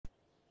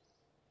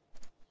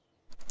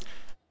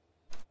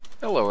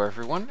Hello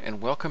everyone, and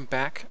welcome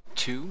back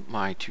to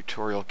my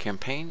tutorial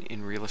campaign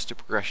in Realistic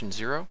Progression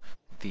 0,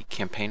 the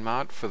campaign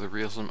mod for the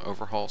Realism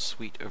Overhaul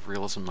suite of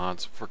realism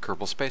mods for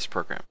Kerbal Space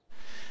Program.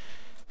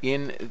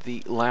 In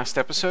the last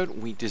episode,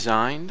 we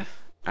designed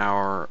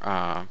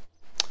our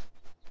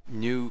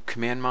new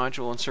command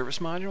module and service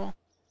module.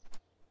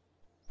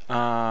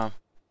 And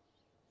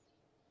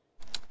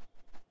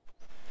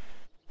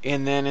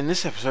then in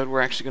this episode,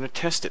 we're actually going to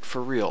test it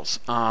for reals.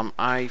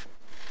 I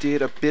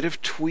did a bit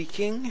of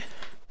tweaking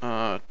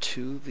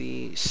to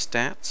the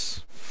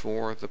stats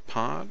for the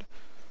pod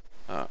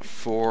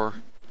for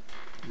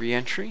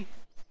reentry.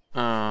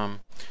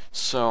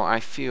 So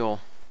I feel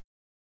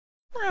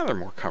rather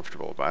more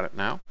comfortable about it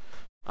now.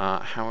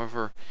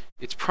 However,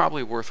 it's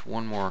probably worth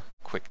one more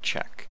quick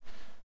check.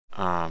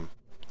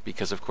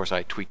 Because of course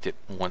I tweaked it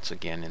once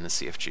again in the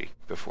CFG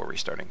before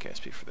restarting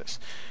KSP for this.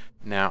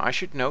 Now I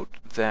should note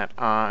that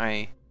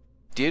I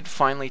did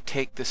finally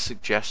take the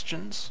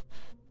suggestions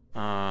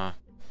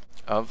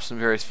of some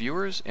various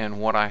viewers and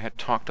what I had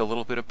talked a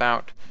little bit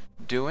about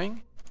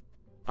doing,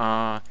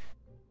 and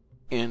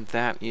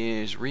that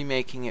is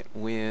remaking it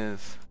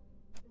with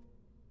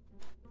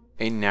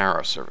a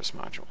narrow service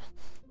module.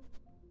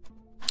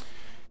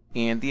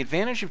 And the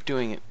advantage of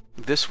doing it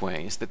this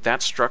way is that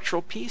that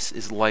structural piece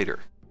is lighter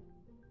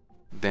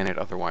than it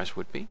otherwise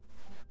would be,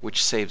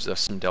 which saves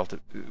us some delta,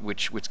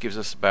 which gives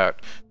us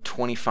about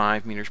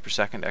 25 meters per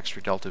second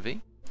extra delta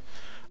V.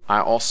 I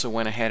also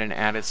went ahead and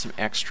added some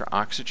extra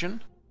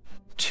oxygen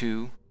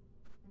to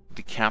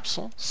the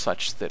capsule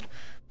such that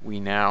we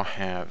now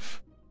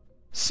have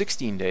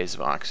 16 days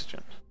of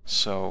oxygen,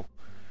 so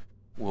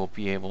we'll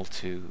be able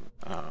to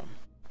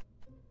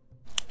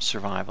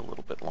survive a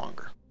little bit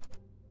longer.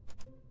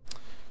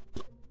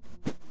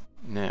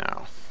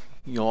 Now,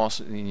 you'll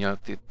also,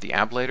 the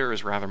ablator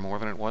is rather more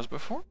than it was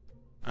before.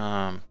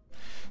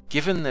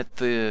 Given that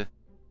the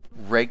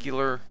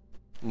regular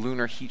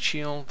lunar heat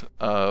shield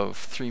of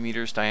 3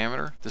 meters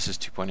diameter, this is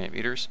 2.8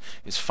 meters,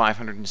 is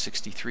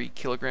 563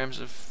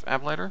 kilograms of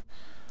ablator.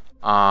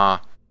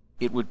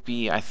 It would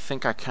be, I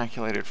think I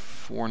calculated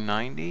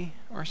 490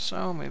 or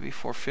so, maybe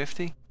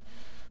 450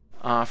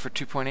 for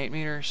 2.8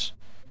 meters.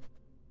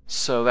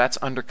 So that's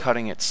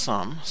undercutting it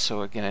some.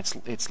 So again,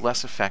 it's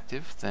less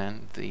effective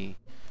than the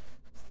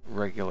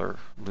regular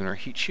lunar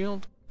heat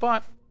shield,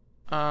 but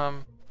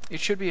it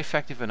should be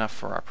effective enough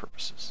for our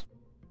purposes.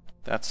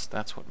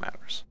 That's what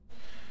matters.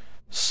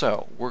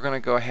 So we're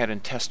going to go ahead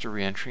and test a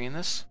reentry in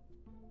this.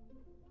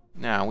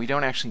 Now, we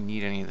don't actually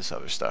need any of this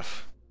other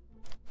stuff.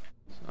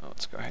 So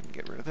let's go ahead and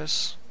get rid of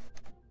this.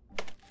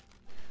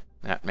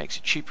 That makes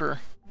it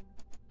cheaper.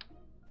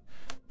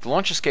 The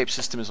launch escape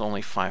system is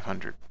only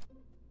 500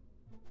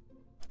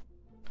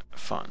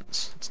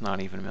 funds. It's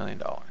not even $1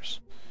 million.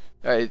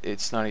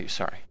 It's not even,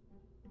 sorry.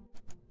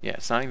 Yeah,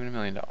 it's not even $1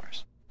 million. All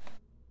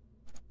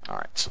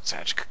right, so let's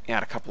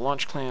add a couple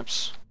launch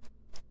clamps.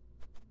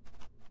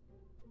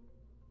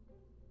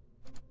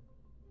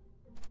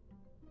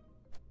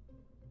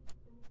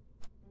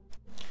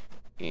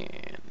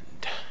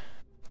 And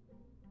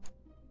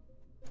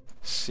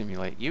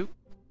simulate you.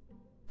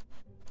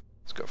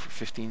 Let's go for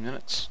 15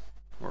 minutes.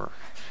 We're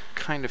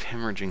kind of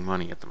hemorrhaging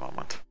money at the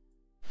moment,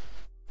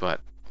 but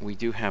we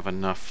do have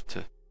enough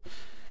to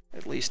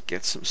at least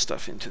get some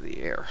stuff into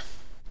the air.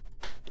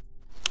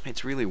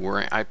 It's really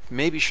worrying. I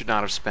maybe should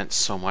not have spent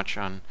so much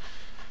on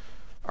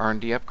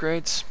R&D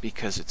upgrades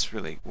because it's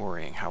really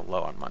worrying how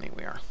low on money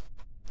we are.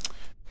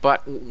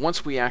 But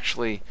once we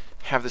actually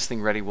have this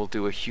thing ready, we'll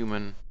do a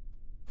human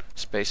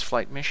space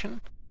flight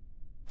mission,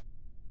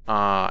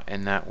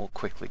 and that will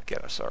quickly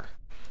get us our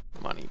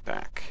money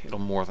back. It'll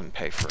more than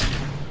pay for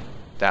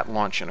that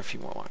launch and a few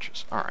more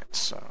launches. All right,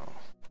 so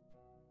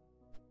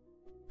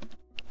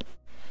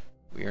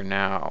we are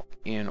now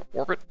in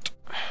orbit.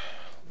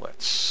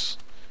 Let's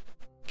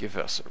give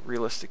us a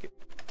realistic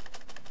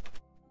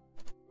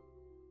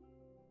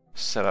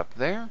setup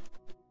there.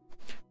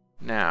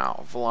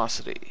 Now,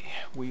 velocity.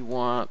 We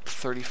want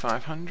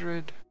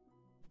 3,500.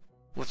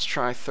 Let's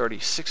try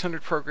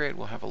 3,600 prograde.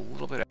 We'll have a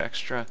little bit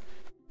extra.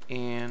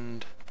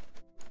 And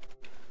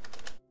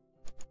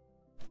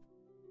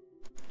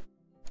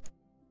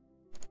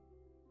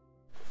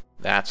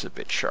that's a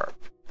bit sharp.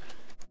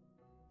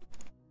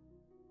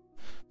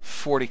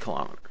 40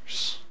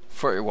 kilometers.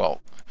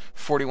 Well,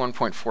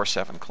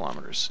 41.47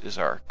 kilometers is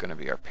going to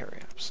be our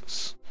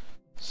periapsis.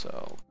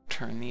 So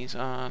turn these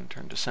on,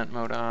 turn descent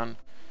mode on.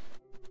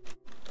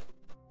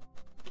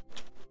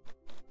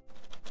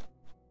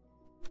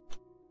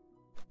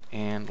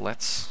 And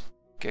let's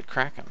get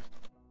cracking.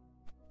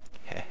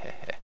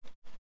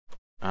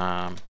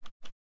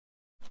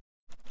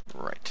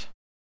 Right.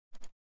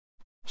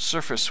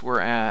 Surface, we're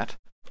at.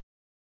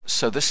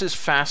 So this is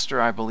faster,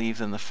 I believe,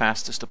 than the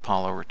fastest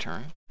Apollo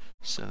return.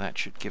 So that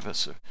should give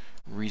us a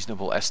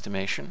reasonable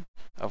estimation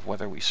of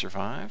whether we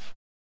survive.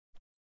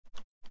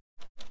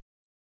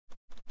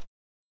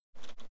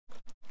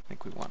 I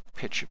think we want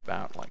pitch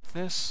about like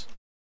this.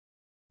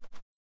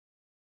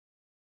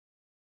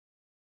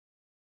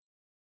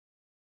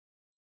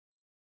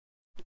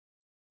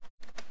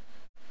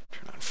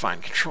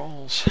 Find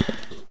controls,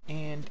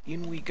 and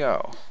in we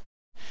go.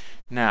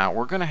 Now,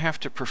 we're going to have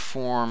to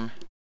perform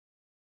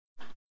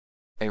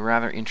a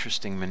rather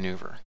interesting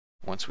maneuver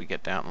once we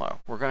get down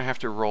low. We're going to have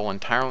to roll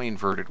entirely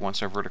inverted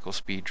once our vertical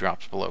speed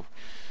drops below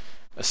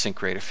a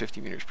sync rate of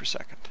 50 meters per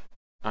second.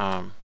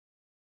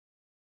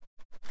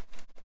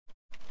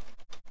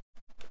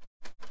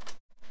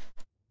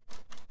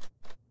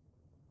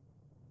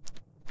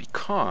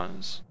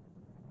 Because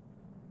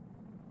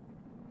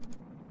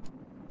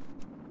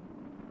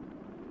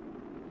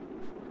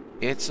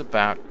it's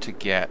about to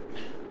get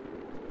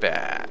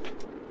bad.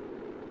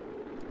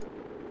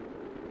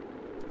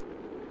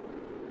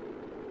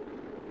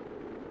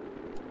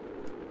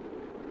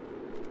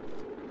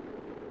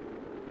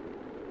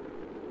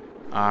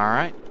 All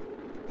right.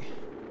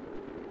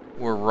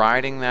 We're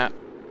riding that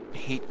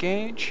heat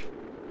gauge.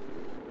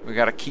 We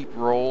got to keep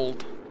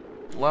rolled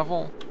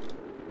level.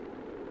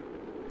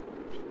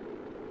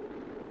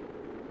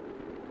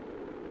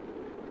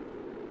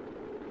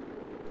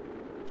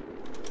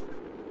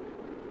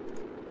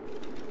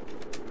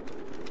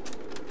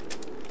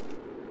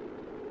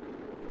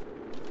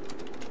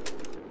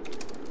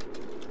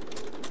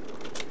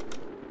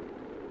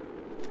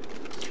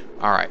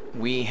 All right,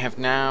 we have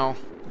now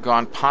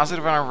gone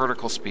positive on our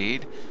vertical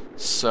speed,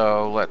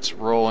 so let's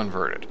roll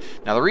inverted.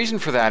 Now the reason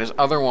for that is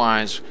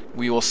otherwise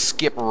we will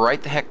skip right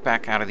the heck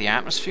back out of the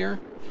atmosphere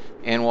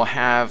and we'll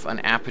have an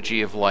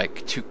apogee of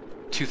like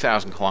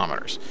 2,000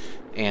 kilometers.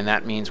 And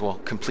that means we'll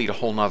complete a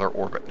whole nother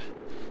orbit.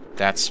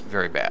 That's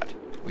very bad.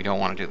 We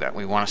don't want to do that.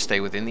 We want to stay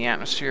within the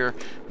atmosphere.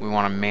 We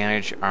want to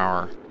manage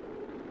our...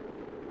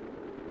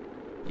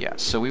 Yeah,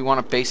 so we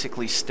want to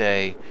basically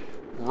stay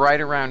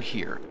right around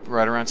here,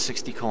 right around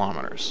 60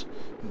 kilometers.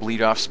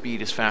 Bleed off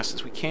speed as fast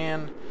as we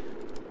can.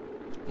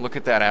 Look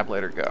at that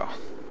ablator go.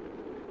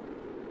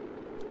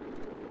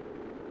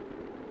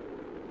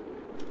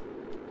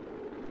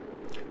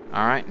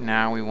 Alright,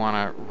 now we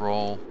want to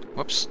roll...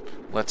 Whoops.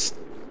 Let's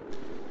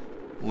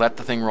let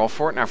the thing roll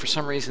for it. Now, for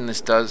some reason, this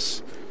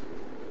does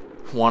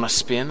want to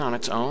spin on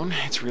its own.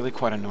 It's really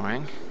quite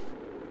annoying.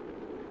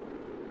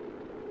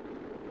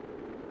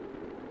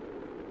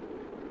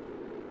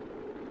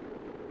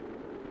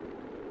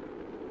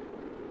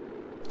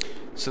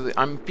 So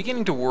I'm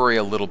beginning to worry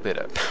a little bit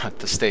about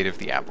the state of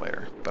the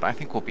ablator, but I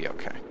think we'll be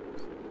okay.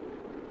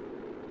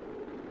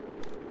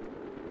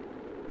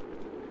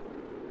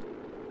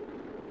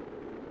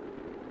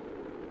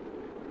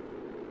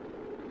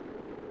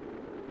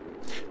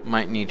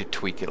 Might need to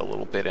tweak it a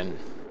little bit in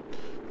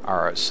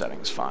our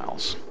settings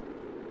files.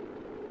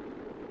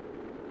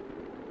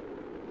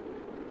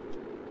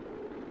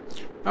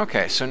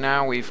 Okay, so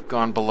now we've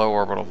gone below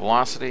orbital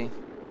velocity.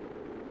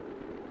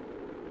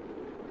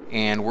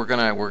 And we're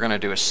gonna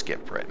do a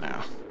skip right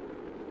now,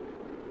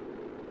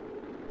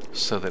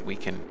 so that we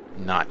can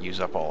not use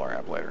up all our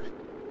ablator.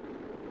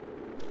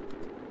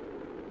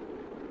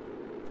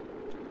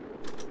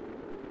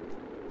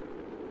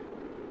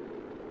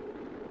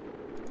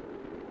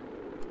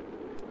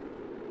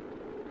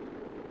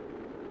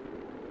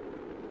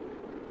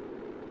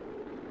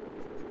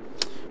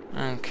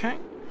 Okay.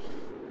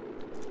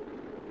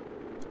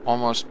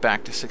 Almost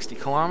back to 60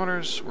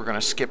 kilometers. We're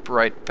gonna skip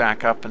right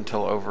back up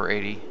until over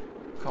 80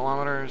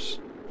 kilometers.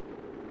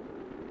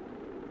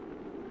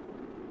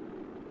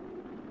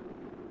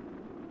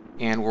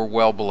 And we're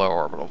well below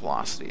orbital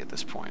velocity at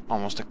this point.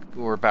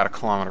 We're about a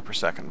kilometer per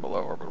second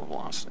below orbital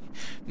velocity.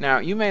 Now,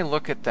 you may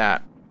look at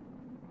that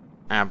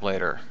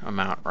ablator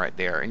amount right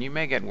there, and you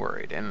may get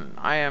worried, and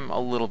I am a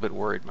little bit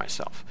worried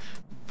myself.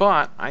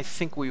 But I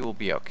think we will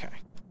be okay.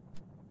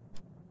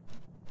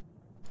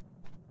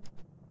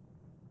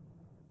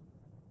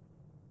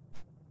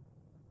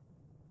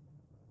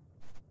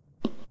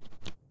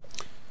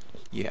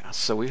 Yeah,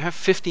 so we have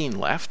 15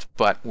 left,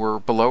 but we're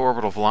below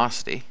orbital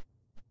velocity.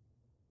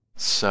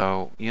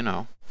 So, you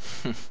know,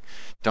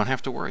 don't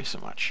have to worry so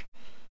much.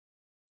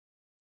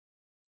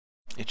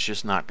 It's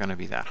just not going to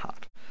be that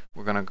hot.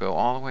 We're going to go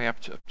all the way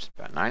up to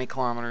about 90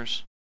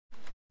 kilometers.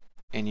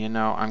 And you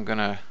know, I'm going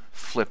to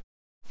flip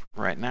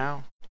right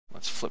now.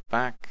 Let's flip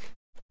back.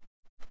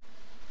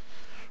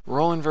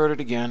 Roll inverted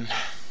again.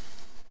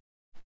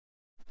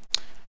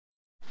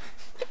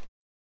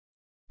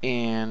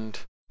 And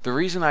the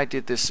reason I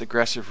did this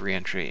aggressive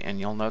reentry, and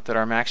you'll note that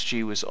our max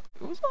G was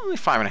only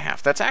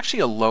 5.5. That's actually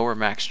a lower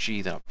max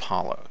G than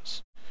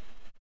Apollo's.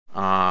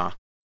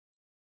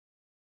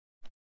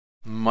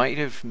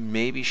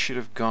 Maybe should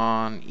have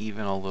gone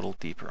even a little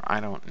deeper. I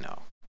don't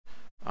know.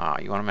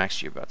 You want a max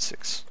G about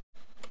 6.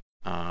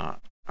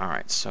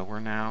 Alright, so we're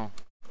now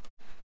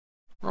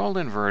rolled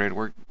inverted.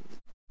 We're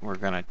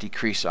going to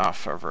decrease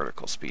off our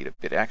vertical speed a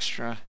bit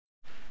extra,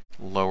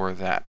 lower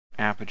that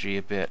apogee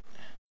a bit.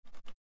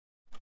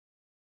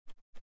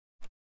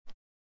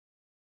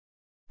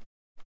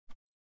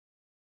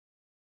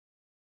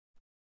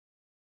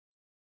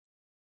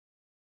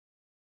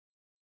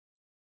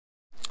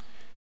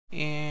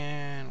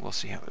 And we'll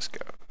see how this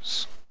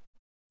goes.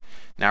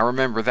 Now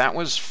remember, that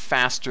was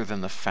faster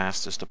than the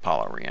fastest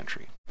Apollo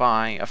reentry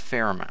by a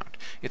fair amount.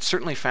 It's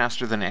certainly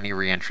faster than any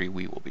reentry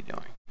we will be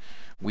doing.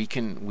 we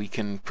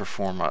can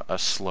perform a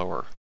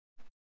slower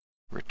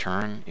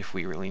return if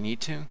we really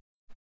need to.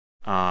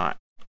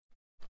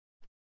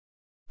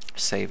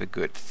 Save a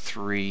good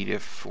 300 to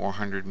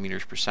 400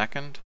 meters per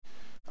second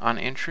on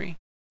entry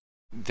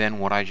than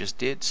what I just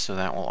did, so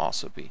that will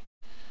also be,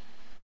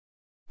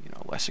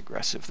 less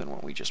aggressive than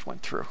what we just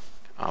went through.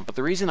 But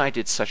the reason I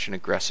did such an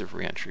aggressive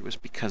reentry was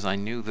because I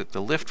knew that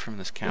the lift from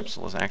this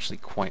capsule is actually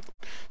quite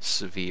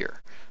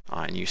severe.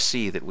 And you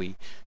see that we,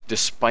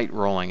 despite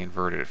rolling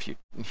inverted,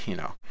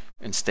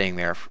 and staying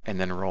there and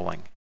then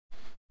rolling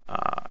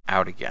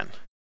out again,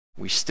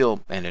 we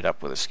still ended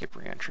up with a skip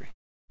reentry.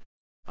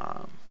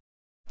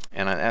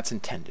 And that's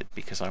intended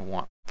because I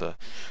want the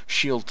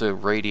shield to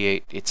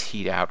radiate its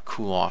heat out,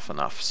 cool off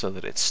enough so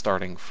that it's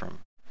starting from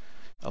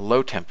a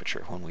low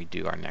temperature when we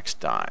do our next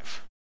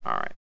dive. All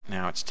right,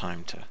 now it's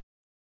time to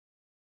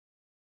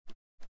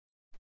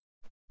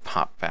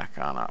pop back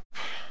on up.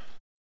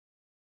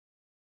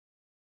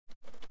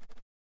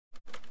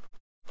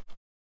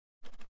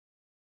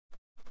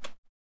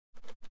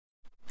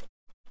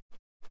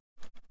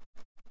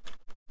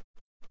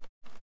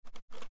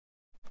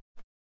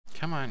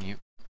 Come on, you.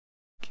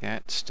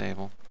 Get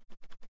stable.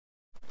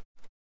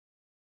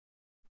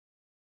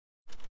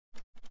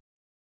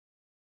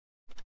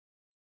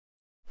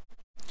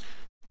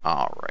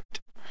 All right.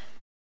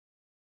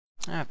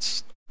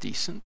 That's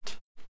decent.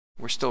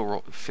 We're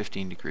still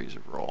 15 degrees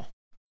of roll.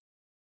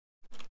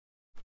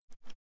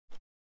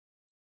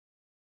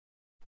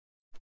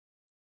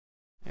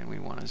 And we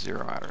want to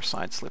zero out our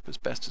side slip as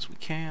best as we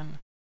can.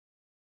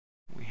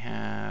 We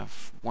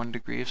have 1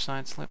 degree of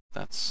side slip.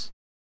 That's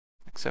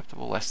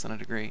acceptable, less than a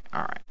degree.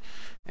 All right.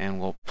 And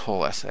we'll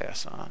pull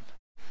SAS on.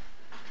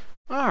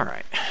 All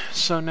right.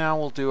 So now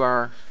we'll do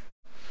our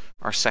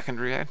second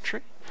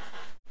reentry.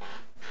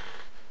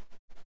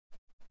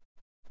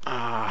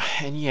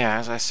 And yeah,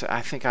 as I said,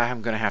 I think I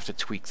am going to have to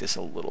tweak this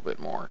a little bit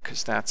more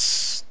because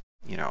that's,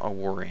 a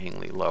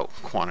worryingly low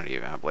quantity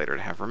of ablator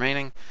to have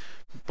remaining.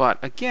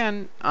 But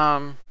again,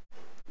 I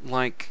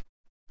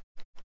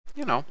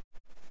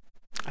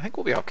think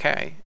we'll be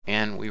okay.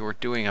 And we were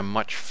doing a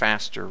much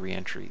faster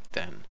reentry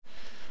than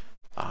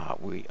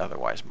we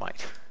otherwise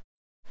might.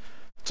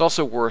 It's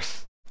also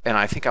worth, and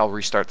I think I'll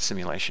restart the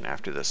simulation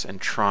after this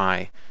and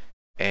try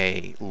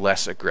a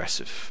less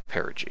aggressive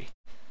perigee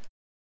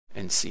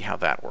and see how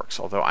that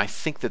works. Although I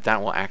think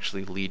that will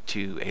actually lead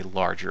to a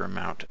larger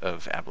amount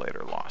of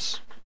ablator loss,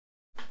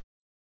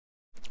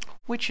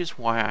 which is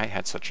why I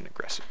had such an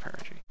aggressive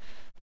perigee.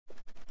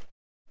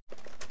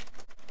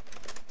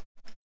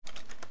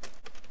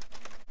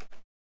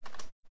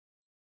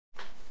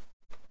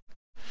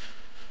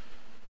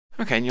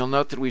 Okay, and you'll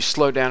note that we've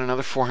slowed down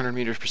another 400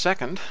 meters per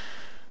second,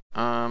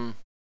 and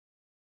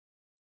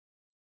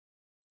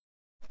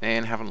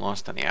haven't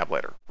lost any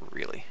ablator,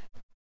 really.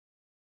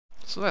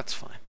 So that's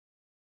fine.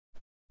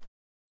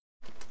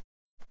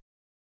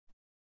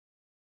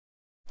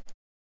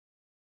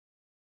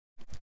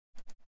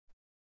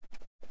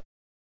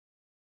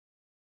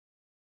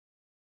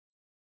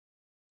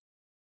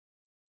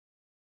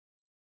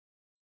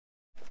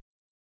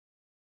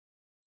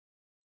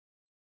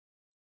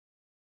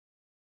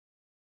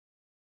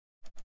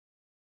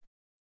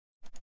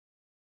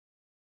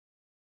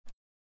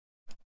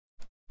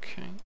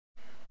 Okay.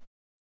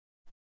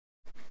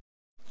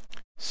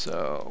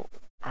 So,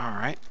 all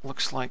right,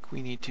 looks like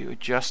we need to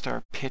adjust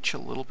our pitch a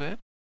little bit.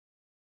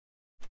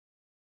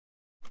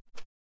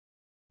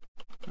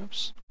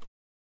 Oops,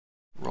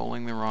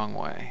 rolling the wrong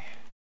way.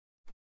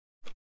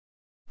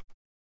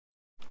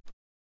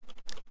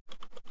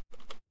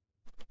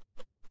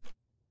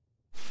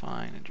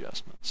 Fine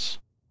adjustments.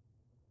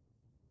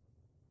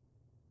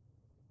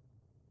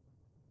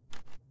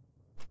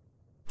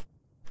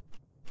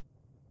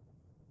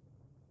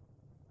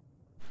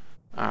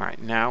 All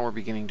right, now we're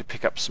beginning to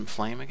pick up some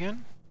flame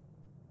again.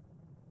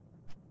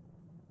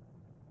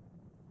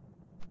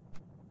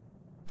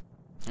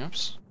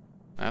 Oops,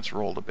 that's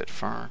rolled a bit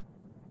far.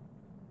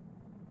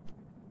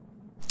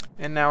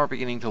 And now we're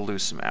beginning to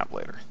lose some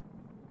ablator.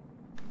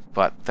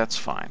 But that's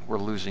fine. We're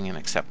losing an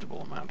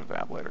acceptable amount of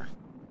ablator.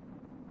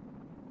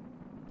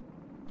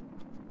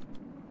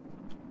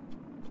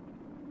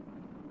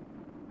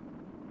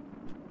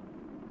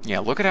 Yeah,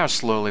 look at how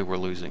slowly we're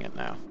losing it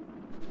now.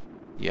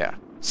 Yeah.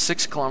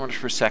 6 kilometers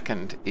per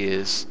second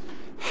is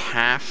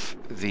half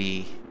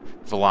the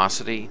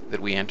velocity that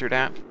we entered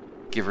at,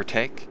 give or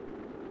take.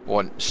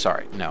 Well,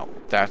 sorry, no,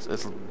 that's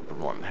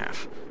more than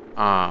half.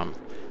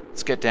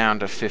 Let's get down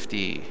to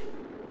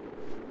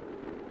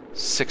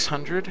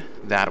 5,600.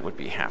 That would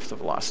be half the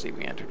velocity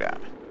we entered at.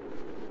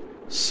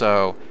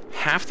 So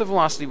half the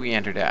velocity we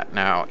entered at.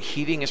 Now,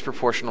 heating is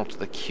proportional to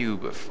the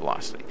cube of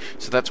velocity.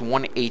 So that's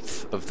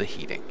 1/8 of the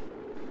heating.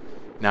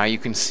 Now you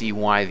can see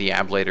why the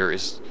ablator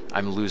is,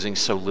 I'm losing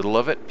so little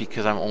of it,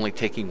 because I'm only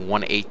taking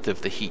 1/8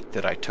 of the heat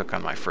that I took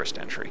on my first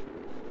entry.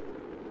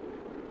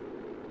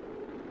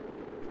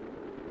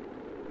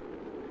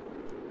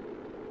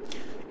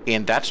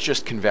 And that's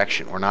just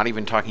convection. We're not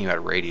even talking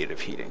about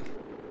radiative heating.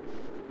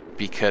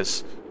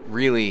 Because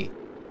really,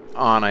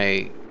 on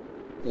a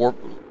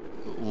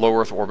low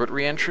Earth orbit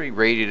reentry,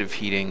 radiative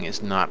heating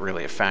is not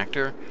really a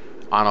factor.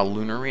 On a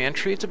lunar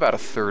reentry, it's about a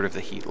third of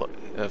the heat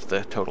of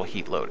the total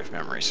heat load, if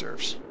memory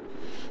serves.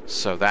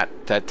 So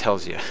that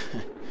tells you,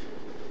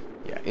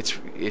 yeah,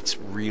 it's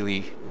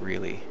really,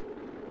 really,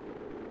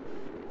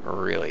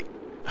 really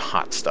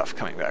hot stuff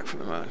coming back from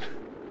the moon.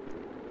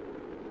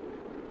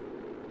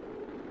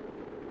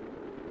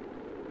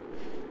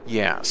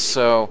 Yeah,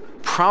 so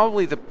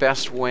probably the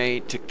best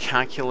way to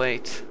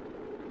calculate,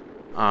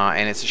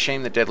 and it's a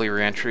shame that Deadly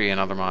Reentry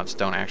and other mods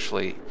don't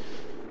actually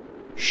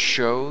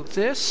show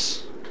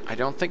this. I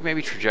don't think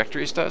maybe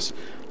Trajectories does.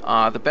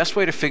 The best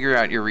way to figure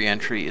out your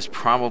reentry is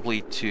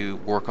probably to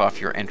work off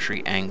your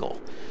entry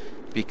angle,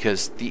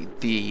 because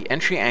the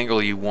entry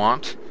angle you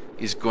want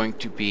is going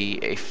to be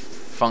a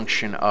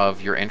function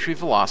of your entry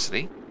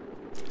velocity,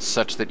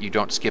 such that you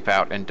don't skip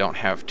out and don't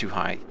have too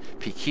high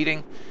peak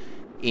heating,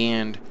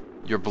 and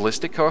your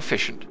ballistic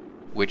coefficient,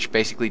 which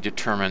basically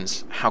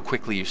determines how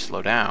quickly you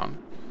slow down,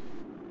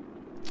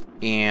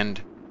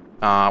 and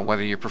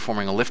whether you're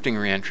performing a lifting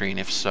reentry, and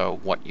if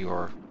so, what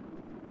your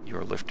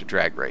lift to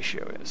drag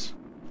ratio is.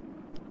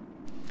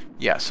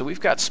 Yeah, so we've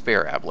got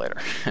spare ablator,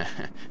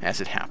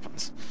 as it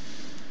happens.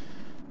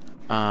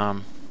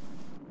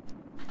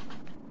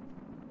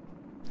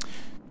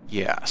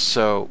 Yeah,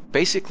 so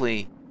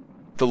basically,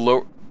 the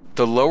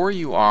lower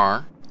you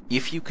are,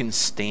 if you can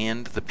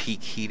stand the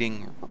peak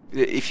heating,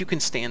 if you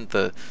can stand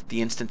the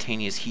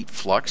instantaneous heat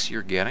flux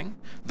you're getting,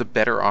 the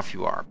better off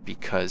you are,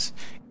 because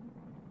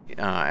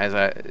as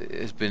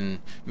has been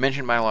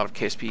mentioned by a lot of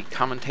KSP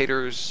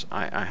commentators,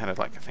 I had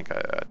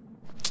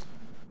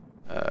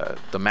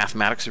the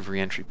Mathematics of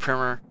Reentry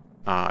primer.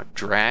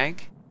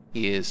 Drag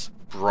is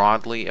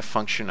broadly a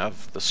function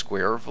of the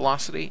square of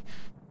velocity,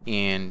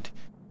 and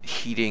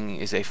heating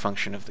is a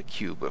function of the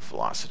cube of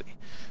velocity.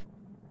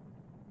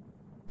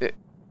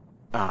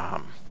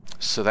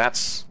 So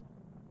that's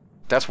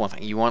one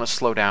thing. You want to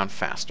slow down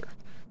faster,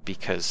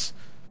 because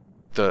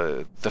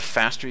the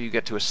faster you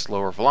get to a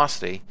slower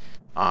velocity,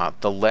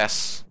 the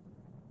less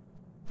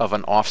of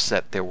an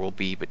offset there will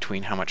be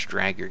between how much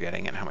drag you're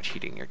getting and how much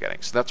heating you're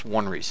getting. So that's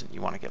one reason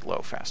you want to get low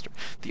faster.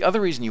 The other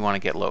reason you want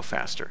to get low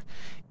faster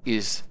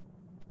is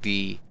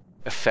the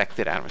effect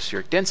that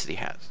atmospheric density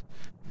has.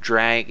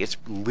 Drag is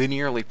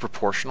linearly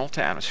proportional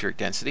to atmospheric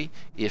density.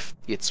 If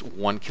it's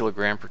 1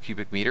 kilogram per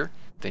cubic meter,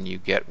 then you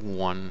get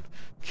 1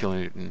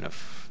 kilonewton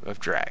of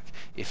drag.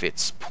 If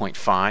it's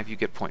 0.5, you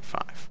get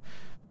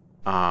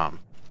 0.5.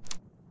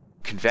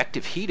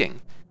 Convective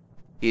heating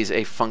is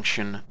a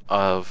function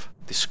of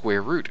the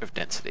square root of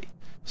density.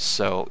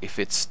 So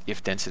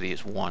if density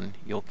is 1,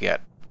 you'll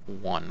get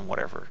 1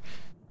 whatever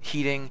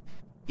heating.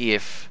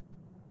 If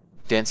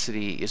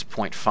density is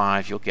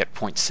 0.5, you'll get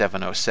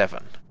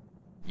 0.707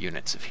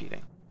 units of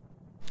heating.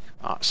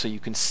 So you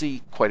can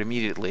see quite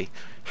immediately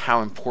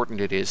how important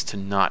it is to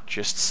not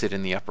just sit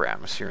in the upper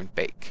atmosphere and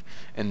bake.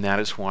 And that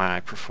is why I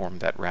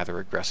performed that rather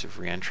aggressive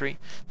reentry.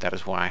 That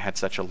is why I had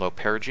such a low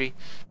perigee,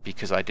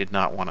 because I did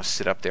not want to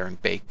sit up there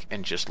and bake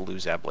and just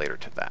lose ablator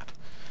to that.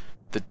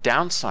 The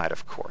downside,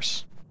 of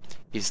course,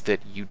 is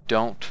that you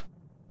don't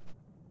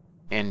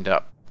end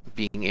up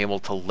being able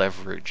to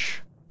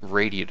leverage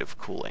radiative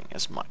cooling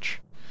as much,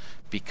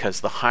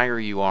 because the higher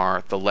you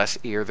are, the less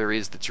air there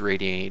is that's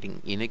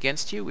radiating in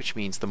against you, which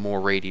means the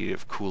more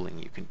radiative cooling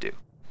you can do.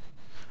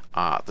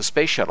 The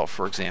space shuttle,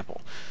 for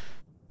example,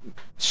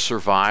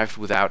 survived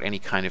without any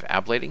kind of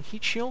ablating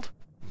heat shield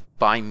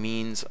by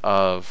means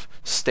of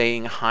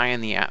staying high in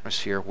the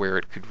atmosphere where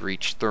it could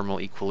reach thermal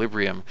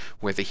equilibrium,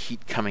 where the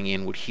heat coming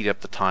in would heat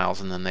up the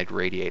tiles and then they'd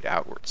radiate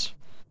outwards.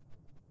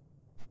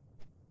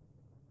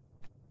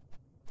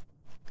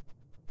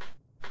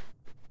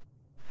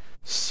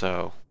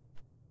 So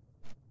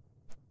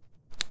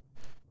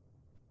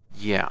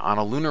yeah, on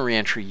a lunar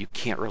reentry you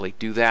can't really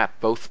do that,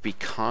 both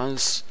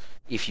because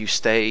if you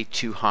stay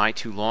too high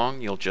too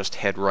long, you'll just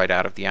head right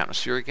out of the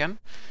atmosphere again.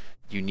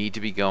 You need to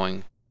be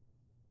going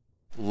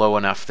low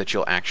enough that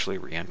you'll actually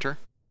re-enter,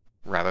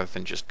 rather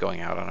than just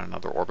going out on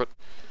another orbit.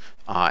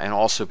 And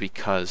also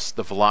because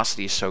the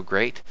velocity is so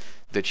great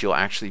that you'll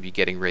actually be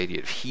getting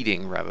radiative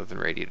heating rather than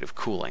radiative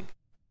cooling.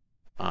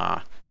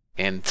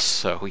 And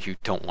so you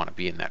don't want to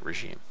be in that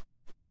regime.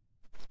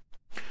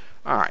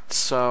 Alright,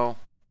 so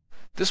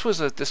this was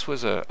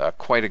a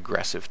quite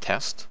aggressive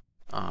test,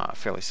 a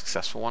fairly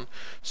successful one.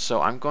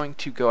 So I'm going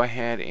to go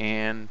ahead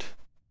and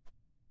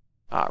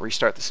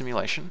restart the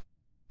simulation,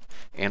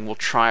 and we'll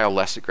try a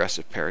less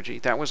aggressive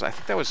perigee. I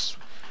think that was,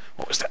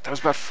 what was that? That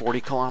was about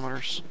 40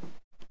 kilometers.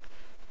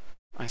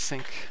 I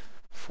think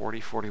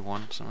 40,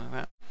 41, something like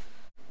that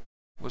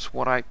was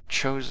what I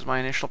chose as my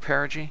initial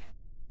perigee.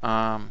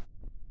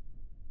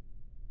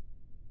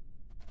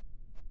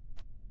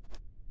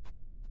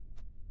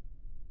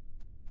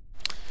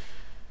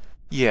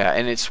 Yeah,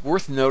 and it's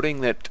worth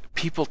noting that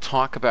people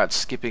talk about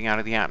skipping out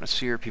of the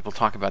atmosphere. People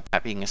talk about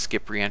that being a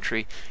skip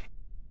reentry.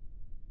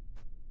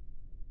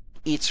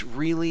 It's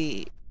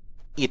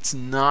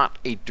not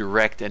a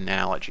direct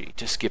analogy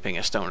to skipping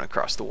a stone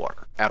across the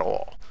water at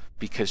all,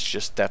 because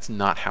just that's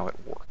not how it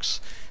works.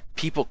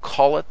 people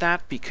call it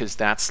that because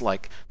that's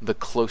like the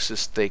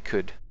closest they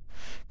could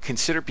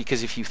consider,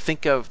 because if you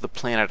think of the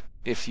planet,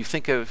 if you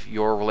think of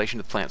your relation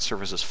to the planet's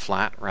surface as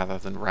flat rather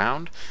than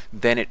round,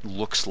 then it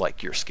looks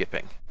like you're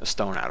skipping a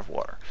stone out of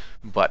water.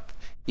 But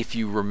if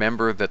you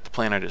remember that the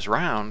planet is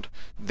round,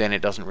 then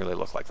it doesn't really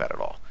look like that at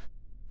all.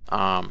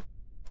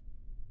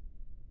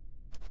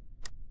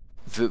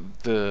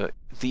 The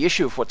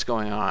issue of what's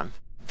going on,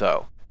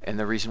 though, and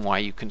the reason why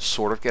you can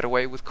sort of get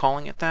away with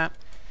calling it that,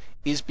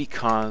 is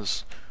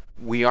because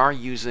we are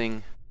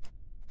using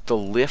the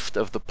lift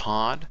of the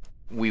pod.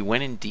 We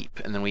went in deep,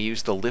 and then we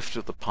used the lift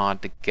of the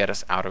pod to get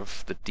us out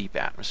of the deep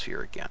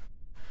atmosphere again.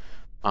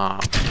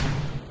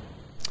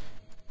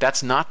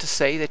 That's not to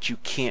say that you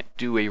can't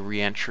do a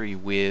reentry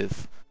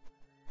with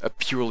a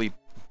purely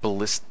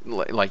ballistic,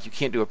 like you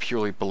can't do a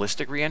purely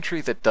ballistic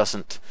reentry that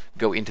doesn't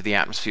go into the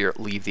atmosphere,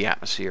 leave the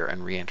atmosphere,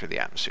 and re-enter the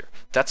atmosphere.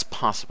 That's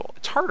possible.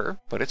 It's harder,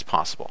 but it's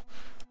possible.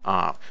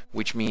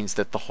 Which means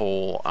that the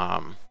whole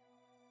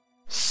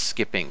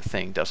skipping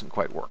thing doesn't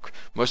quite work.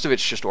 Most of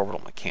it's just orbital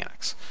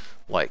mechanics.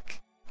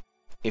 Like,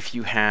 if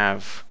you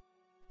have,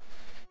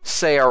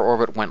 say our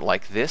orbit went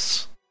like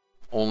this,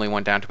 only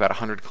went down to about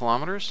 100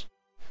 kilometers,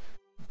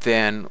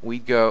 then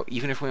we'd go,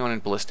 even if we went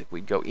in ballistic,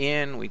 we'd go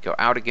in, we'd go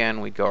out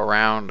again, we'd go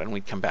around, and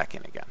we'd come back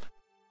in again.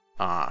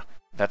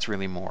 That's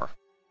really more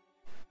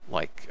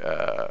like,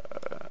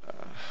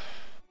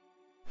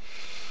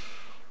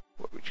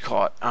 what would you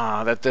call it?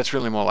 That's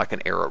really more like an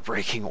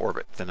aerobraking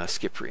orbit than a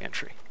skip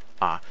reentry.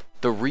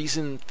 The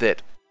reason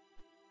that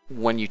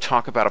when you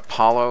talk about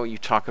Apollo, you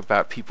talk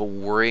about people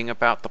worrying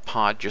about the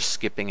pod just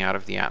skipping out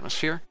of the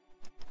atmosphere,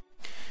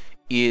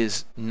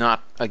 is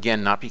not,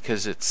 again, not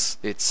because it's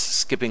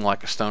skipping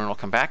like a stone and it'll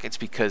come back. It's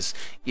because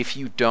if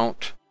you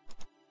don't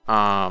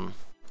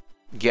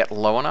get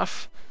low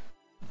enough,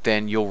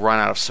 then you'll run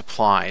out of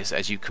supplies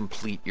as you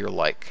complete your,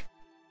 like,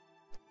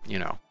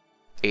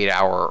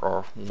 8-hour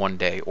or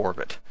 1-day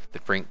orbit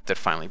that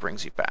finally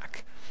brings you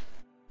back.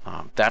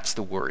 That's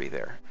the worry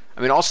there.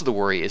 I mean, also the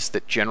worry is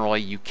that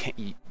generally you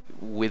can't,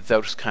 with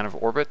those kind of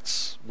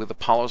orbits, with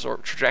Apollo's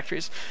orbit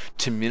trajectories,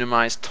 to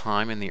minimize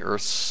time in the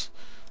Earth's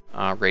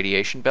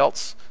radiation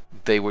belts,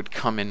 they would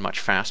come in much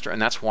faster,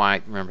 and that's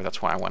why, remember,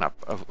 that's why I went up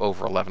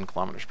over 11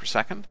 kilometers per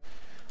second.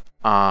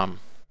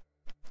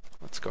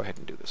 Let's go ahead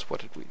and do this. What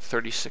did we,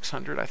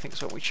 3,600 I think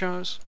is what we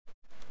chose.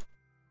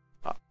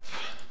 Up.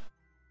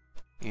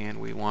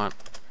 And we want,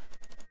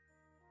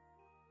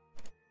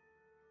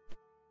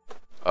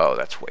 oh,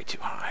 that's way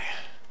too high.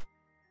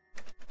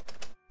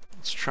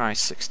 Let's try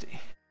 60.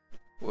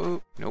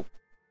 Whoa, nope.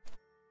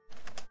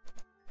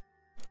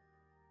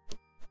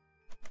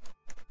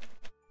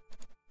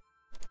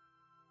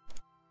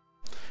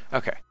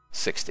 Okay,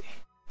 60.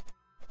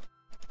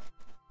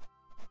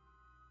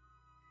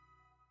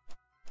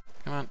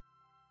 Come on.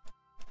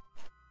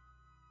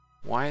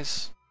 Why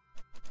is...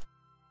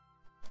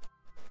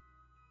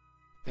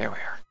 There we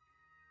are.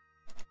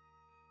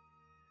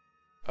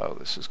 Oh,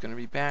 this is going to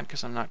be bad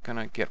because I'm not going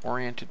to get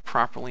oriented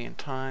properly in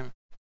time.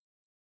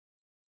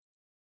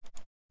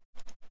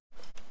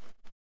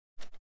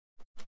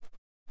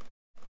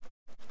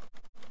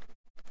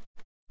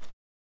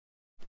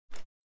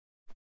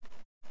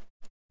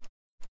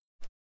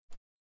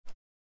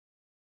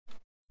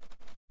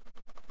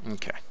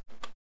 Okay.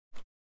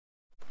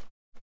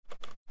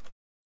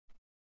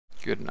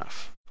 Good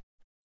enough.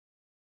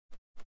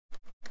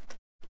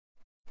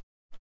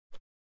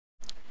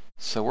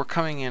 So we're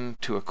coming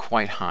into a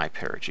quite high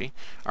perigee.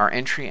 Our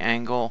entry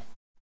angle,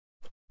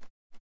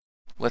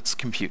 let's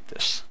compute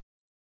this.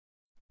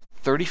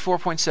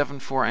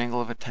 34.74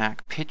 angle of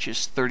attack, pitch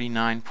is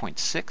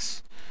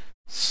 39.6,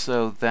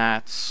 so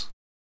that's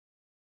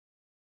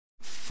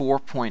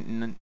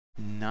 4.9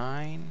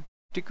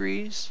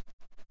 degrees.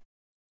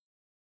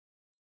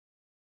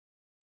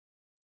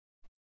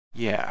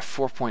 Yeah,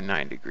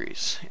 4.9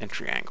 degrees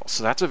entry angle.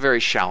 So that's a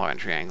very shallow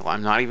entry angle.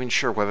 I'm not even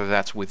sure whether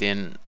that's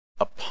within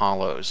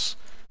Apollo's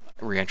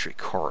reentry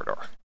corridor.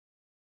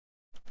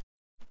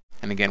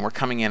 And again, we're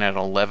coming in at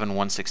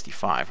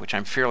 11,165, which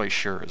I'm fairly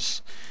sure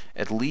is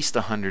at least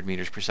 100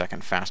 meters per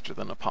second faster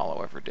than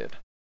Apollo ever did.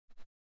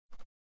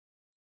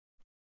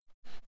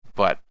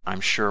 But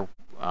I'm sure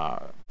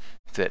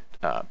that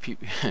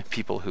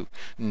people who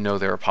know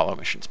their Apollo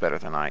missions better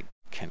than I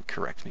can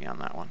correct me on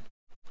that one.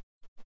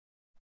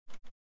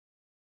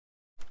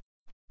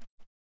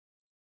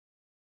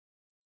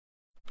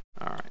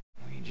 Alright,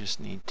 we just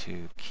need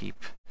to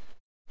keep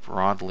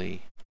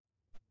broadly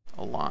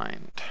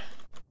aligned.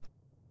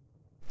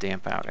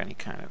 Damp out any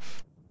kind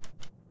of...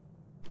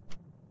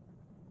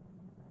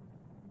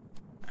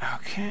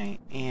 Okay,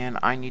 and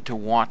I need to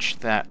watch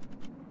that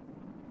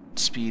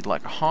speed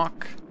like a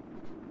hawk.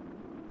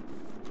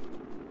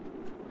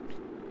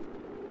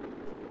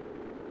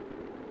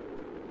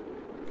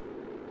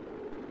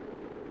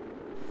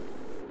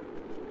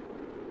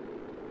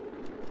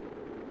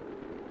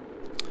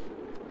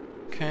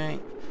 Okay,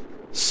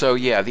 so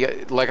yeah,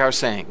 like I was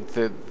saying,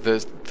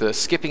 the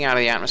skipping out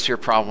of the atmosphere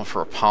problem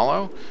for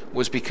Apollo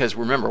was because,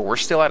 remember, we're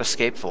still at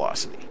escape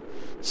velocity.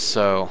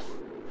 So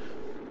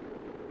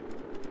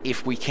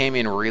if we came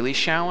in really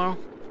shallow,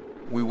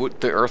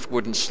 the Earth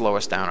wouldn't slow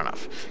us down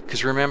enough.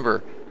 Because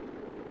remember,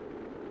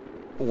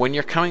 when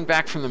you're coming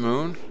back from the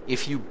moon,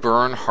 if you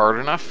burn hard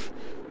enough,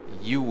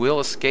 you will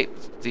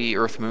escape the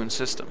Earth-Moon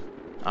system.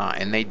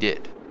 And they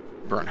did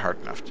burn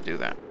hard enough to do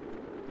that.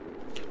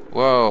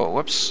 Whoa,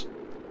 whoops.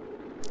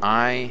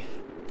 I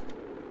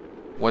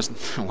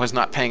was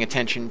not paying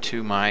attention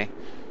to my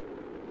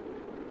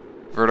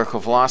vertical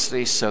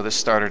velocity, so this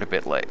started a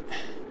bit late.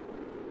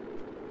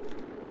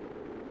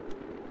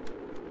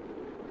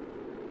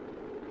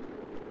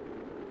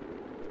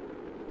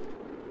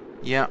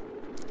 Yeah,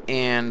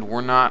 and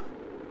we're not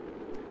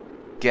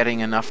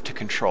getting enough to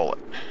control it.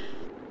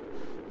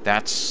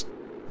 That's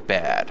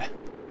bad.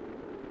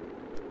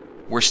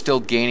 We're still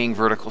gaining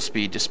vertical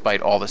speed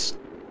despite all this,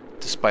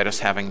 despite us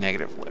having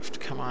negative lift.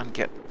 Come on,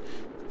 get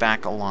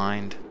back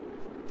aligned.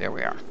 There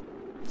we are.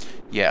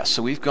 Yeah,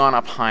 so we've gone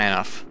up high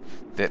enough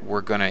that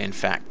we're going to, in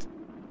fact,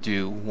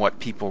 do what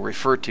people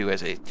refer to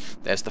as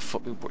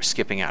we're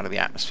skipping out of the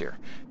atmosphere.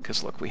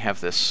 Because look, we have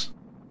this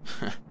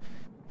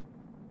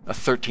a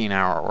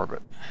 13-hour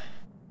orbit.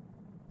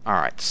 All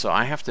right, so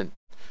I have to.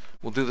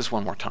 We'll do this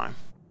one more time.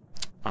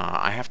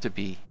 I have to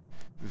be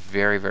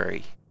very,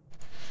 very.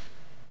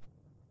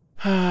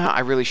 I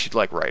really should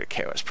write a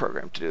KOS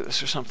program to do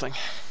this or something.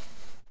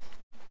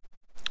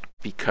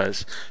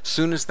 Because as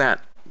soon as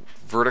that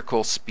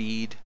vertical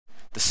speed,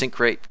 the sync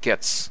rate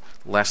gets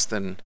less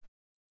than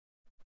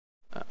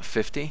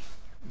 50,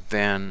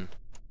 then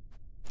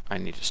I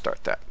need to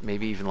start that.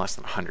 Maybe even less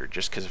than 100,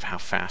 just because of how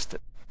fast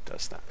it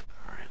does that.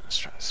 All right, let's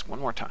try this one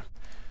more time.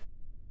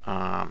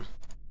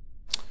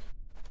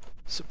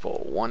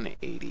 Simple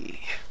 180.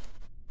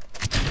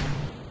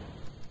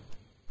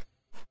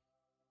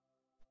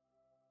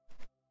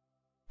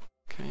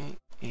 Okay,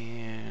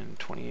 and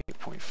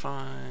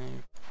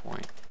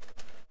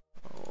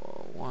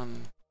 28.5.01,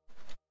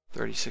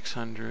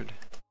 3600,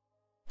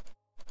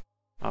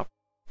 up,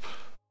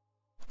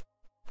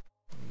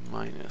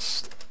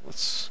 minus,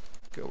 let's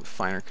go with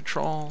finer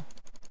control,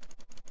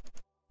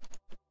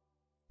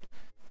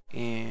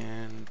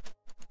 and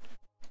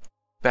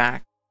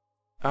back,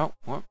 oh,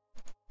 whoop,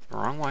 the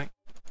wrong way.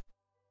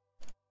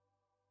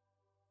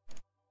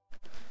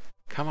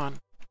 Come on.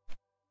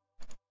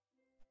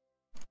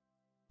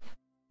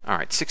 All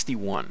right,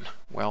 61.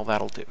 Well,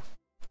 that'll do.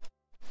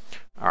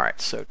 All right,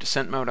 so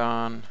descent mode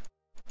on,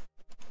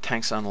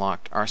 tanks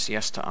unlocked,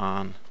 RCS to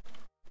on.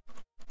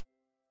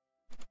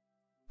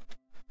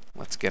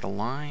 Let's get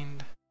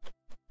aligned.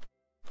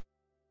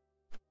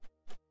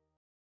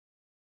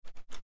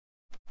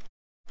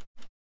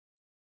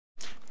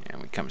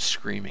 And we come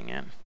screaming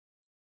in.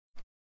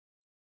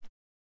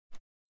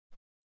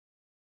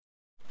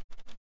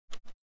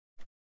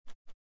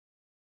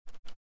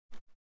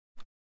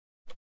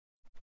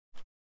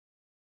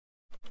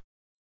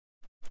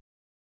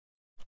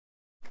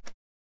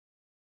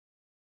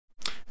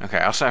 Okay,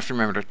 I also have to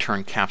remember to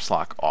turn caps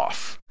lock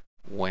off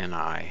when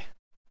I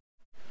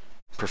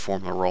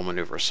perform the roll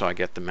maneuver so I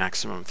get the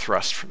maximum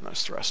thrust from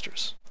those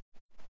thrusters.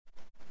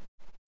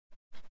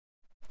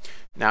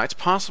 Now it's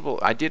possible,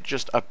 I did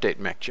just update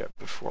MechJet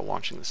before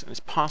launching this, and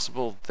it's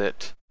possible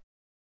that,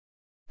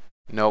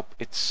 nope,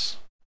 it's,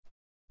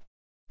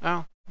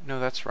 oh, no,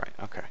 that's right,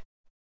 okay.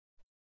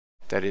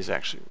 That is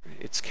actually,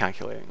 it's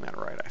calculating that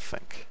right, I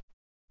think.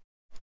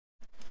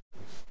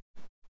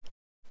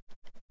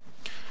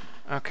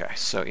 Okay,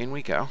 so in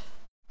we go.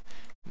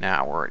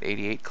 Now we're at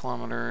 88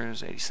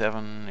 kilometers,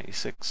 87,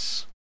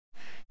 86,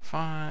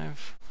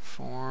 5,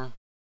 4.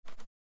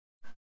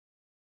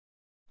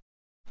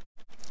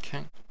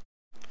 Okay.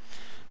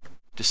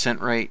 Descent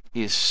rate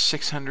is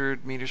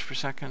 600 meters per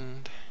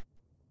second.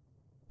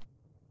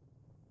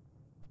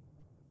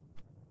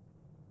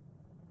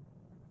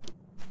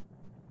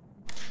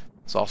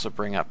 Let's also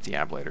bring up the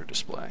ablator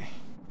display.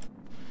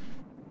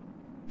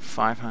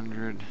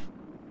 500.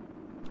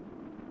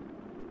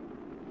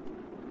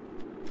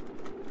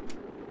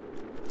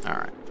 All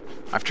right.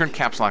 I've turned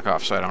caps lock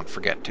off so I don't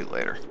forget to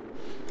later.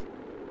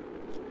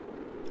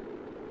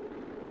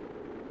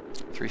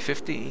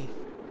 350.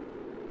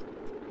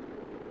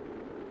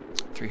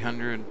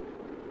 300.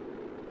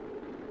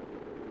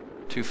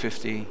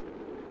 250.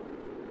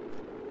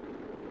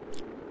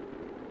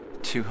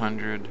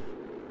 200.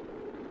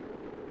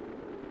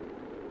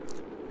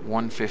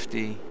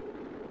 150.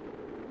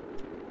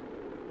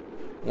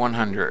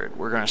 100.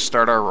 We're going to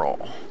start our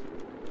roll.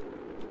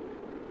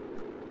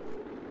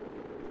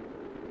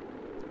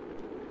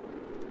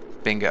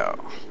 Bingo.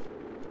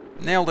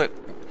 Nailed it.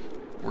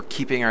 We're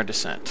keeping our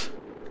descent.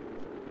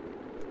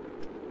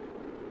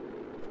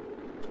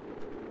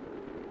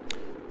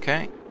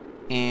 Okay,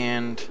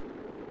 and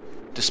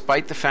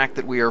despite the fact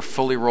that we are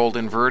fully rolled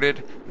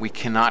inverted, we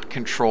cannot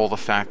control the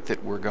fact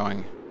that we're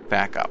going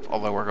back up,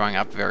 although we're going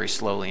up very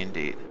slowly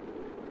indeed.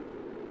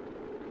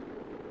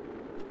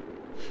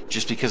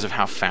 Just because of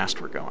how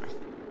fast we're going.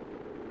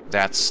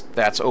 That's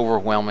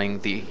overwhelming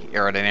the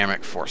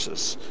aerodynamic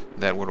forces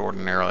that would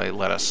ordinarily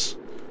let us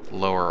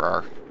lower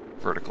our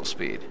vertical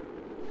speed.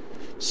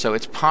 So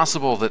it's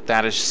possible that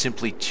that is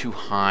simply too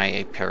high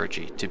a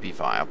perigee to be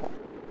viable.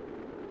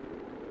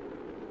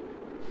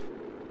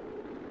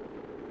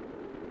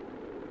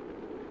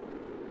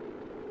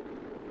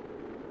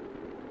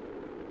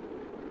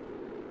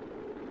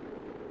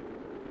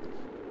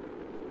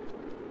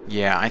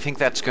 Yeah, I think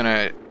that's going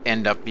to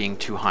end up being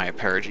too high a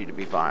perigee to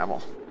be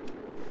viable.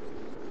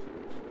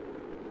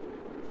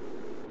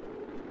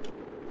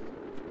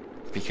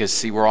 Because,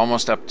 see, we're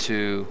almost up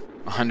to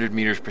 100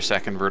 meters per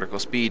second vertical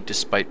speed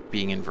despite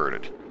being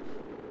inverted.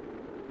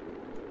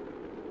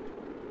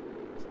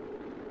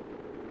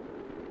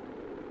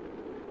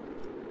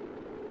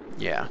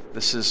 Yeah,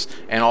 this is...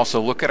 And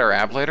also, look at our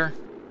ablator.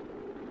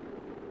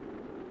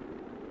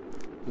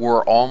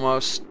 We're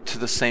almost to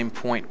the same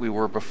point we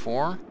were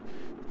before,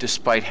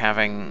 despite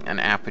having an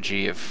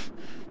apogee of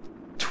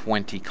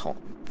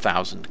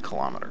 20,000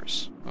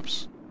 kilometers.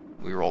 Oops,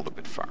 we rolled a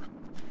bit far.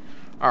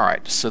 All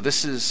right, so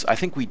this is, I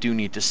think we do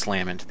need to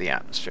slam into the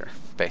atmosphere,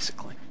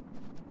 basically.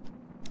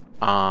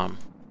 One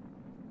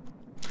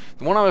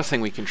other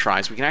thing we can try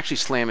is we can actually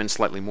slam in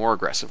slightly more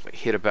aggressively,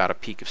 hit about a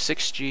peak of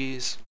 6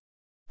 Gs,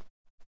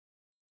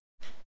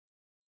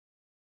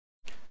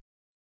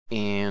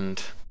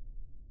 and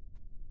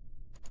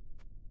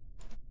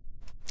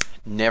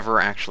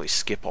never actually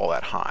skip all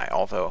that high,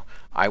 although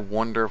I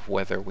wonder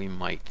whether we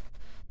might,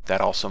 that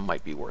also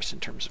might be worse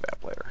in terms of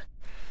ablator.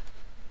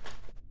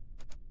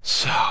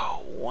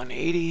 So,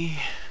 180,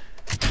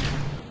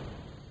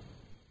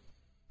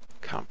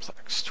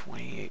 complex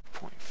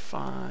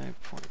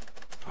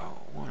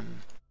 28.5.01,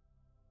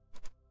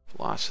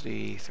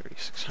 velocity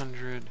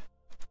 3600,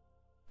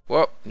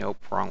 whoa, nope,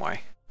 wrong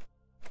way,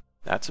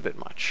 that's a bit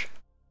much,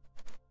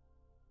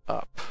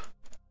 up,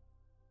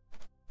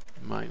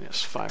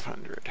 minus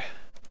 500.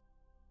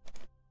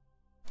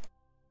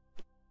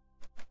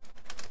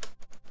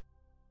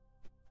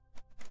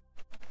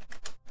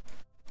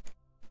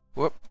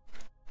 Whoop.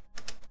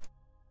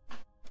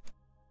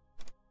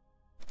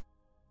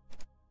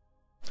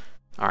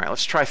 All right,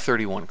 let's try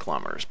 31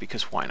 kilometers,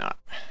 because why not?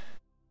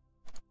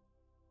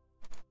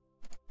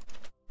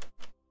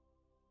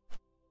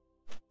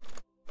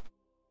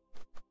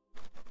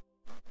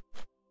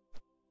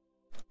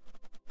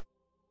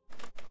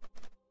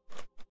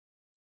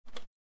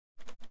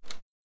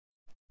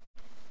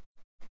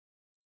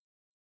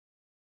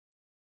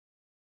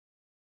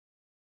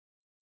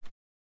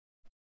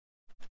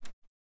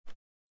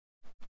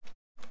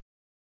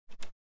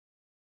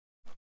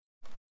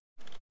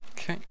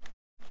 Okay.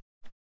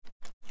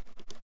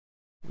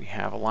 We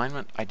have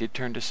alignment. I did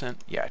turn descent.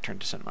 Yeah, I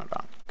turned descent mode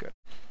on. Good.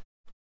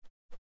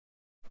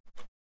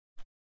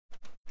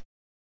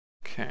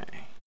 Okay.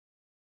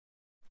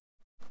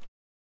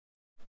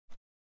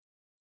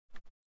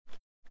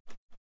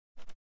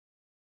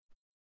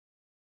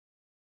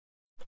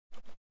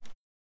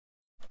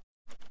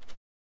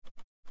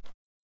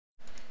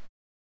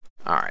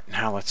 All right,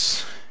 now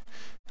let's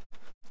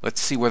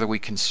see whether we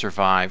can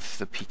survive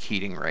the peak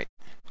heating rate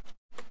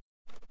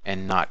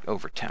and not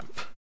over temp.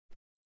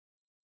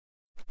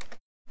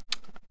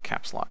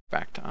 Caps lock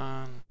back to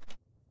on.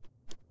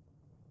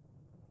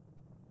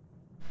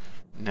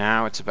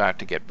 Now it's about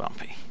to get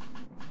bumpy.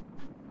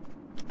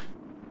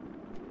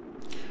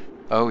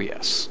 Oh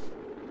yes.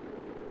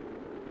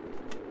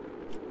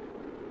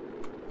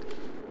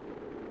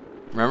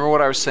 Remember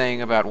what I was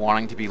saying about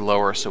wanting to be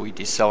lower so we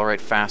decelerate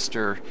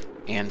faster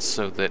and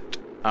so that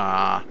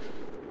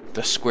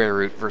the square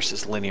root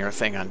versus linear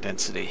thing on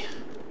density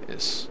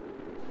is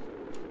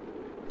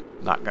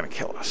not going to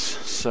kill us.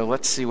 So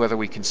let's see whether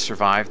we can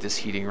survive this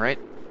heating rate.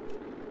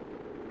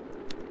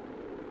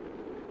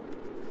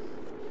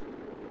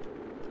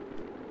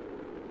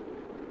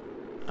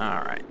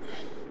 All right.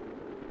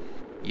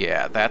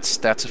 Yeah, that's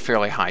a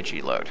fairly high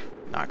G load,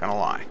 not going to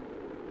lie.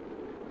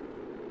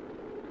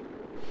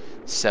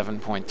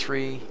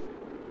 7.3.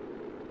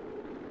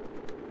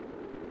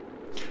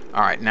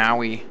 All right, now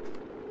we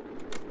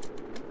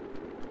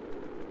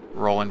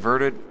roll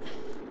inverted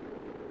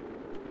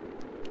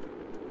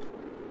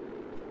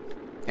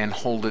and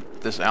hold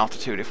at this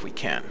altitude if we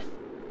can.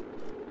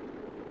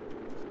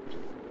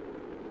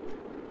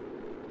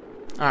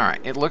 All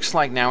right, it looks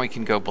like now we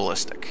can go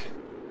ballistic.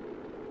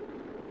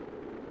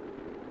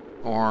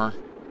 Or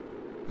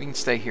we can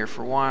stay here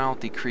for a while,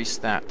 decrease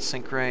that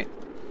sink rate.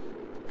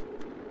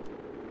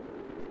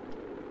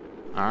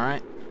 All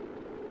right,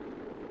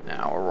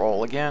 now we'll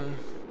roll again.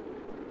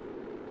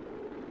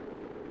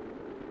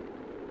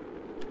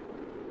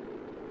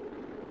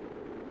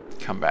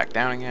 Come back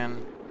down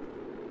again.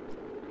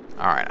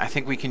 All right, I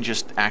think we can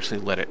just actually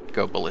let it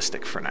go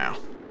ballistic for now.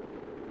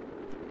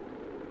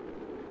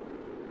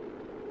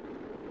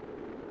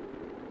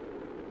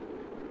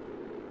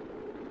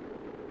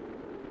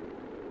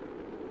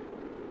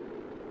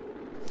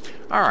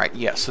 All right,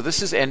 yeah, so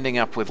this is ending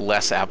up with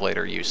less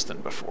ablator use than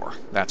before,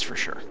 that's for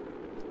sure.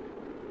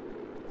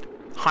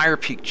 Higher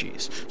peak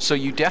Gs. So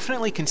you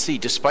definitely can see,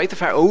 despite the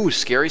fact, oh,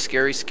 scary,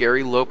 scary,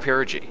 scary low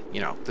perigee. You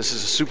know, this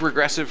is a super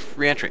aggressive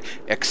reentry,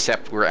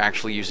 except we're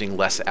actually using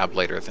less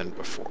ablator than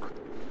before.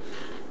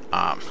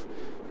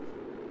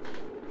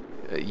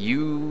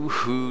 You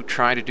who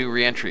try to do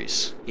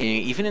reentries,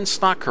 even in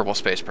stock Kerbal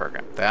Space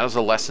Program, that is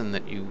a lesson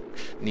that you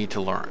need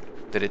to learn.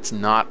 That it's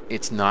not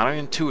an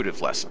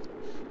intuitive lesson,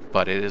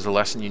 but it is a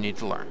lesson you need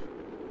to learn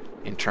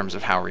in terms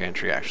of how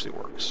reentry actually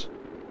works.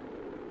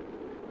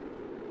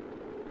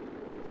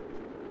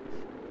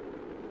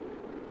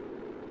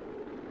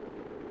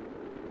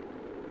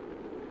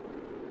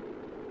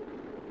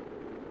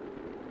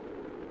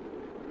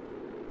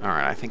 All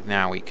right, I think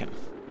now we can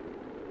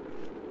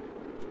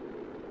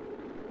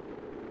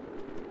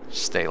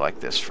stay like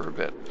this for a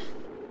bit.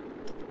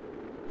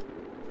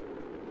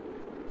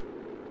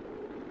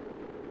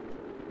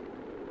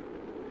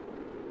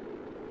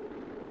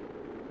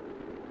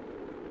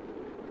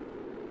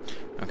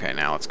 Okay,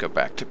 now let's go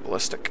back to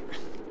ballistic.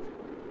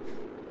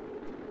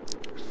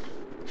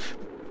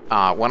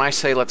 When I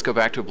say let's go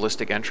back to a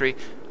ballistic entry,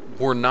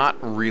 we're not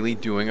really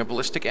doing a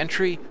ballistic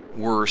entry.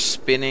 We're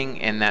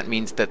spinning, and that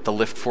means that the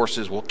lift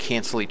forces will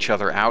cancel each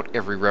other out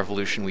every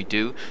revolution we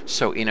do.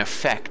 So in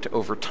effect,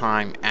 over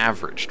time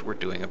averaged, we're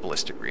doing a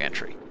ballistic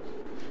reentry.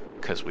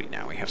 Because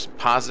now we have some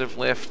positive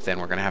lift, then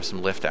we're going to have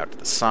some lift out to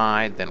the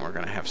side, then we're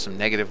going to have some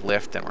negative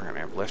lift, then we're going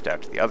to have lift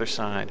out to the other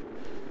side.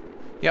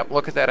 Yep,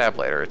 look at that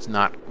ablator. It's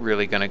not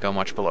really going to go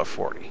much below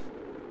 40.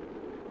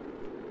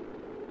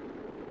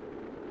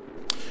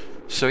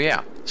 So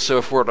yeah, so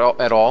if we're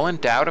at all in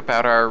doubt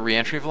about our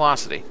reentry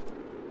velocity,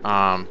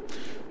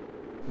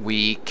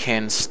 we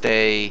can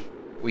stay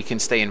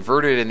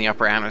inverted in the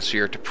upper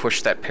atmosphere to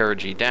push that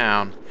perigee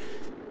down,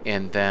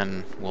 and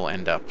then we'll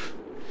end up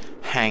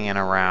hanging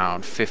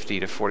around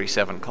 50 to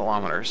 47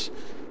 kilometers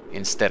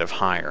instead of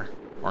higher,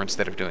 or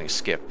instead of doing a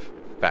skip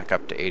back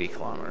up to 80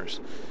 kilometers.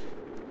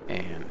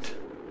 And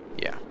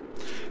yeah,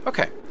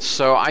 okay.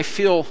 So I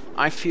feel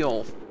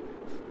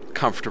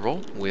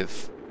comfortable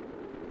with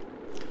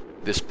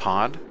this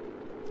pod,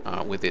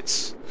 with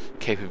its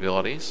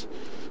capabilities.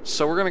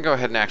 So we're going to go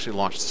ahead and actually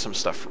launch some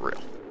stuff for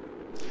real,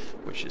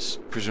 which is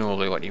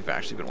presumably what you've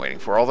actually been waiting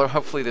for. Although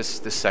hopefully this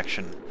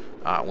section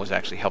was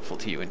actually helpful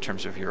to you in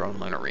terms of your own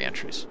lunar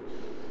reentries.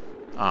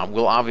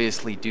 We'll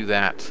obviously do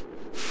that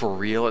for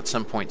real at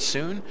some point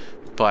soon,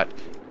 but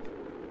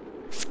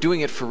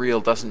doing it for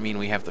real doesn't mean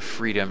we have the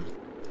freedom.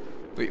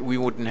 We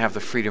wouldn't have the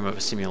freedom of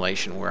a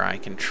simulation where I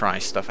can try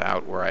stuff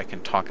out, where I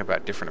can talk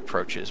about different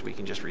approaches. We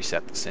can just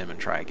reset the sim and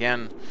try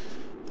again.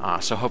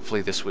 So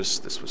hopefully this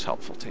was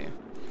helpful to you.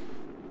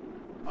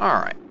 All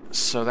right,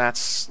 so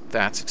that's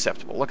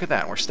acceptable. Look at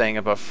that, we're staying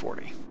above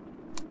 40.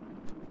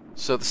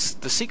 So the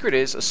secret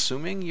is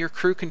assuming your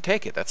crew can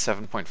take it. That's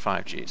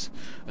 7.5 Gs.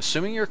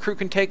 Assuming your crew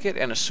can take it,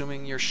 and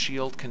assuming your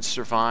shield can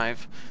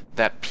survive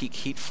that peak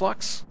heat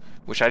flux,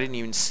 which I didn't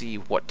even see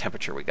what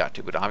temperature we got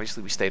to, but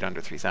obviously we stayed under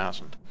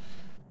 3,000.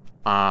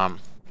 Long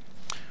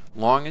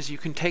as you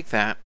can take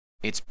that,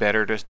 it's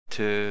better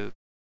to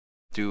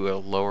do a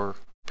lower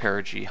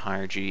perigee,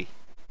 higher G,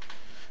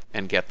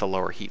 and get the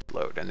lower heat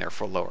load, and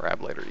therefore lower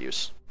ablator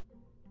use.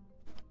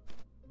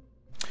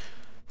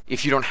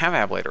 If you don't have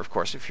ablator, of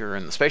course, if you're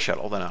in the space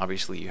shuttle, then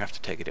obviously you have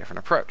to take a different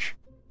approach.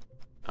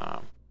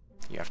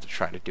 You have to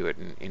try to do it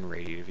in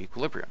radiative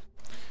equilibrium.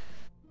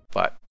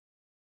 But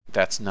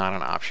that's not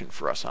an option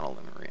for us on a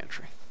lunar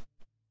reentry.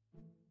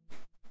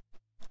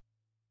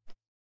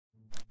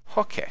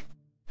 Okay,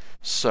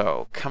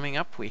 so coming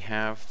up we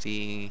have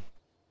the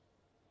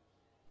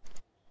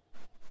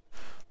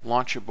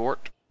launch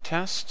abort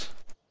test.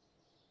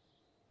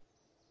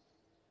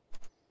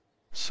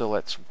 So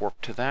let's warp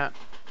to that.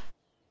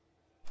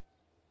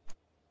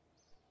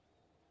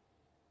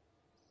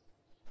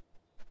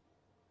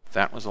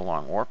 That was a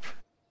long warp.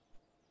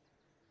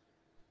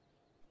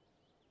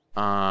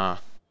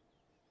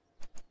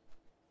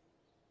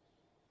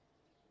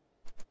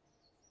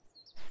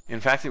 In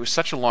fact, it was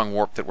such a long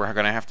warp that we're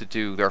going to have to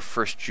do our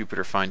first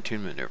Jupiter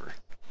fine-tune maneuver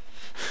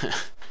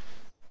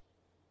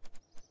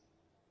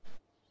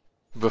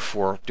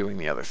before doing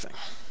the other thing.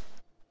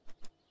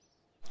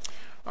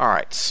 All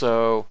right,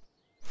 so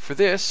for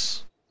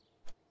this,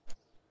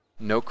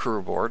 no crew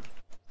aboard.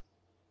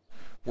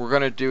 We're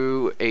going to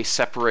do a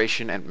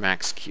separation at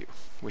max Q,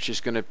 which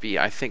is going to be,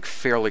 I think,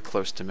 fairly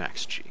close to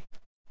max G.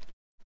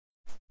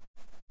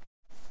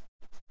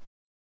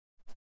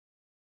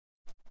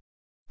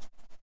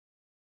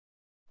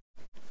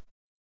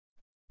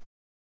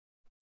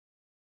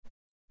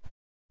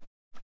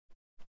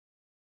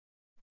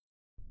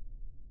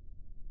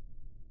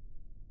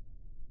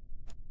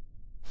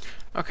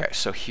 Okay,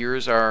 so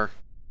here's our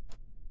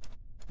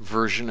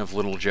version of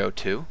Little Joe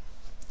 2.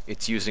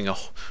 It's using a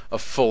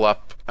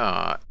full-up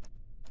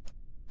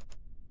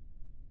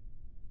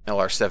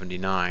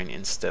LR-79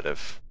 instead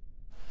of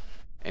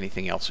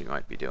anything else we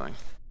might be doing.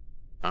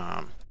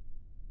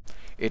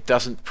 It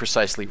doesn't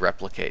precisely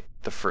replicate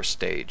the first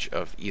stage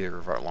of either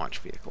of our launch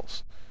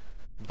vehicles,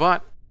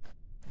 but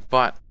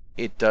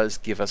it does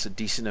give us a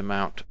decent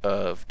amount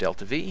of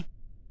delta V.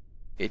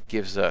 It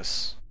gives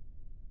us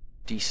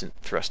decent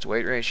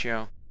thrust-to-weight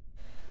ratio.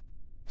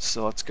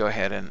 So let's go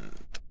ahead and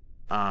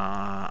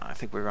I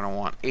think we're going to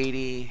want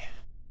 80,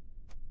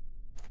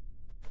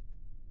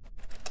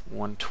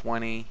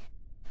 120,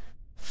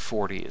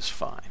 40 is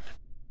fine.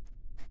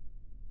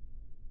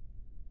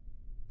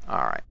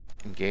 All right,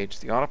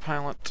 engage the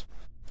autopilot.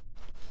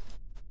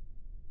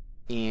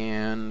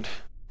 And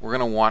we're going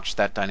to watch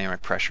that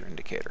dynamic pressure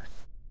indicator.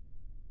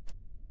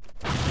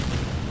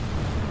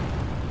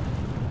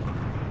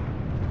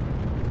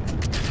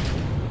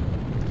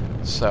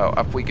 So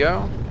up we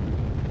go.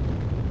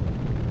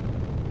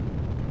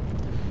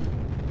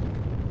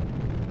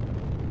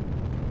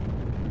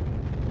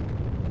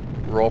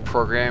 Roll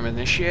program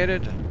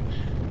initiated.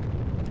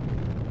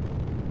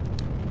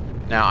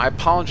 Now I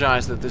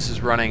apologize that this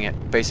is running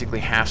at basically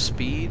half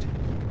speed.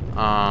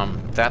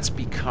 That's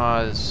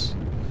because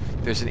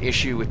there's an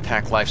issue with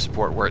TAC life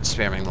support where it's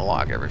spamming the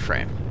log every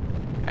frame.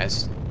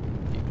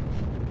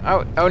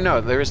 Oh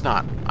no, there is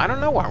not. I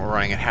don't know why we're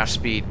running at half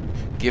speed,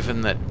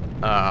 given that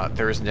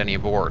there isn't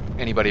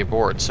anybody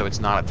aboard, so it's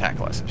not a TAC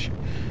loss issue.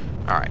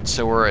 All right,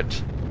 so we're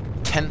at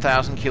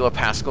 10,000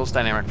 kilopascals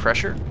dynamic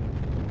pressure.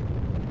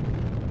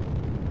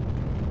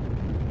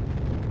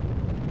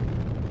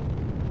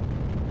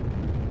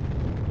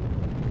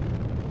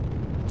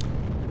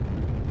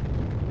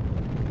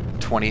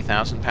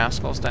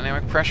 £20,000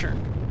 dynamic pressure.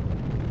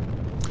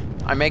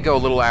 I may go a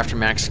little after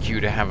max Q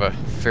to have a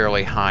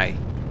fairly high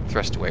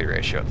thrust to weight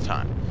ratio at the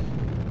time.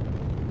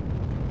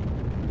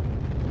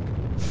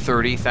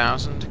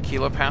 30,000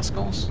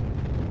 kilopascals.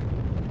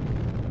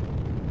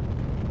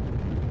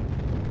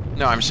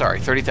 No, I'm sorry,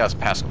 30,000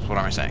 pascals. What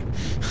am I saying?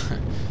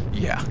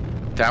 Yeah,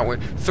 that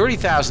would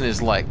 30,000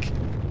 is like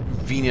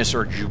Venus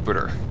or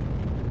Jupiter.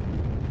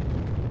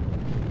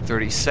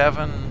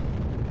 37.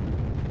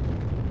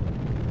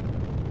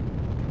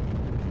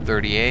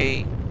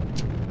 38,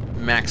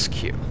 max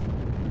Q.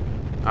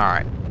 All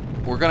right,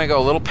 we're going to go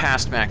a little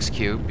past max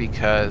Q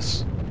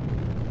because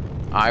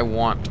I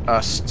want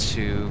us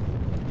to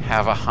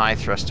have a high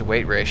thrust to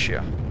weight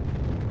ratio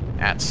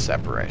at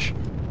separation.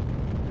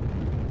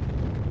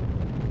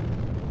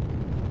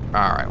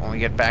 All right, when we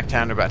get back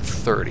down to about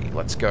 30,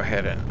 let's go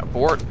ahead and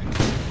abort.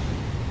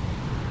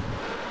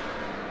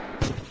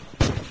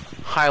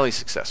 Highly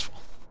successful.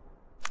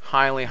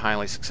 Highly,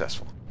 highly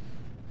successful.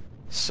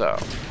 So,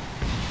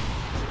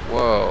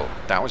 whoa,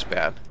 that was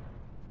bad.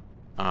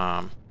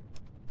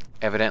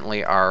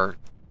 Evidently our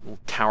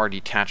tower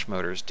detach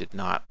motors did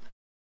not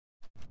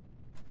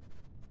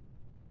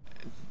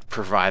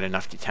provide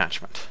enough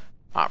detachment,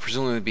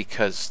 presumably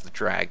because the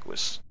drag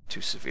was too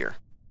severe.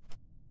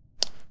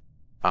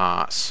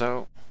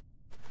 So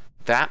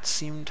that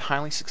seemed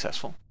highly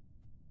successful.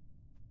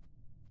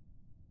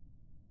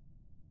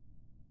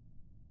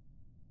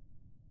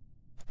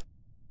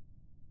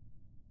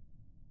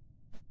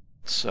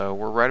 So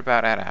we're right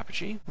about at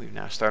apogee. We've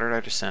now started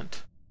our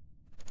descent.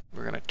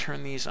 We're going to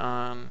turn these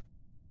on,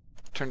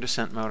 turn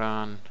descent mode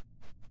on,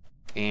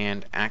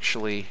 and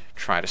actually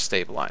try to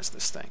stabilize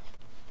this thing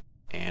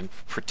and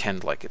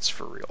pretend like it's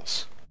for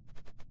reals.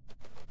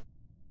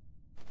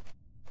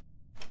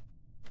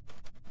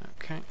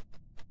 Okay.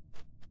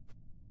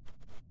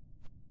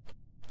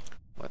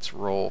 Let's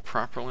roll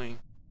properly.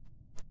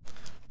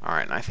 All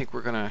right, and I think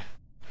we're going to...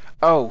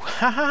 Oh,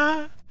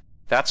 haha!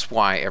 That's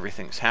why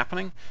everything's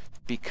happening,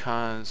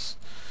 because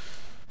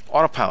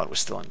autopilot was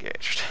still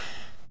engaged.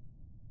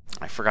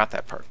 I forgot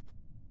that part.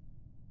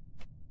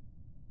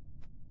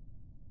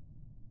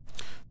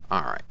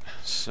 All right,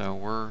 so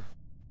we're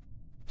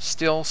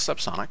still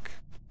subsonic.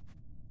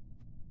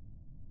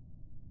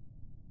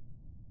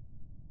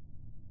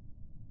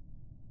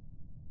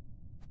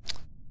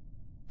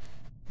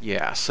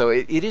 Yeah, so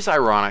it is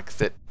ironic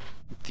that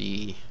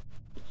the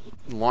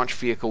launch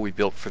vehicle we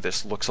built for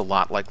this looks a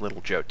lot like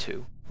Little Joe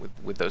 2,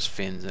 with those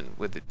fins and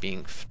with it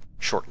being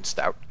short and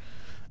stout.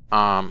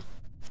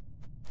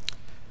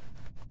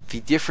 The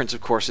difference,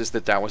 of course, is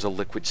that that was a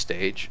liquid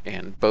stage,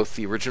 and both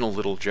the original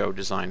Little Joe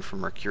designed for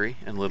Mercury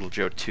and Little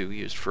Joe 2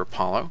 used for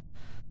Apollo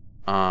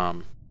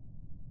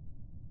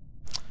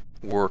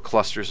were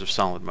clusters of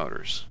solid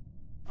motors.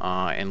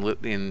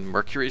 In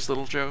Mercury's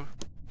Little Joe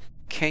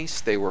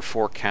case, they were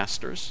 4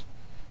 casters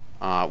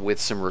with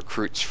some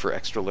recruits for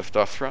extra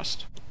liftoff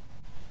thrust.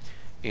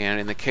 And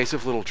in the case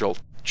of Little Joe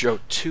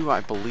 2,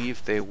 I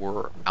believe they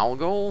were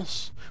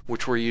algols,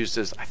 which were used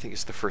as, I think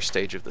it's the first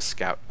stage of the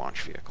Scout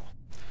launch vehicle.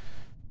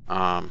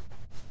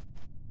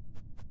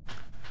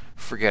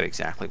 Forget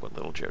exactly what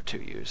Little Joe 2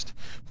 used.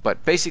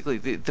 But basically,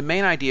 the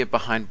main idea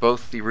behind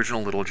both the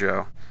original Little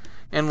Joe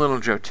and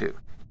Little Joe 2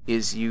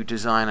 is you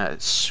design a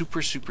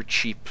super, super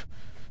cheap,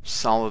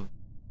 solid,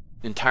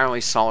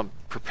 entirely solid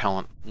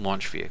propellant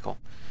launch vehicle.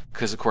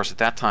 Because, of course, at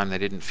that time, they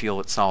didn't feel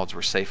that solids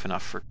were safe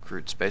enough for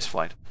crewed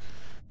spaceflight.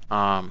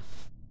 I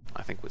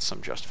think with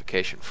some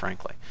justification,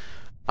 frankly.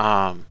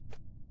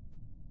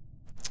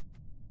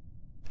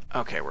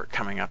 Okay, we're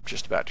coming up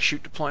just about to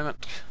chute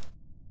deployment.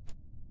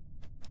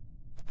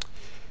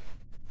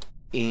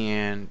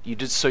 And you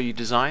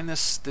design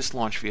this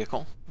launch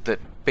vehicle that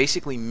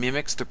basically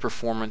mimics the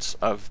performance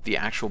of the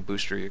actual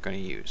booster you're going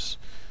to use.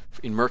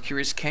 In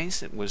Mercury's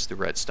case, it was the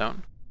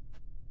Redstone.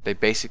 They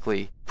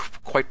basically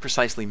quite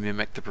precisely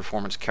mimic the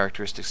performance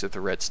characteristics of the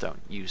Redstone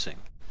using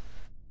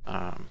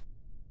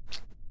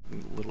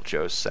Little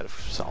Joe's set of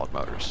solid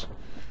motors.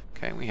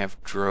 Okay, we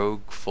have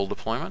drogue full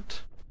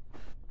deployment,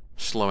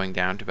 slowing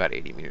down to about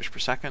 80 meters per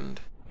second.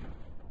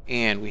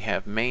 And we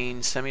have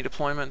main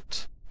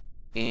semi-deployment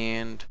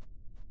and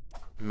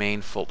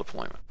main full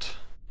deployment.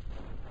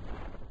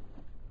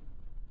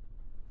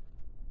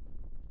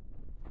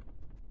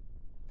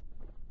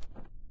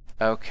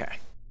 Okay.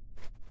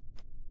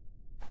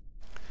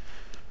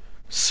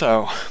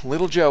 So,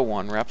 Little Joe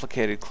 1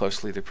 replicated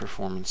closely the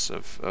performance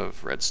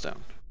of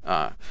Redstone.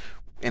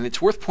 And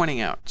it's worth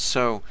pointing out,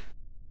 so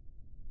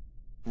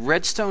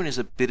Redstone is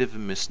a bit of a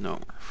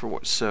misnomer for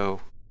what,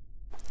 so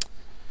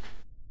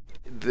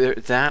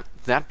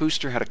that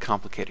booster had a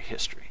complicated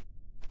history.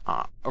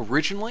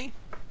 Originally,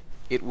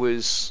 it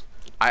was,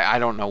 I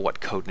don't know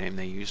what code name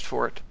they used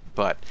for it,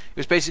 but it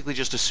was basically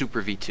just a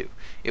super V2.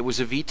 It was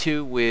a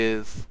V2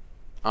 with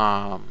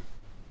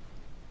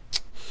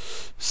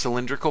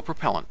cylindrical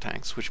propellant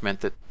tanks, which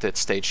meant that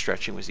stage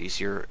stretching was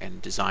easier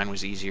and design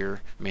was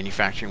easier,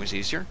 manufacturing was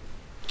easier.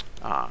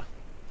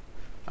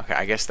 Okay,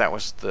 I guess that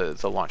was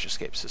the launch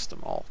escape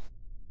system all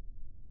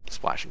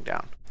splashing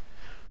down.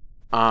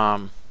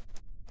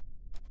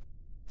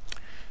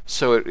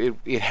 So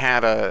it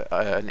had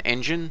an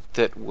engine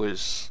that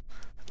was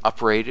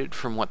uprated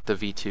from what the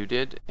V2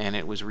 did, and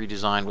it was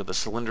redesigned with a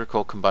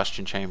cylindrical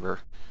combustion chamber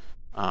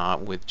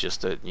with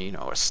just a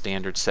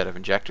standard set of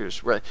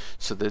injectors. Right.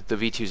 So the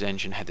V2's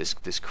engine had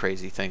this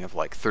crazy thing of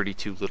like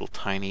 32 little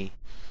tiny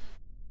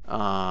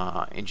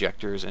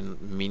injectors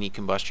and mini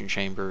combustion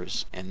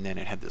chambers, and then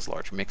it had this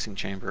large mixing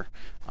chamber.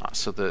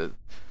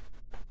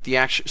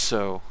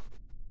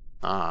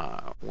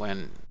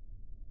 When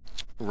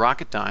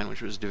Rocketdyne,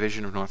 which was a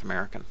division of North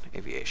American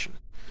Aviation,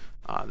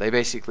 they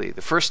basically,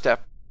 the first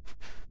step,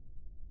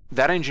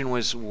 that engine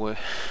was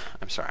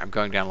I'm sorry, I'm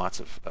going down lots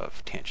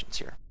of tangents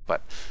here,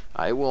 but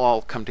it will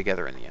all come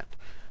together in the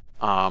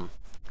end.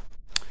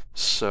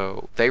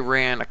 So they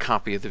ran a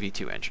copy of the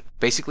V2 engine,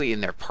 basically in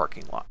their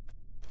parking lot.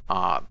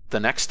 The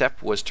next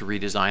step was to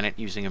redesign it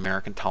using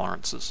American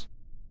tolerances.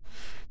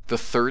 The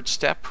third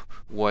step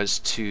was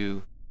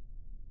to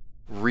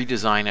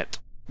redesign it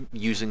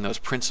using those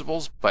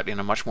principles, but in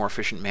a much more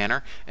efficient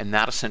manner, and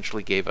that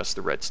essentially gave us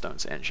the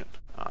Redstone's engine.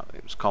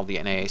 It was called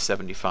the NAA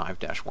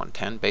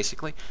 75-110,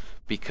 basically,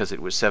 because it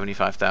was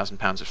 75,000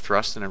 pounds of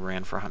thrust and it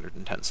ran for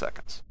 110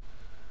 seconds.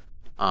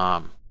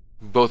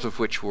 Both of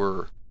which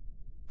were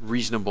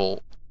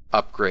reasonable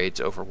upgrades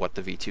over what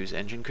the V2's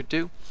engine could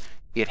do.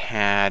 It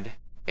had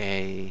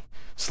a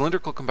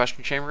cylindrical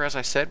combustion chamber, as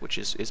I said, which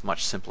is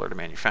much simpler to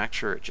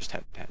manufacture. It just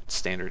had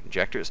standard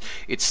injectors.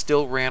 It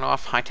still ran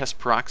off high-test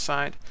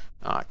peroxide,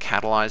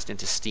 catalyzed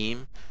into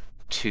steam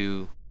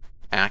to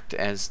act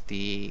as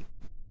the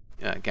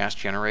gas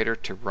generator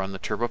to run the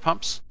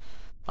turbopumps.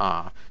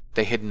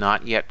 They had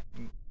not yet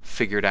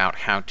figured out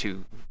how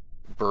to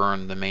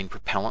burn the main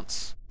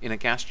propellants in a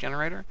gas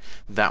generator.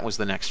 That was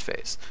the next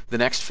phase. The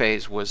next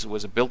phase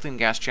was a built-in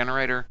gas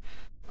generator,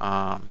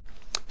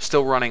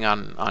 still running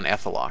on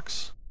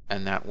ethalox,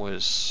 and that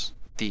was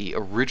the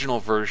original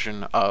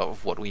version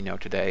of what we know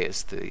today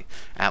as the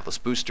Atlas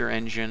booster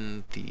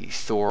engine, the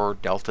Thor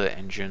Delta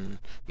engine,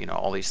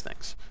 all these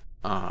things.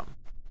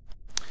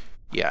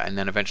 Yeah, and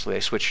then eventually they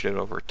switched it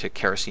over to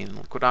kerosene and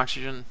liquid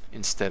oxygen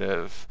instead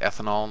of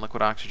ethanol and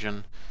liquid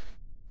oxygen.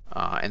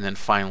 And then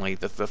finally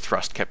the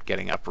thrust kept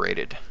getting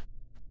uprated,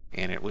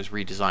 and it was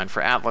redesigned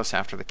for Atlas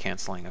after the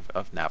canceling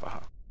of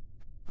Navajo.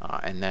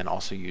 And then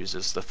also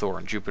uses the Thor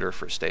and Jupiter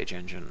for a stage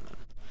engine.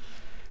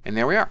 And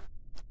there we are.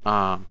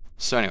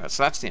 So anyway,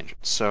 so that's the engine.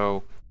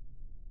 So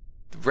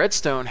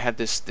Redstone had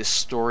this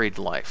storied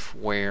life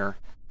where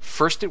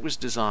first it was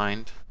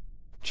designed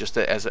just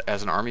as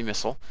an Army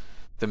missile.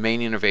 The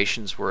main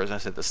innovations were, as I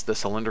said, the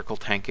cylindrical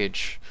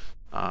tankage,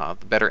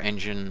 the better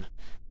engine,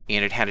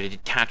 and it had a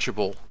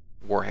detachable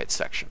warhead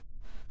section.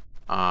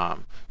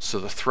 So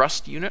the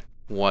thrust unit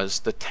was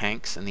the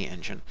tanks and the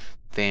engine.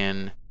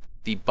 Then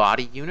the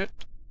body unit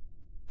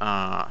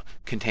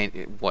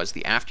was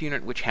the aft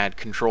unit, which had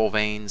control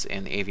vanes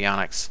and the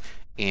avionics,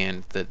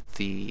 and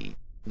the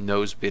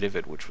nose bit of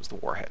it, which was the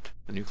warhead,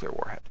 the nuclear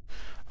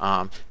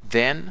warhead.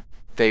 Then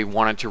they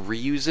wanted to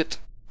reuse it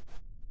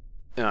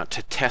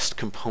to test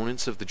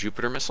components of the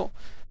Jupiter missile,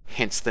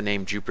 hence the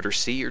name Jupiter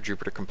C or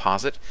Jupiter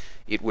Composite.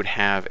 It would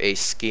have a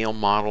scale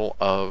model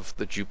of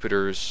the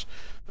Jupiter's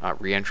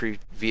reentry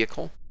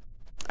vehicle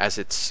as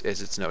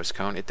its nose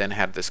cone. It then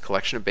had this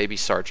collection of baby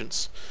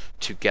sergeants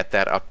to get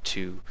that up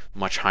to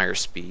much higher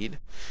speed,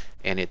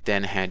 and it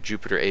then had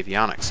Jupiter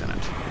avionics in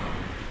it.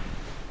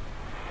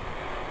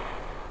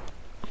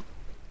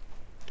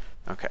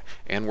 Okay,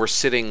 and we're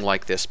sitting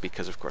like this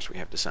because of course we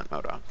have descent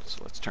mode on.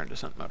 So let's turn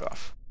descent mode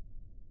off.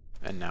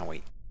 And now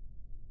we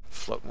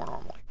float more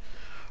normally.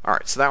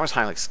 Alright, so that was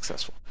highly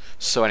successful.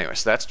 So anyway,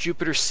 so that's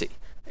Jupiter C.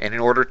 And in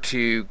order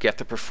to get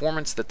the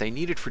performance that they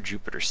needed for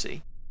Jupiter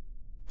C,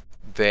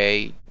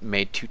 they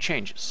made two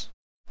changes.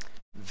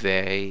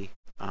 They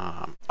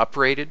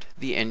uprated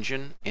the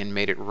engine and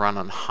made it run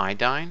on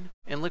Hydyne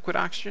and liquid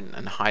oxygen.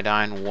 And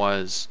Hydyne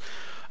was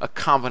a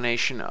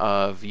combination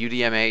of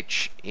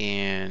UDMH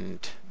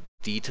and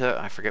DETA.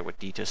 I forget what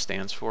DETA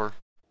stands for.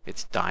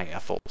 It's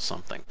diethyl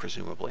something,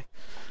 presumably.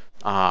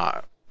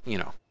 You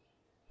know,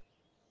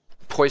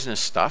 poisonous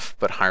stuff,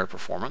 but higher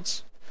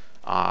performance.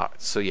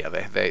 So yeah,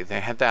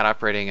 they had that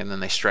operating, and then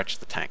they stretched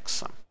the tanks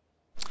some.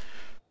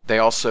 They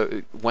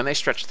also, when they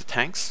stretched the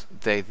tanks,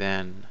 they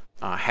then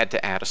had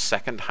to add a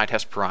second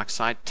high-test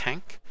peroxide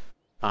tank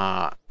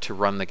to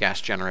run the gas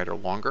generator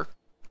longer.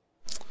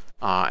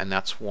 And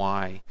that's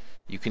why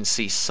you can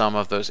see some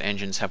of those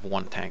engines have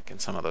one tank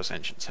and some of those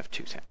engines have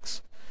two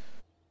tanks.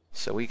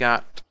 So we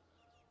got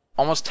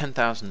almost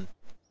 10,000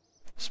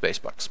 space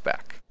bucks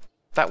back.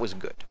 That was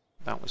good.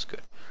 That was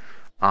good.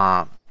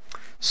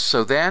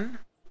 So then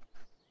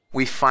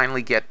we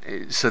finally get,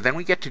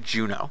 we get to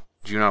Juno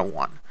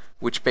 1,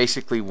 which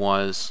basically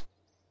was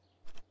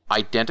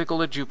identical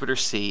to Jupiter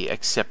C,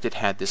 except it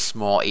had this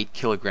small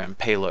 8-kilogram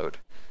payload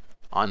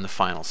on the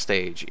final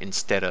stage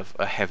instead of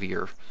a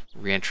heavier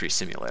reentry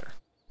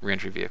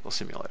vehicle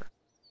simulator.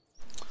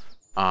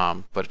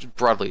 But it's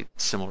broadly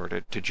similar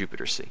to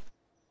Jupiter C.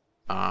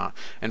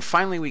 And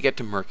finally we get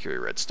to Mercury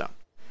Redstone.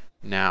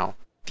 Now,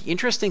 the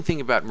interesting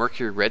thing about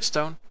Mercury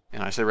Redstone,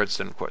 and I say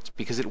redstone in quotes,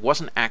 because it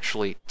wasn't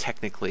actually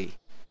technically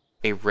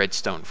a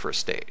redstone for a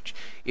stage.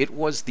 It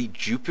was the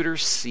Jupiter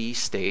C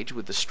stage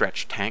with the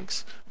stretched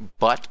tanks,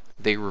 but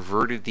they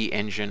reverted the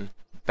engine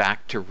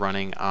back to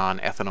running on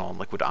ethanol and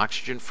liquid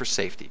oxygen for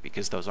safety,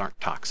 because those aren't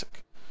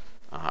toxic,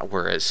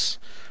 whereas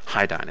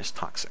Hydine is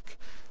toxic.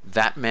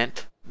 That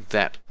meant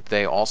that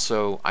they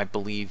also, I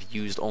believe,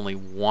 used only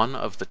one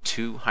of the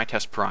two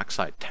high-test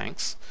peroxide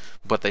tanks,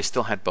 but they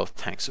still had both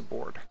tanks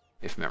aboard,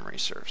 if memory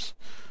serves.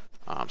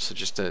 So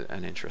just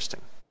an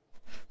interesting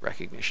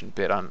recognition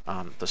bit on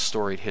the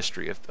storied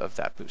history of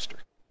that booster.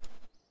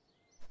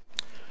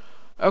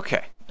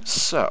 Okay,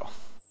 so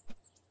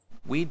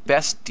we'd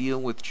best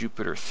deal with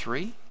Jupiter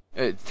 3.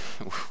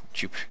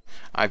 Jupiter.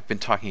 I've been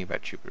talking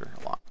about Jupiter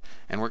a lot,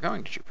 and we're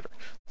going to Jupiter.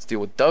 Let's deal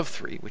with Dove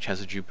 3, which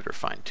has a Jupiter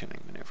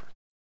fine-tuning maneuver.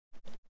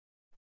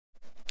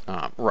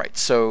 Right,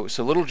 so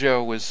Little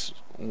Joe was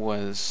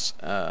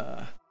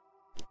Dove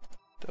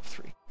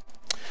 3.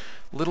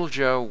 Little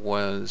Joe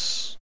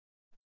was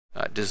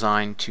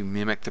designed to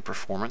mimic the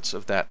performance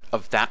of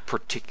that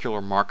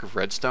particular mark of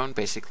redstone,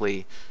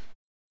 basically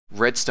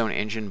redstone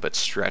engine but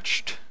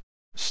stretched,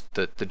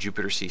 the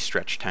Jupiter C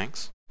stretched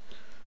tanks.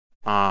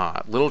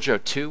 Little Joe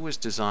 2 was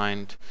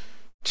designed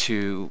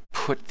to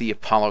put the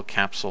Apollo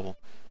capsule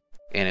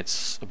in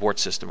its abort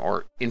system,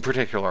 or in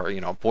particular,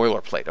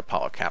 boilerplate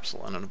Apollo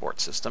capsule in an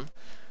abort system,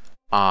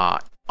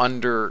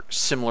 under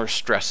similar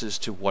stresses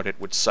to what it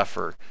would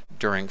suffer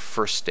during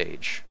first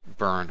stage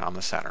burn on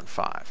the Saturn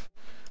V.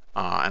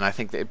 And I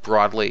think that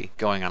broadly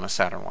going on a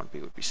Saturn 1B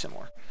would be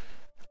similar.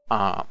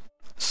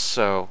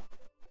 So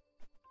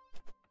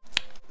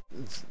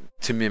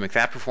to mimic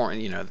that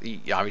performance,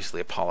 obviously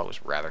Apollo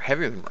was rather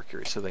heavier than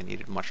Mercury, so they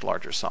needed much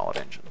larger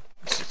solid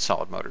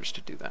motors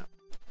to do that.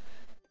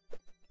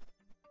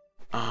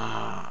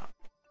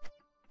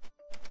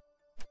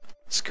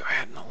 Let's go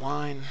ahead and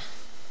align.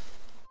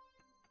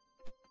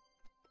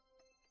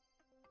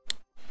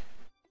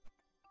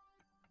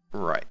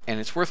 Right, and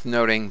it's worth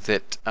noting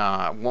that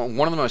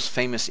one of the most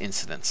famous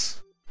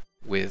incidents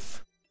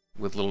with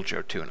Little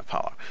Joe 2 and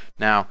Apollo.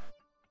 Now,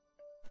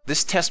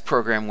 this test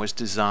program was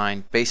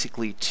designed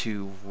basically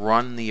to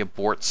run the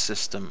abort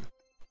system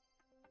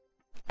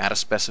at a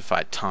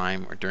specified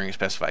time or during a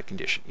specified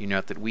condition. You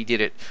note that we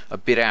did it a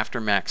bit after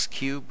max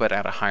Q, but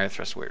at a higher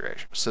thrust weight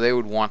ratio. So they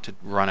would want to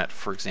run it,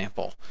 for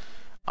example,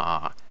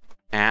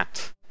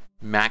 at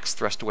max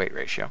thrust weight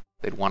ratio.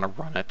 They'd want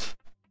to run it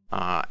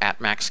at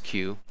max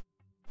Q.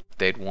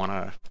 They'd want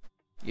to,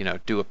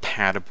 do a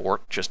pad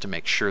abort just to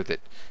make sure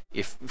that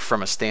if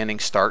from a standing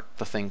start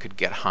the thing could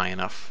get high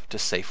enough to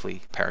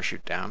safely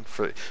parachute down,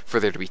 for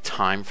there to be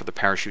time for the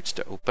parachutes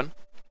to open,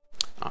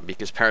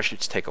 because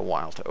parachutes take a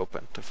while to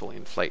open, to fully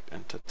inflate,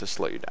 and to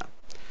slow you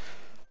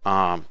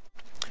down.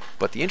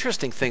 But the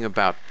interesting thing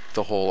about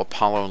the whole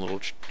Apollo and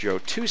Little Joe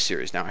 2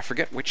 series, now I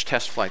forget which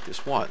test flight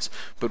this was,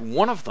 but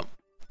one of them,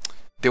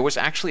 there was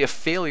actually a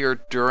failure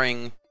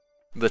during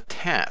the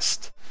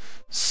test.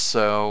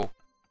 So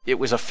it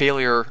was a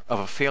failure of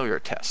a failure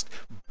test.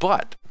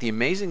 But the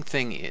amazing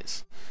thing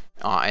is,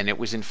 and it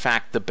was in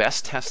fact the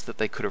best test that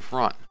they could have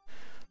run,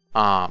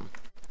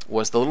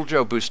 was the Little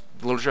Joe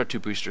 2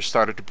 booster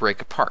started to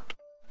break apart.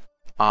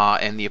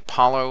 And the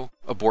Apollo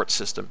abort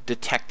system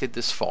detected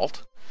this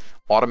fault,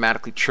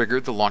 automatically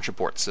triggered the launch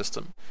abort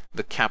system.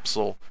 The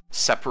capsule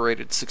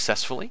separated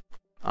successfully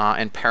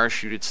and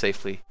parachuted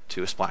safely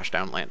to a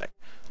splashdown landing.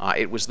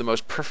 It was the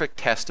most perfect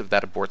test of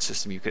that abort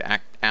system you could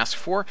ask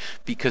for,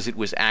 because it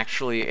was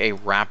actually a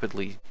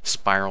rapidly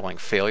spiraling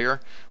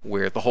failure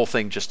where the whole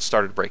thing just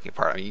started breaking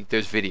apart. I mean,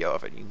 there's video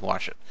of it. You can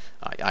watch it.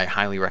 I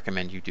highly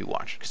recommend you do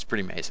watch it, because it's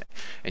pretty amazing.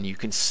 And you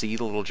can see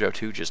the Little Joe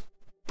 2 just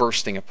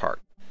bursting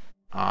apart.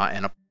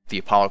 And the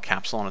Apollo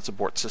capsule and its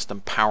abort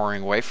system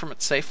powering away from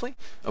it safely,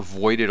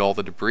 avoided all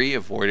the debris,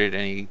 avoided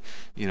any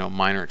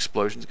minor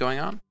explosions going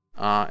on,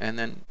 and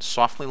then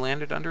softly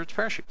landed under its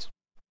parachutes.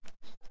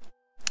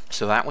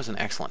 So that was an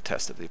excellent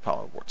test of the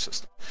Apollo abort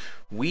system.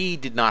 We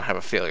did not have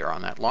a failure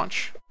on that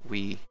launch.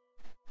 We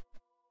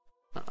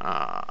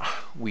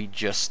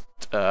just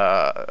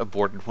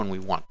aborted when we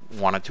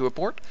wanted to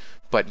abort.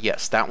 But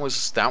yes, that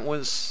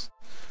was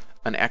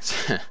an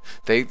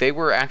they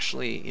were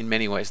actually in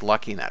many ways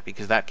lucky in that,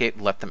 because that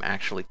let them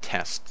actually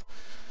test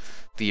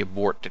the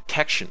abort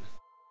detection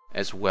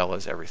as well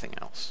as everything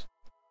else.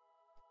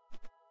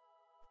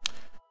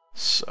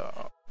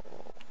 So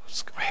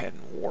let's go ahead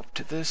and warp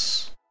to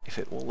this, if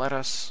it will let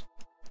us.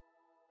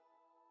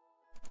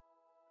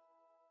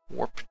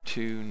 Warp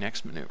to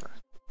next maneuver.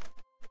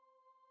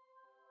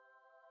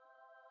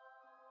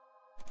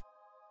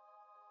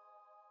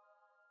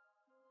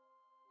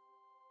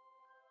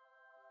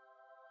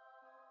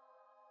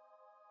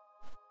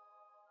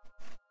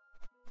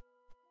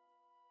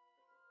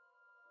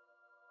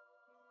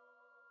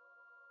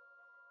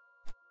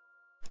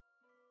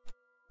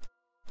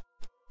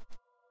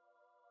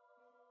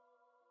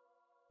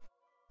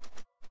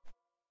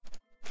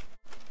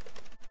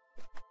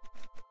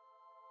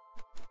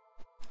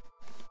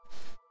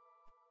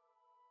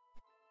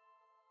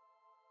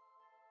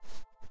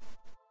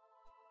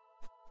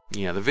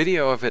 Yeah, the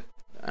video of it,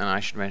 and I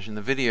should mention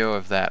the video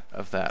of that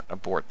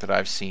abort that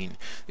I've seen.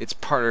 It's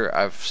part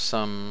of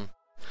some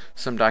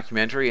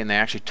documentary, and they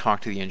actually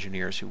talked to the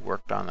engineers who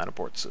worked on that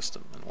abort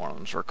system, and one of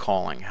them's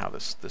recalling how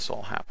this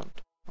all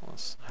happened,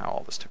 how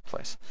all this took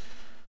place.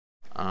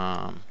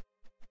 All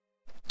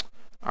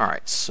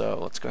right, so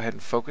let's go ahead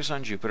and focus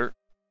on Jupiter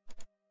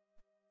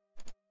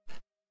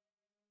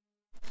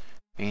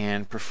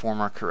and perform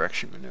our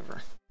correction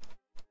maneuver.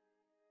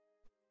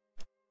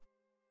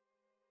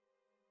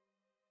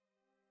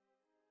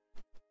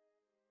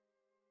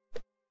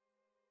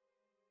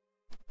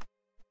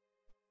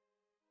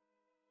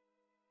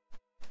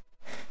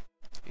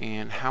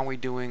 And how are we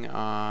doing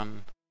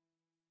on...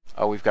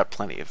 Oh, we've got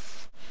plenty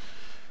of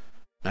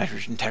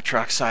nitrogen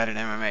tetroxide and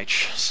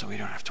MMH, so we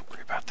don't have to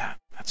worry about that.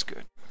 That's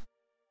good.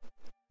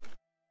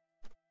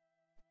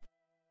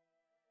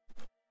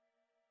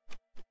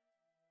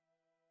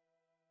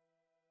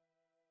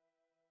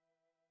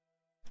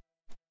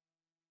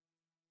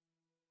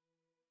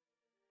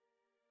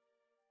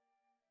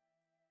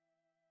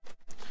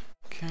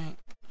 Okay.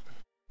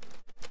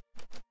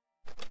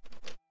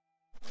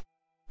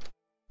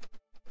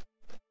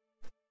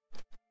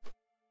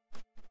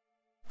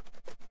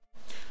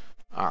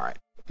 All right,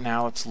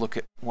 now let's look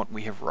at what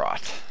we have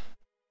wrought.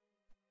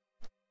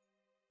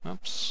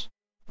 Oops,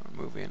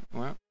 we're moving.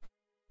 Well.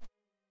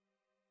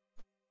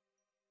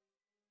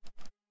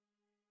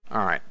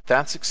 All right,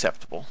 that's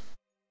acceptable.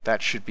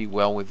 That should be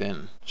well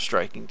within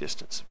striking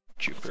distance of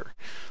Jupiter.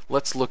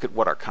 Let's look at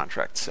what our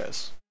contract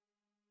says.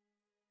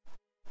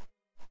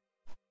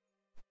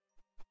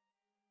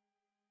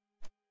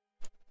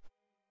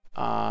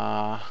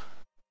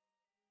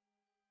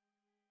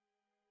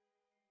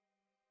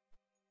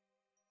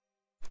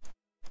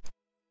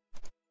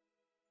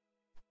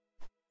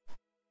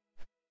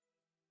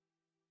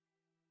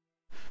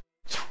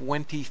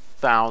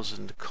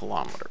 $20,000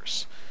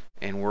 kilometers,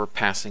 and we're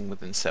passing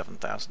within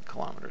 7,000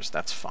 kilometers.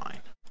 That's fine.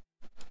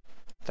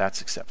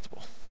 That's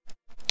acceptable.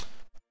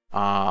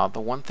 The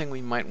one thing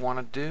we might want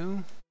to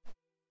do,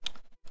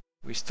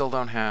 we still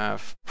don't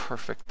have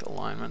perfect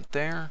alignment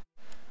there.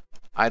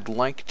 I'd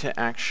like to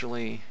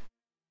actually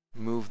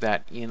move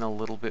that in a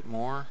little bit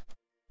more.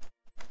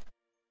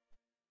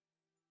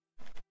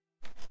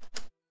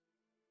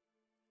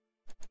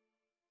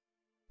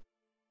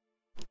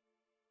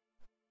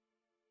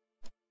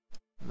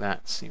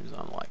 That seems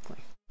unlikely.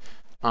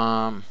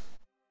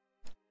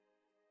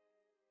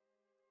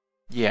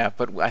 Yeah,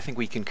 but I think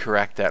we can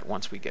correct that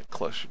once we get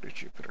closer to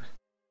Jupiter.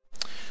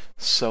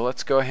 So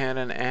let's go ahead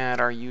and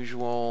add our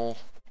usual.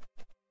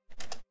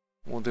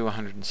 We'll do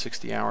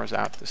 160 hours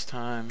out this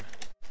time.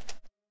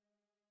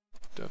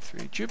 Dove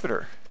 3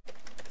 Jupiter.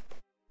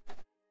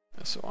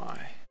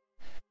 SOI.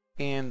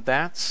 And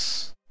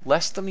that's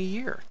less than a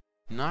year.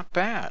 Not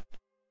bad.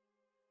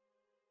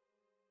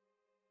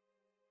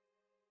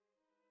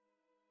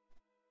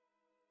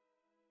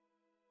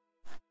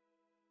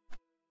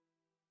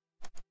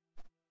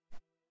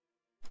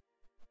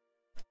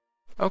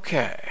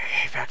 Okay,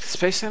 back to the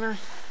Space Center.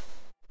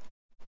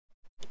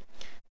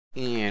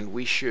 And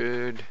we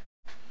should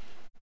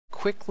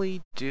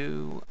quickly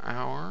do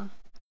our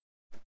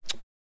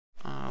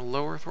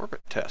low Earth orbit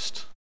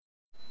test.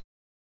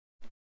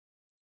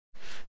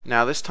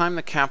 Now this time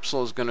the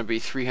capsule is going to be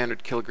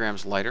 300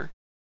 kilograms lighter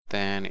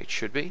than it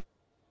should be.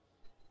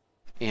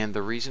 And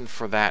the reason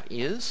for that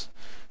is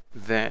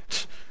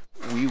that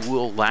we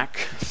will lack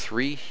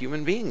 3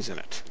 human beings in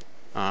it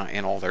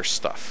and all their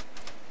stuff.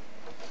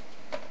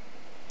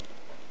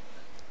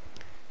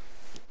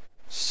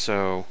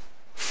 So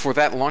for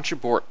that launch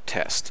abort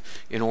test,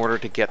 in order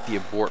to get the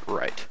abort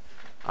right,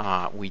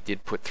 we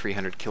did put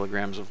 300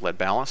 kilograms of lead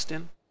ballast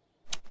in.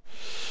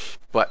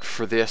 But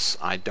for this,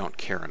 I don't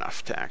care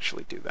enough to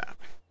actually do that.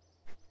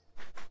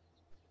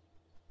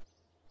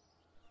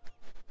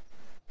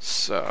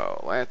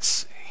 So let's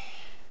see.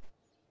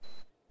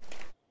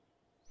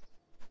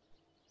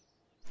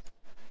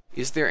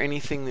 Is there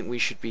anything that we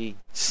should be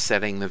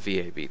setting the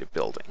VAB to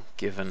building,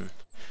 given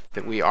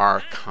that we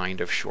are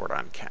kind of short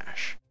on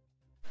cash?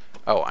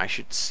 Oh, I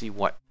should see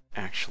what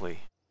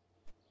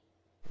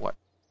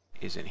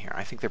is in here.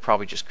 I think they're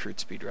probably just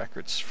crude speed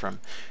records from,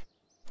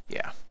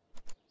 yeah,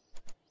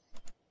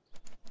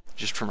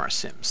 just from our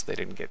sims. They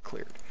didn't get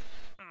cleared.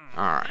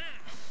 All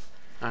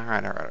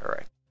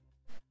right.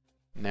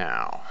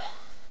 Now,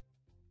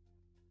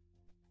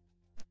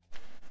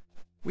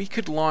 we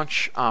could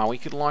launch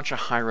a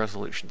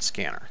high-resolution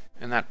scanner,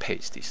 and that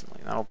pays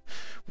decently.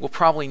 We'll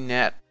probably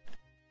net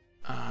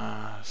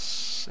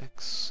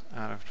 6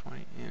 out of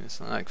 20. Yeah,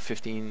 it's like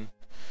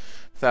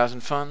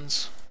 15,000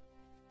 funds.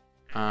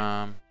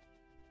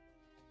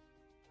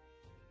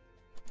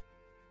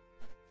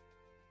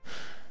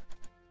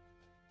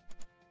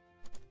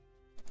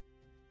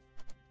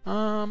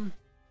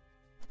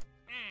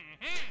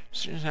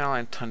 Students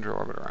Allied Tundra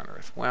orbit around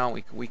Earth. Well,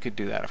 we could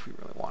do that if we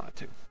really wanted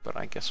to, but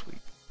I guess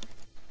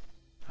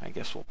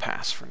we'll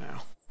pass for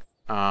now.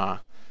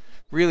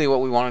 Really,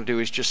 what we want to do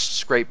is just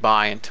scrape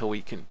by until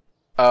we can.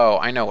 Oh,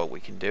 I know what we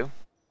can do.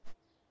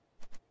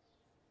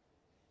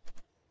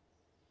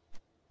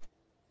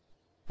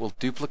 We'll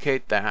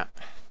duplicate that.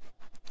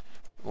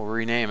 We'll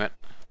rename it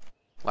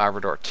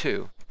Labrador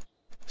 2,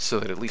 so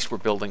that at least we're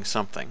building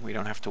something. We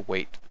don't have to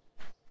wait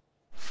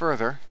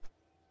further.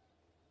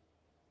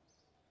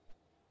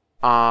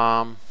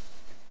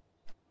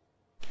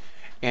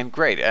 And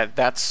great,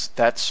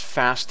 that's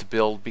fast to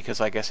build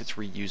because I guess it's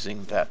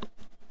reusing that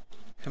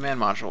command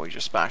module we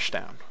just bashed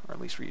down, or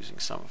at least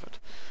reusing some of it.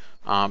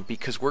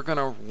 Because we're going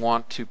to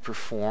want to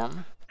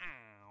perform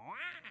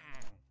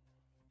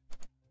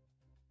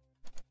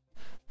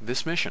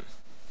this mission.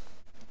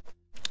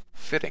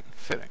 Fitting,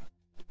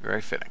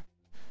 very fitting.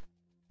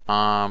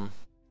 How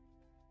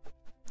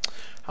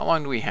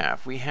long do we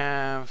have? We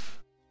have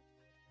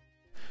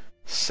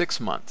 6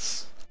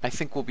 months. I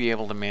think we'll be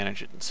able to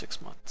manage it in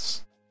 6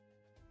 months.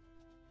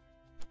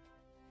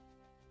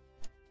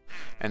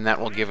 And that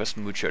will give us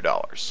mucho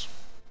dollars.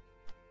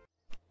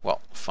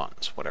 Well,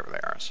 funds, whatever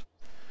they are.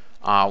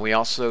 We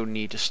also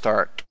need to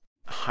start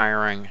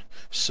hiring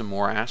some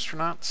more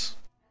astronauts.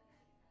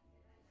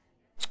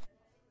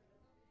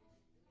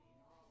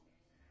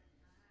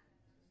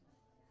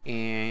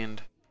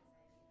 And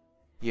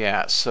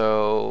yeah,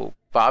 so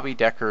Bobby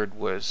Deckard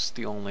was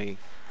the only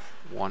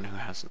one who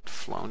hasn't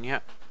flown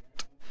yet.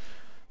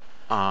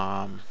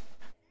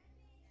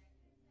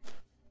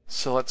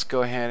 So let's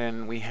go ahead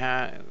and we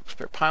have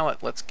spare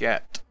pilot. Let's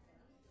get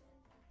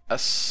an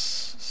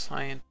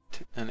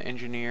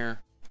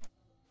engineer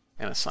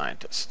and a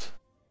scientist.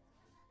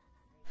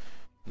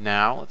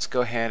 Now let's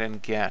go ahead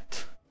and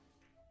get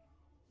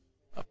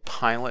a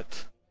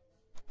pilot,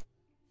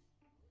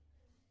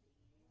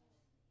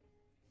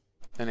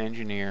 an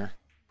engineer,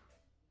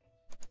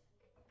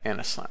 and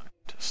a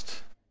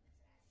scientist.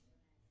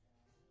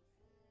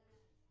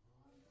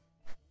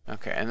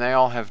 Okay, and they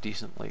all have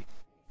decent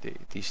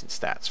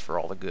stats for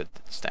all the good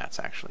that stats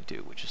actually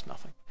do, which is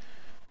nothing.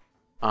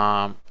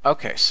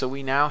 Okay, so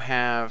we now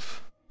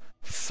have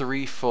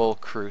 3 full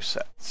crew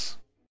sets.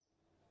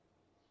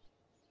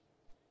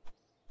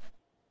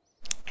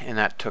 And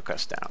that took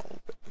us down a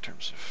little bit in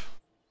terms of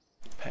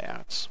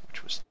payouts,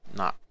 which was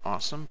not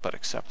awesome, but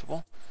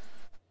acceptable.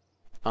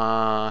 What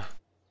are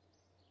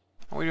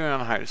we doing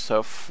on hydro?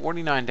 So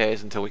 49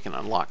 days until we can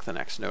unlock the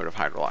next node of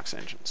Hydrolox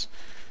engines.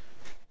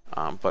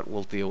 But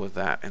we'll deal with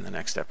that in the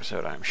next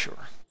episode, I'm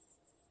sure.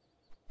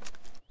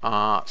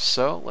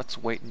 So let's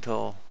wait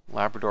until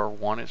Labrador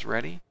 1 is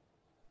ready.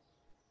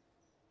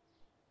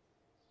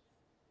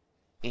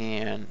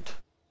 And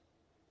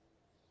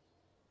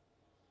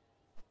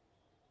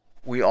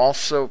we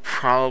also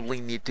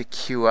probably need to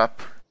queue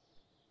up,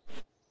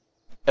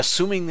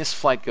 assuming this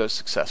flight goes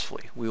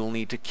successfully, we will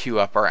need to queue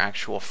up our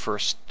actual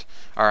circumlunar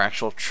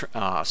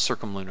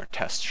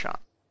test shot.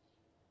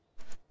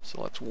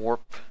 So let's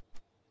warp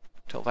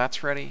till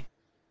that's ready.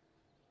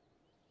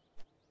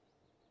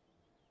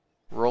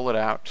 Roll it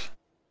out.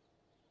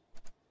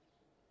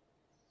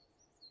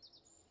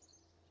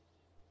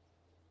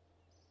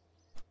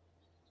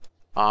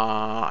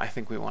 I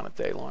think we want a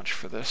day launch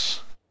for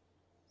this.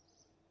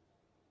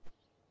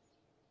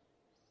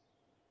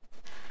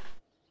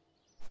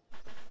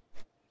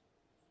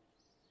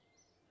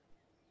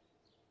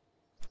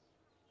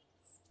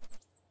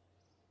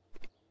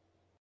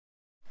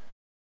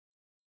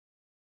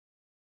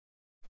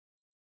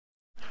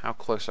 How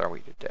close are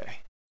we today?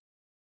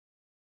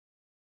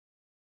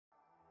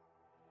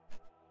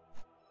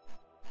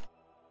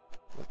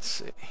 Let's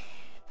see.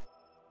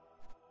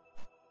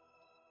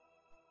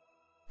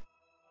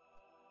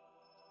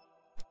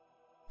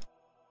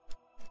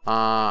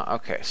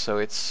 Okay, so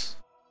it's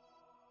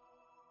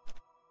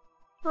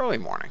early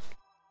morning.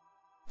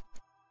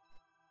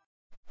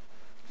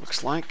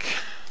 Looks like.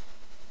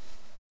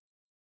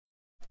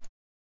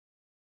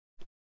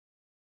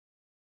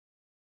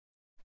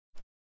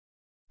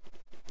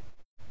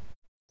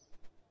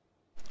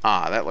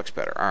 That looks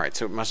better. Alright,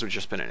 so it must have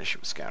just been an issue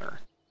with scatter.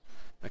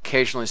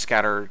 Occasionally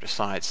scatter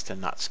decides to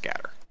not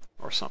scatter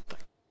or something.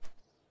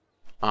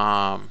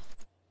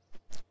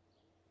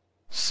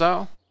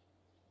 So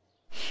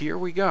here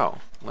we go.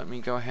 Let me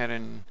go ahead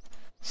and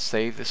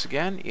save this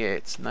again.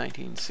 It's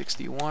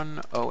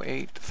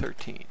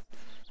 1961-08-13.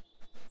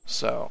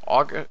 So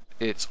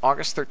it's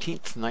August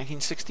 13th,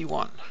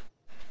 1961.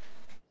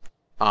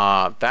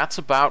 That's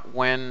about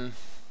when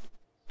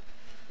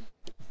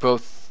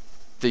both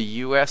the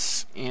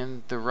US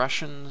and the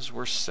Russians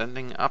were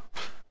sending up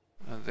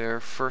their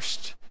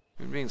first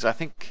human beings. I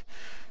think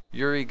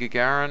Yuri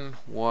Gagarin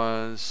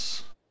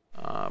was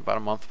about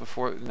a month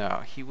before.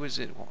 No, he was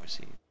in, what was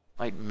he?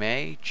 Like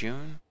May,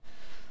 June?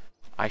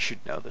 I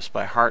should know this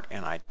by heart,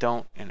 and I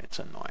don't, and it's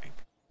annoying.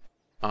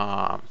 He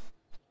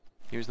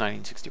was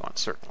 1961,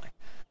 certainly.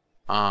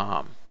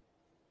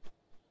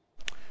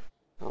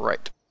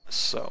 Right,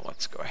 so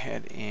let's go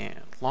ahead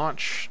and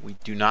launch. We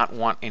do not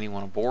want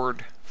anyone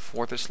aboard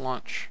for this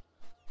launch.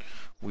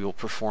 We will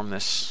perform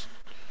this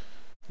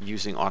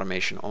using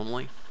automation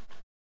only.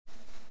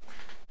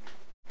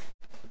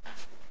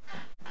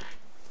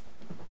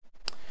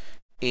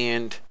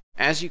 And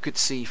as you could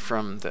see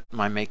from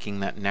my making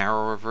that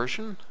narrower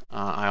version,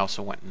 I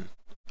also went and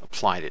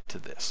applied it to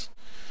this.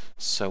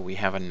 So we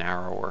have a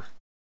narrower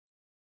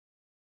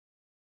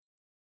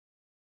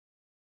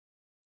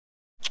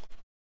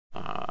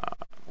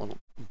little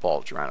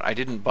bulge around it. I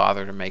didn't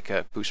bother to make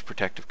a boost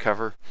protective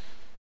cover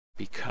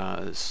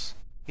because,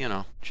 you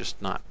know,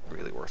 just not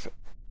really worth it.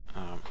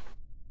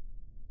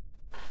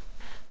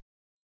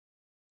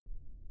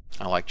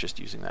 I like just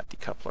using that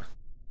decoupler.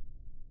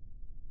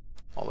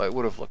 Although it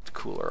would have looked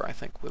cooler, I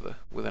think, with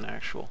an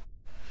actual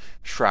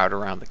shroud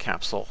around the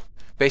capsule.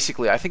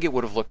 Basically, I think it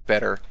would have looked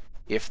better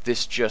if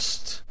this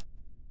just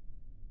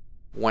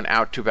went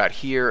out to about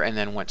here and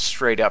then went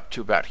straight up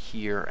to about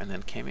here and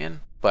then came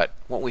in. But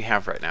what we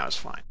have right now is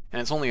fine. And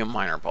it's only a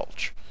minor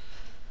bulge.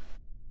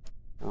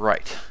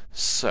 Right,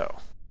 so.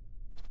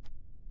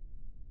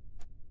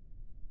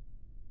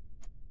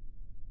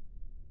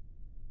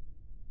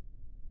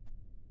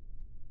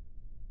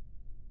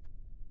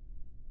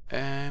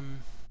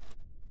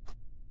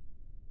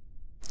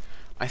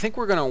 I think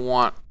we're going to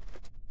want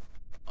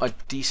a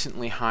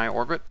decently high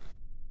orbit,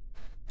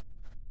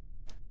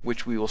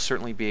 which we will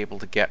certainly be able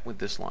to get with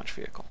this launch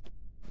vehicle.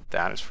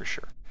 That is for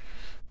sure.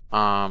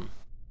 A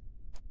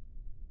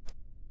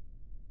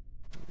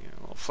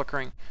little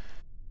flickering.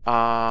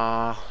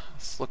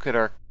 Let's look at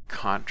our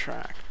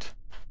contract.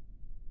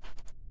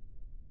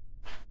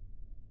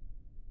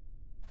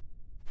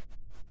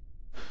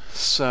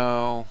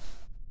 So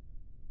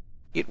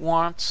it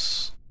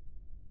wants,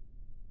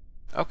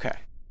 okay,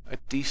 a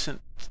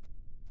decent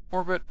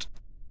orbit,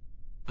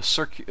 a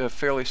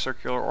fairly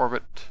circular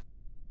orbit,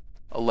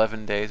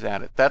 11 days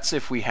at it. That's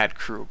if we had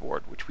crew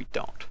aboard, which we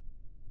don't.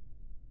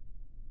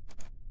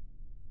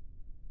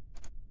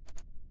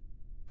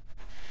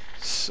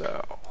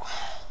 So,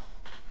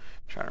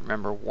 trying to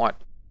remember what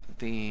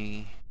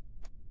the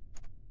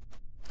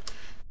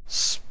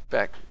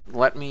spec.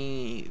 Let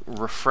me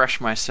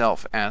refresh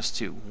myself as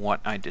to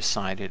what I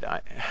decided,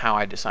 how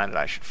I decided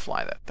I should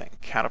fly that thing.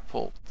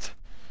 Catapult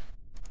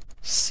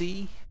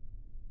C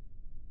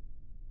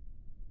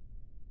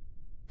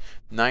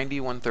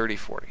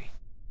 90-130-40.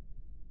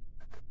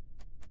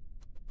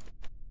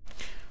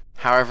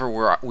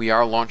 However, we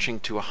are launching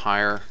to a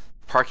higher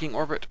parking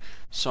orbit,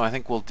 so I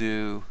think we'll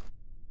do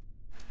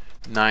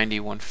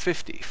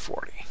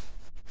 90-150-40.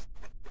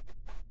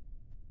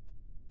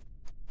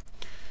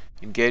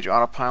 Engage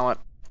autopilot,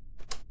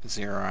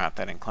 zero out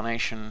that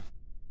inclination.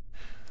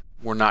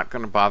 We're not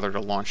going to bother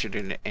to launch it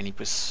in any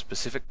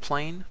specific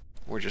plane.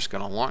 We're just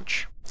going to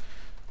launch.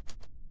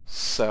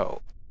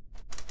 So,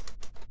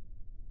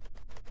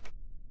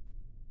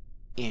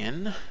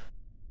 in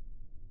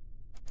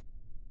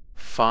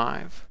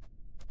 5,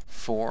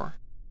 4,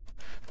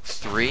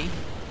 3,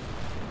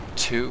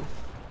 2,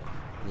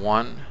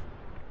 1,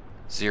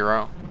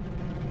 0,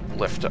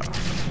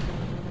 liftoff.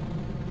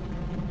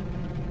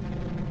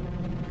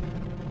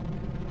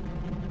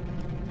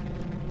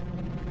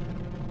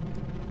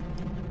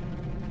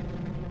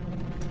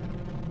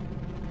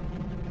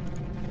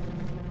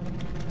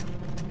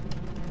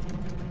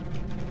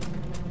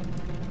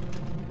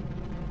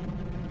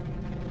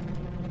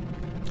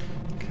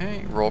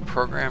 Okay, roll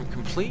program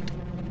complete.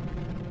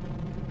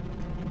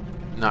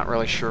 Not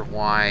really sure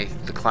why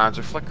the clouds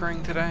are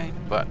flickering today,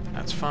 but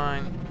that's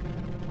fine.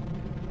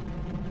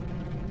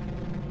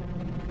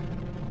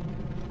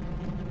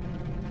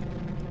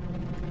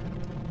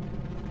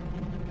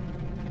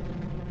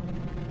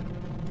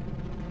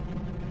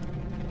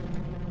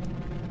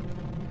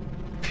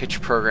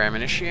 Pitch program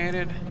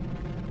initiated.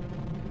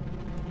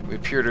 We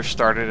appear to have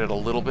started it a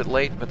little bit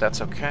late, but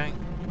that's okay.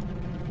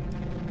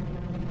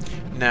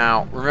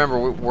 Now,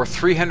 remember, we're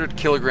 300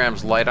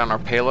 kilograms light on our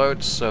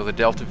payload, so the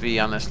delta V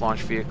on this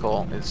launch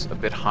vehicle is a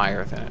bit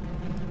higher than it.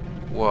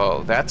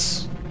 Whoa,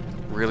 that's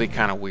really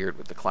kind of weird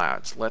with the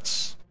clouds.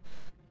 Let's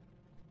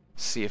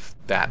see if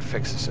that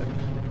fixes it.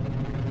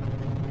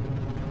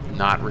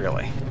 Not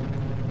really.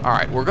 All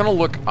right, we're going to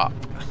look up,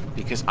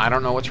 because I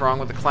don't know what's wrong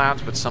with the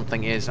clouds, but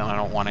something is, and I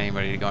don't want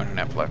anybody to go into an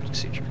epileptic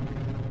seizure.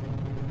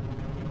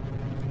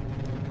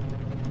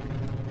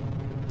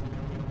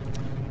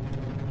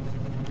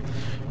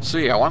 So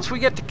yeah, once we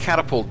get to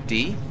catapult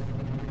D,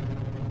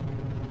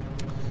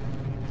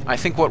 I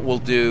think what we'll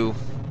do,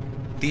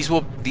 these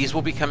will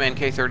become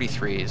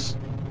NK-33s,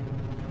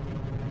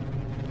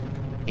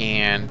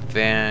 and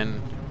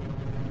then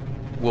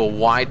we'll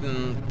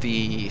widen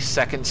the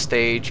second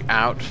stage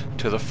out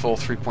to the full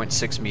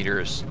 3.6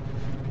 meters,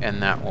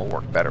 and that will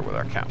work better with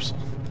our capsule.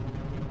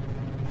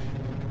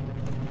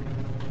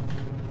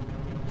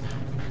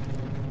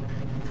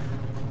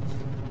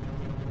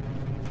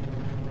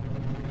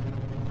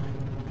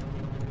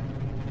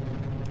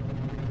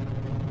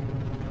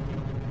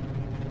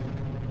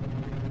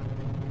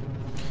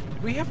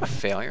 Did we have a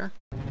failure?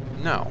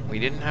 No, we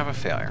didn't have a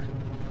failure.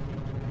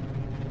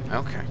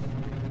 Okay.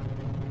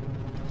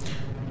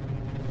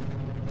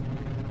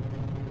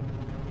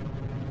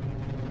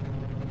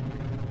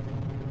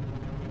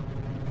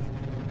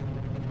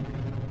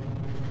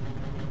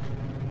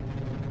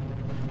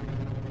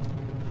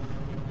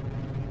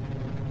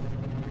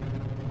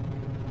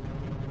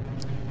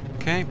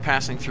 Okay,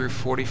 passing through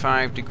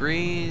 45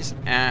 degrees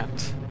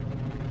at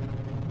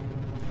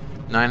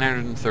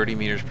 930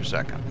 meters per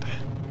second.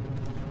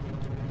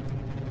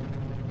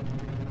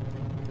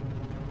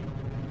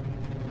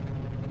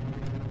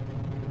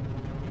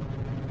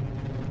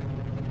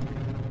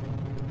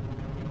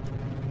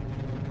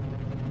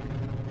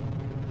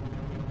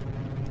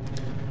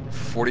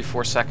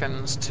 "44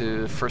 seconds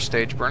to first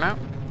stage burnout.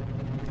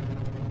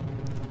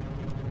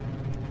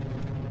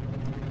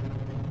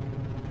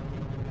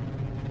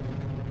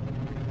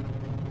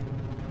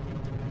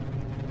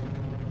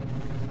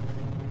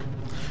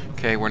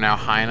 Okay, we're now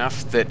high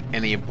enough that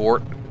any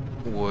abort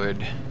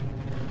would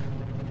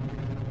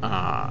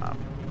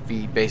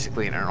be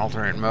basically in an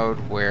alternate mode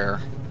where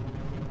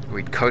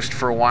we'd coast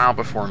for a while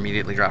before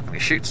immediately dropping the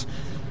chutes.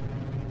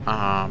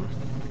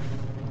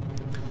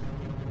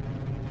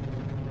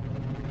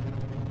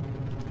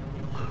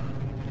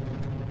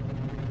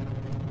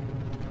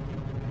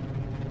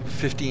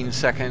 15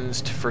 seconds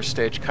to first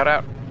stage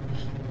cutout.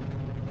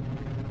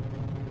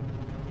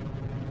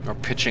 We're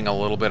pitching a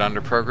little bit under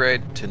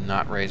prograde to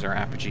not raise our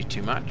apogee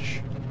too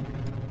much.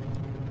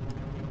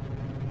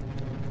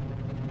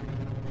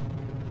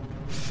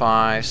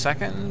 5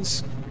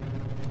 seconds.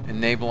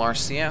 Enable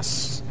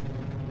RCS.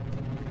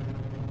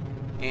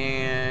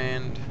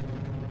 And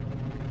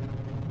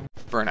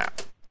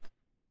burnout.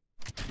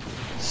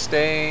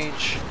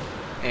 Stage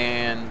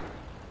and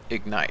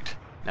ignite.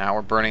 Now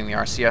we're burning the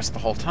RCS the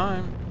whole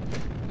time.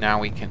 Now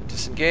we can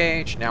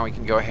disengage. Now we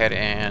can go ahead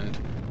and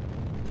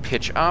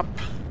pitch up.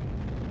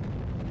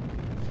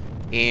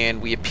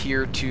 And we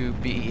appear to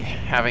be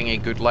having a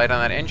good light on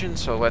that engine,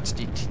 so let's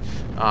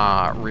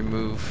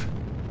remove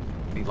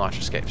the launch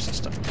escape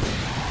system.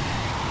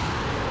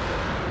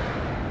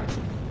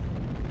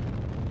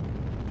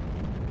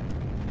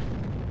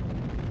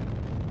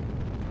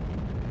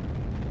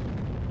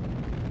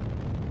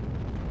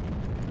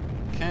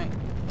 Okay.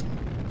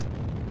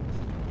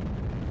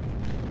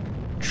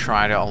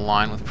 Try to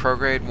align with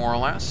prograde more or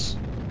less.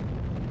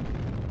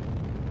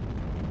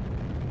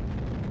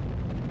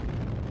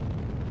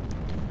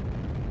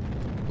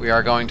 We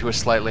are going to a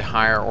slightly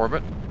higher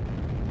orbit.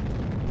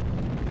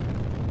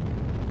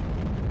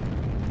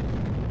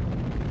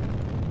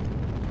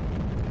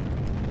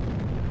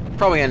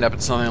 Probably end up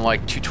at something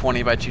like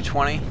 220 by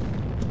 220.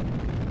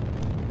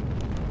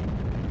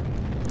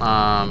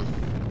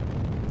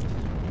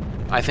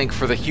 I think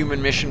for the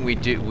human mission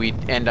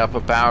we'd end up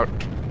about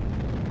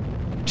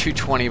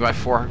 220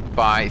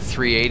 by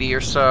 380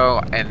 or so,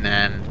 and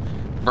then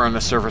burn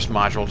the service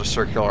module to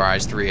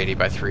circularize 380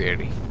 by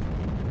 380.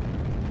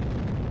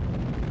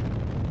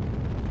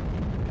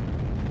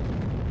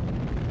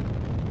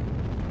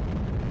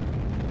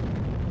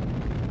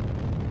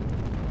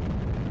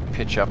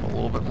 Pitch up a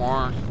little bit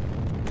more.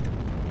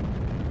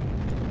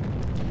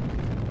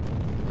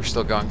 We're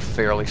still going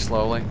fairly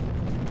slowly.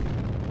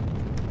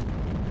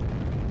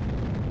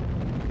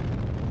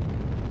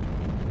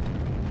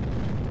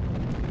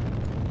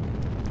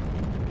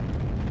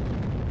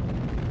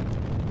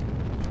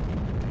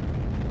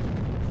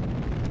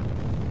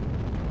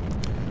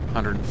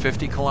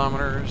 ...150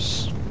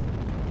 kilometers.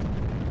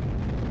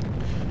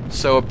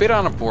 So a bit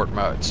on abort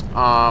modes.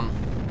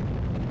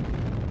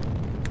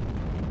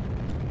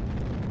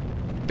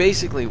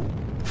 Basically,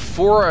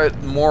 for a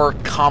more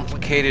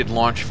complicated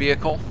launch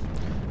vehicle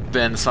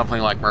than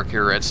something like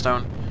Mercury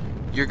Redstone,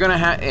 you're going to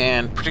have,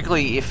 and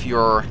particularly if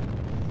your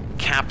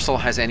capsule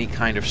has any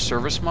kind of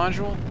service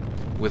module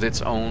with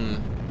its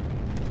own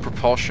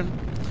propulsion,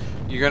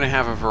 you're going to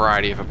have a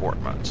variety of abort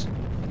modes.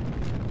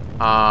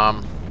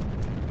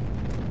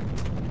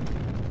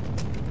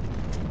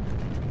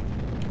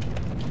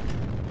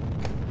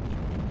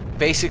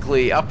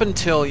 Basically, up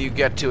until you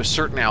get to a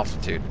certain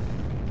altitude,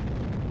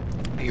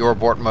 your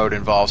abort mode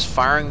involves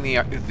firing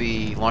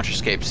the launch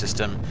escape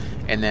system,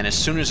 and then as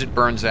soon as it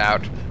burns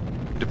out,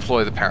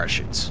 deploy the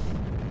parachutes.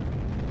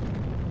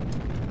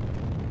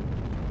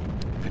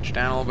 Pitch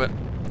down a little bit.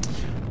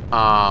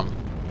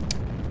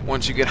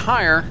 Once you get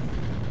higher,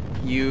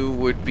 you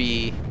would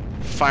be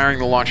firing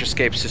the launch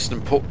escape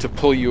system to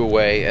pull you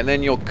away, and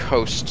then you'll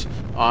coast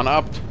on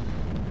up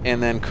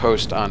and then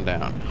coast on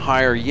down.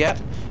 Higher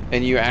yet,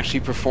 and you actually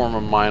perform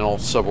a minor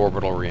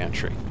suborbital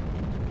reentry.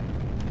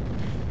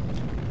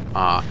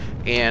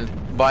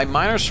 And by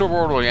minor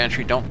suborbital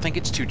reentry, don't think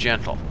it's too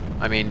gentle.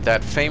 I mean,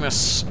 that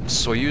famous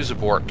Soyuz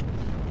abort,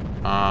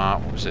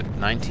 what was it,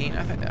 19?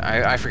 I think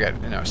I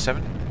forget. No,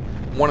 7.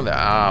 One of the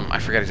I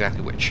forget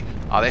exactly which.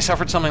 They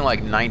suffered something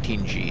like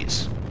 19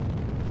 Gs,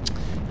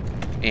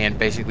 and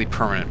basically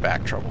permanent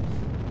back trouble.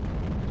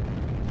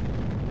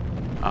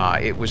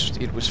 It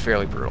was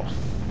fairly brutal.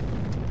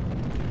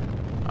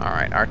 All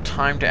right, our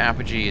time to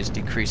apogee is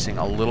decreasing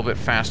a little bit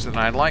faster than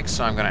I'd like,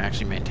 so I'm going to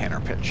actually maintain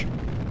our pitch.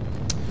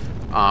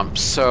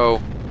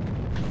 So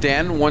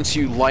then, once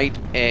you light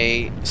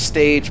a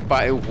stage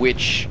by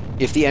which,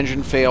 if the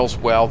engine fails,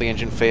 well, the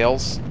engine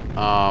fails.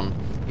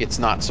 It's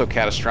not so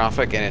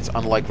catastrophic, and it's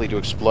unlikely to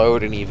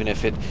explode, and even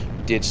if it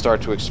did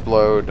start to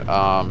explode,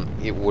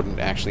 it wouldn't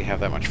actually have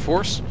that much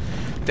force.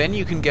 Then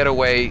you can get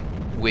away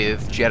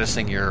with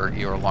jettisoning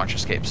your launch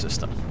escape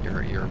system,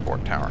 your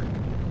abort tower.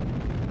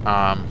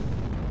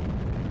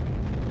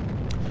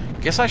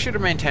 Guess I should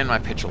have maintained my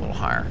pitch a little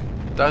higher.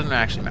 Doesn't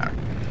actually matter.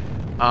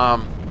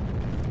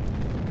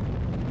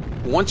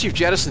 Once you've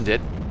jettisoned it,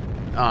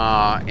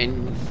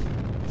 and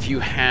if you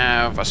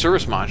have a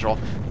service module,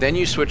 then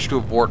you switch to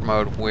abort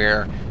mode,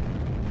 where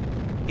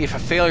if a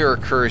failure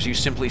occurs, you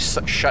simply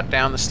shut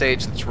down the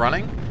stage that's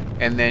running,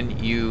 and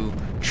then you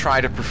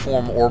try to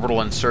perform orbital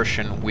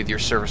insertion with your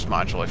service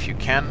module if you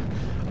can.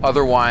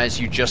 Otherwise,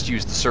 you just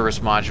use the service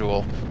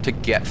module to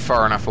get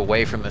far enough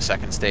away from the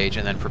second stage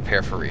and then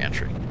prepare for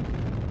reentry.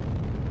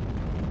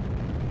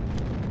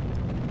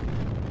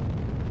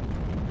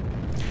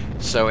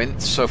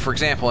 So for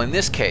example, in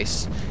this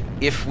case,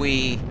 if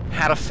we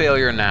had a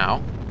failure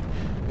now,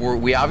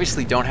 we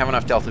obviously don't have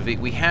enough delta V.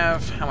 We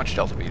have, how much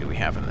delta V do we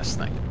have in this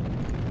thing?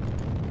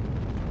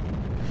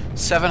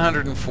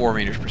 704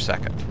 meters per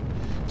second.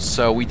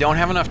 So we don't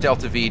have enough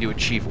delta V to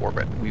achieve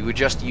orbit. We would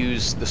just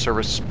use the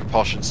service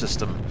propulsion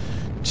system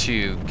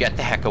to get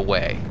the heck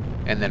away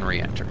and then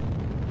re-enter.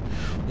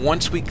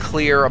 Once we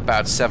clear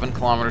about 7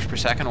 kilometers per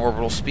second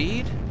orbital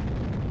speed,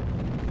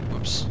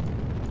 whoops,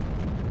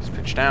 let's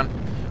pitch down.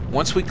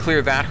 Once we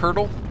clear that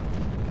hurdle,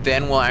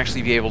 then we'll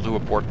actually be able to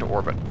abort to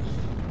orbit.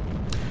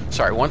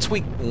 Sorry, once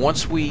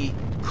we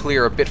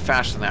clear a bit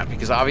faster than that,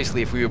 because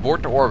obviously if we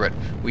abort to orbit,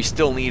 we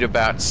still need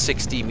about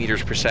 60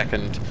 meters per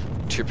second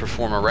to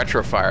perform a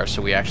retrofire,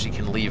 so we actually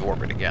can leave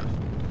orbit again.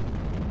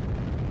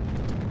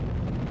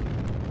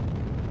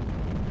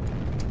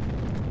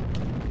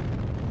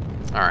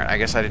 Alright, I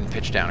guess I didn't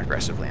pitch down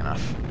aggressively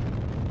enough.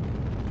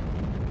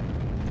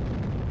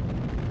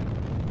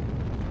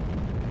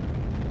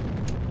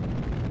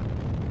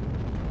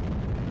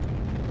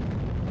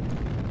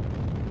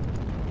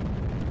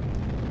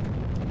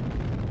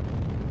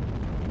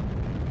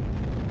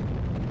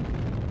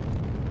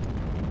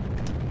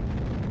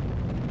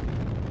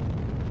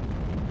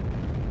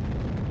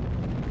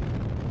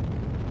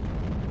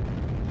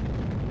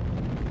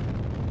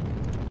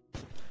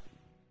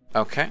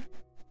 Okay.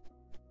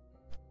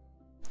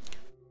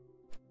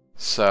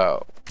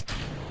 So,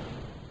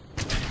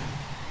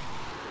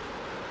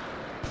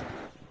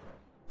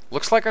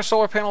 looks like our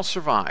solar panels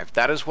survived.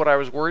 That is what I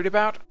was worried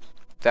about.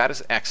 That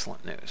is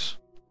excellent news.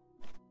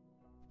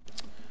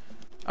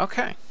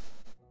 Okay.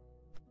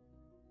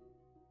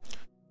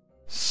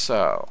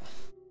 So,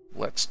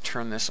 let's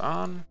turn this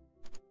on.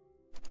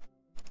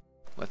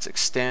 Let's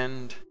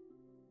extend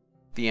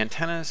the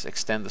antennas,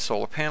 extend the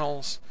solar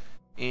panels,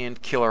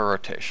 and kill our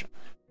rotation.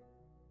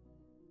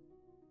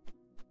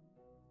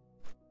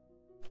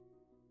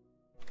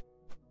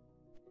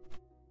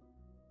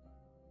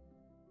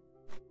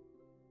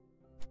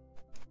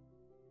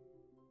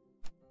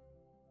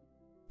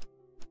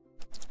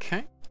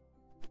 Okay.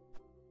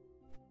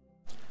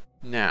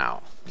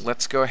 Now,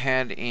 let's go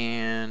ahead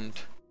and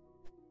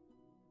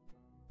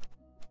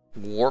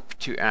warp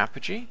to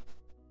apogee.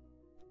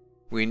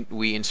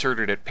 We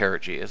inserted at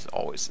perigee, as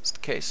always is the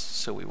case,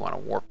 so we want to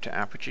warp to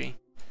apogee.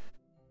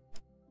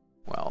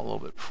 Well, a little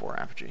bit before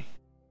apogee,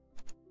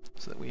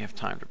 so that we have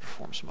time to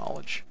perform some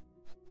haulage.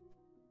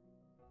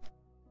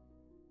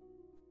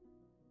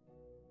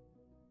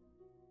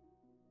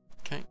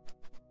 Okay,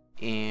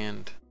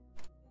 and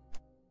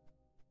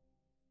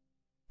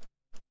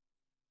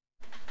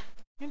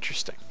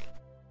interesting.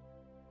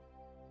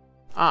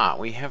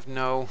 We have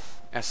no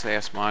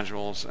SAS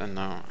modules and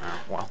no,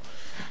 well,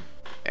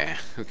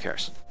 who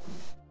cares?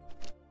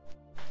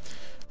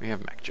 We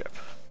have MacJeb.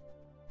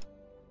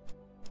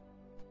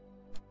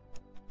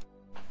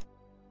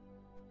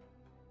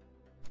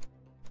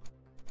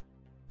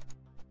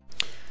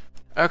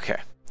 Okay,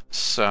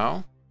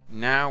 so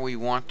now we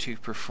want to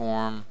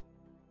perform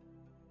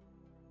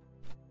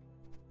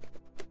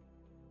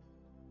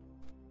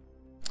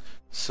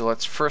so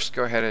let's first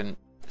go ahead and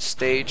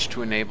stage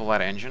to enable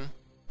that engine.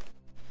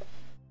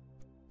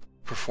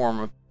 Perform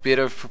a bit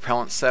of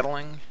propellant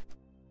settling,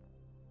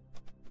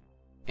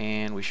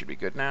 and we should be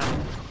good now.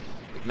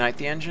 Ignite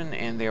the engine,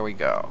 and there we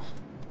go.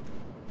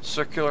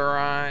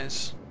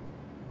 Circularize.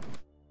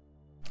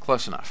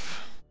 Close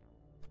enough.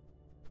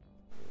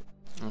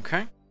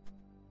 Okay.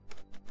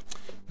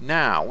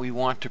 Now we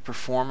want to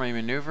perform a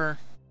maneuver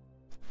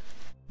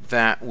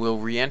that will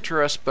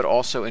re-enter us, but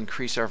also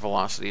increase our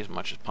velocity as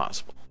much as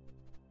possible.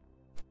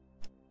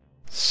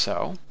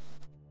 So,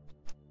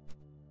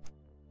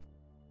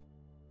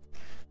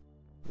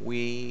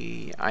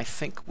 I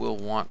think we'll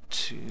want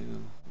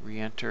to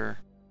re-enter.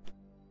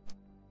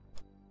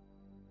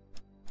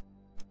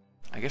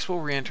 I guess we'll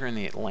re-enter in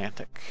the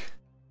Atlantic.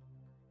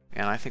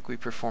 And I think we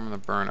perform the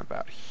burn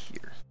about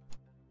here.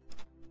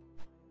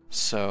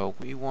 So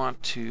we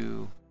want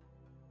to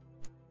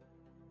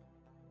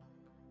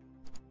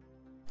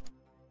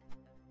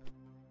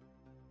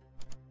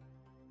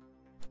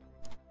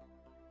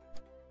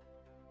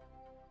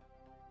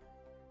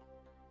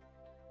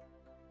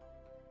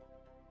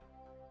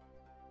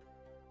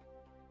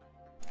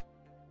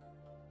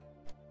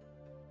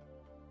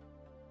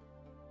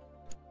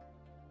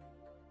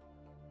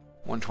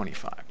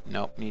 $125.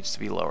 Nope, needs to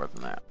be lower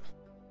than that.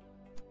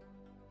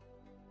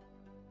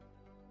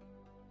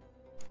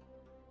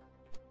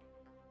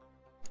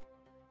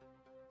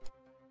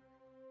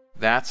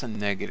 That's a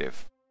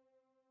negative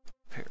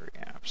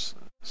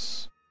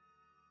periapsis.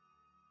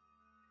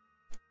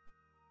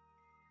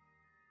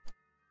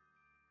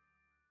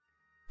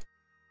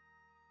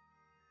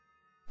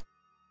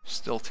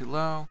 Still too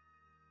low.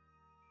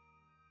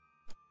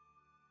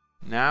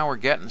 Now we're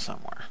getting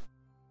somewhere.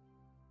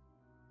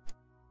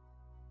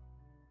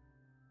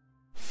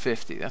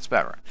 50, that's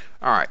about right.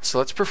 All right, so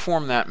let's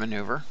perform that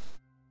maneuver.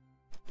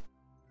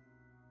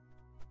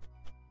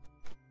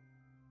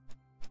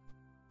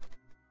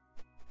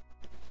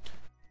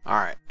 All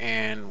right,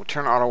 and we'll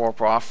turn auto warp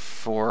off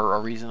for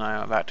a reason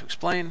I'm about to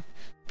explain,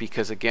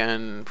 because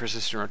again,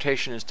 persistent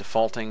rotation is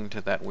defaulting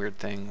to that weird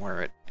thing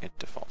where it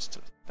defaults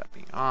to that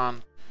being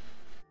on.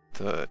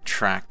 The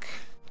track,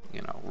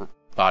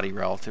 body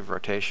relative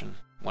rotation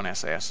when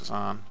SAS is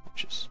on,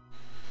 which is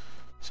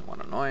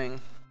somewhat annoying.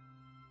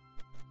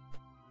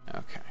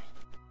 Okay.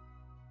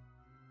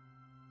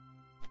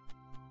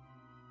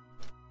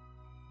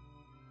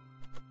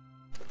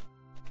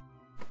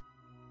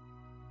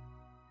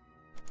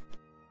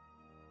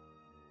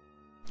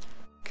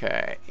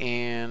 Okay,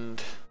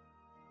 and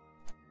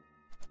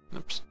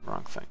oops,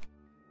 wrong thing.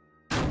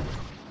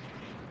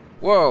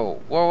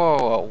 Whoa, whoa, whoa,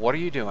 whoa, what are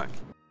you doing?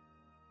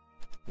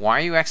 Why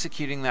are you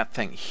executing that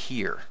thing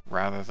here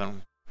rather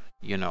than,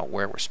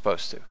 where we're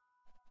supposed to?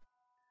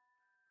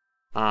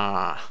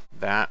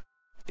 That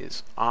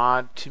is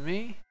odd to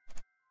me.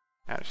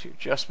 Attitude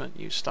adjustment,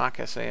 use stock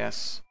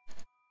SAS,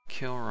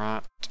 kill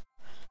rot.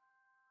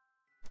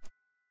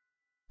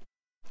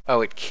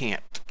 Oh, it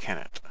can't, can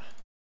it?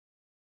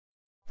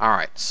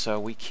 Alright, so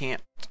we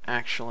can't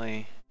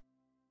actually...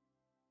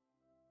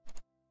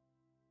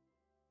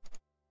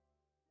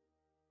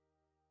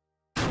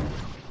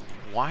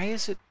 Why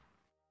is it...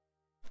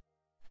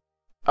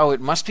 Oh, it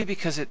must be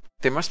because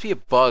there must be a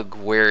bug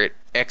where it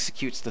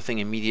executes the thing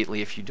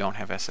immediately if you don't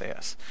have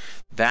SAS.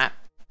 That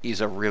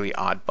is a really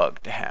odd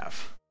bug to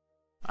have,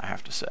 I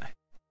have to say.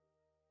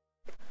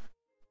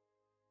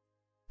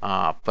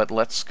 But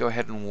let's go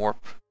ahead and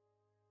warp.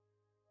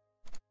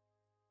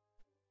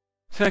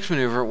 The next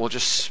maneuver, we'll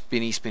just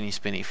spinny, spinny,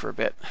 spinny for a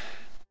bit.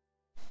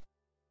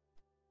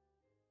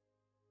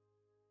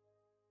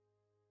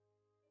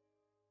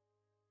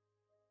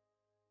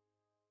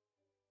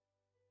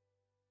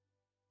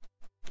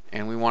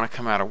 And we want to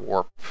come out of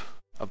warp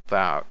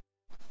about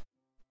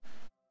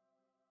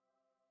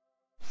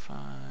 5,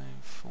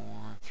 4,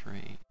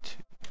 3, 2.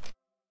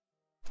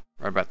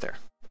 Right about there.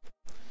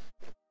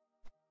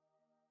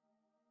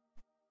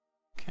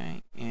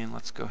 Okay, and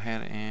let's go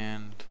ahead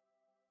and...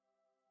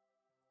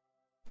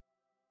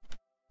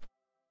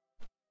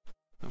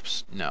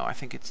 Oops, no, I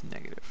think it's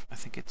negative. I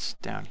think it's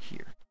down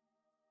here.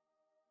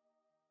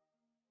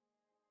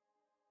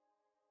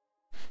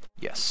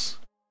 Yes.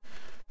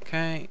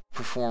 Okay,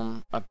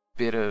 perform a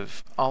bit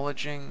of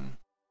olaging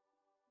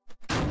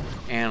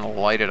and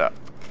light it up.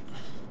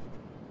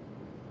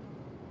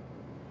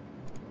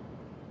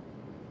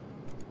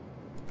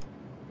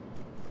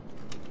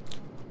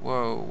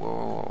 Whoa, whoa,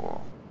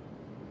 whoa,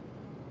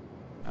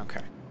 whoa.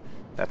 Okay,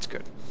 that's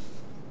good.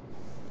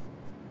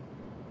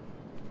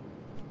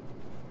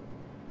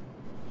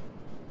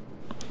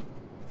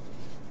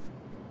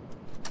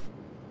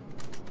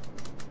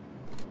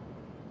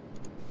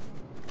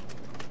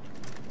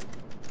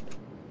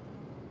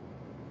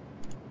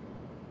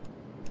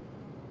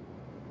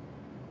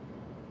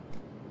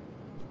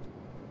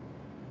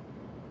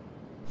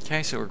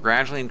 Okay, so we're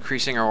gradually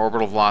increasing our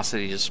orbital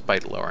velocity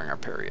despite lowering our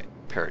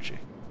perigee.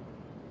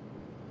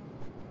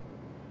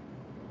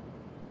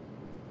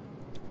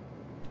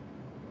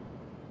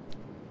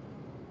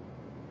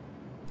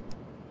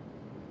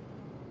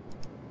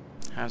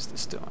 How's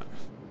this doing?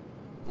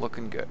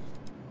 Looking good.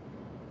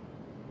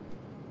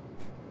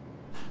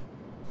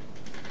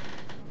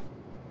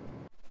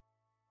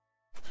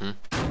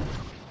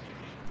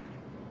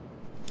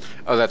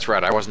 Oh, that's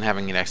right. I wasn't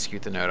having it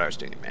execute the node. I was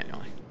doing it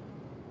manually.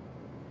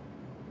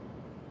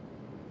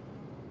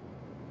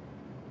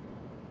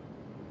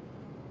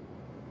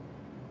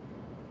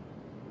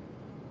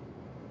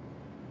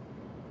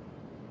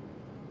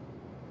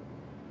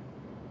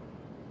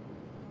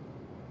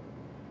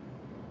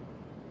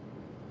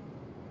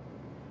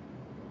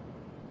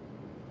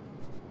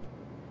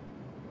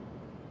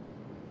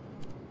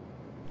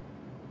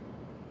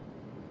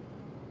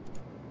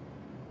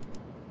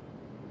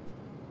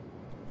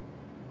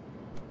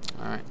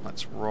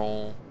 Let's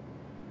roll.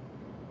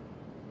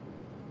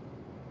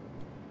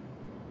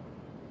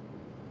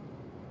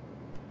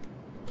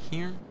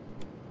 Here.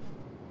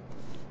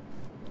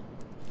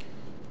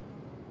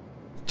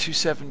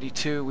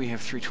 272, we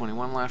have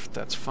 321 left,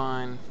 that's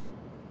fine.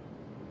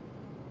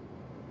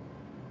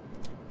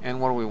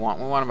 And what do we want?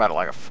 We want about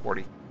like a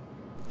 40.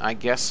 I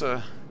guess,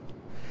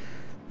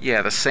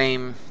 yeah, the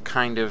same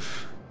kind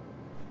of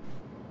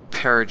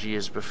perigee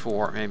as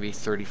before, maybe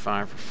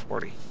 35 or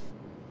 40.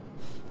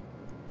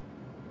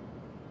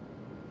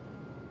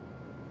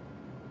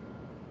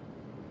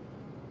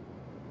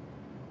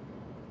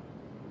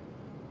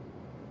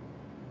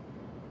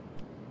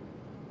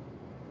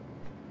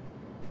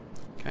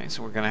 Okay,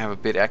 so we're going to have a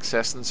bit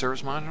excess in the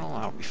service module.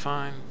 That'll be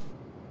fine.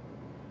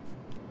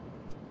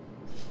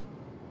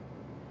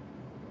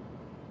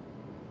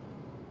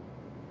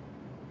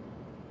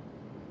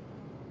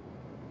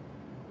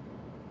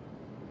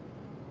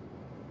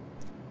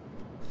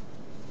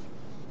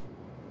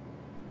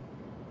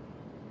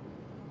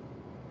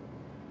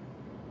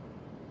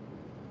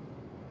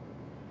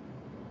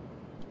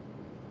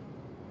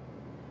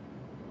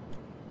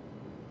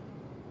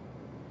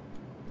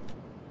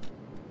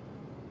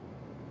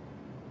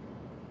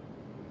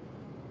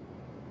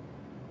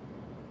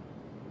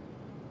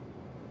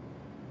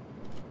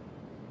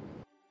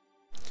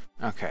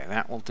 Okay,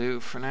 that will do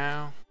for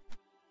now.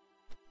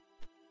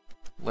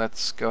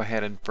 Let's go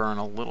ahead and burn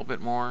a little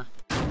bit more.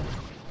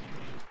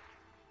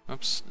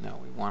 Oops, no,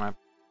 we want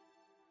to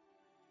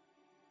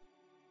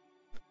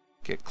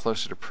get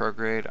closer to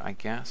prograde, I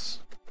guess.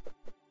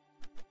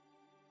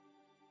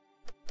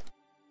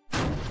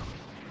 A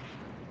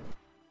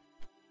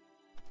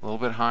little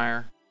bit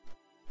higher.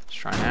 Let's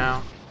try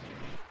now.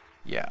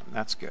 Yeah,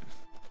 that's good.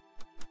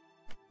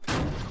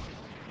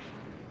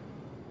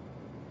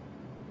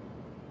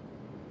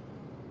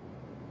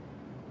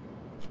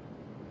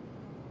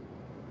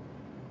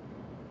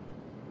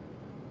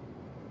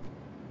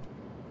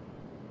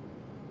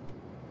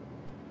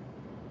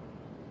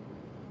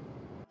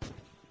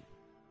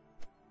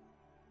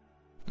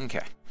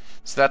 Okay,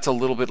 so that's a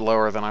little bit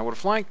lower than I would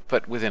have liked,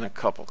 but within a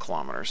couple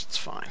kilometers, it's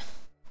fine.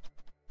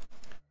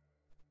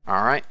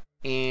 All right,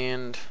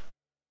 and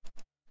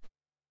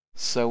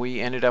so we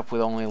ended up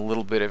with only a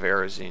little bit of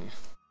aerosine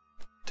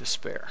to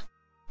spare.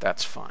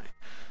 That's fine.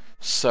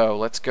 So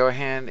let's go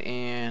ahead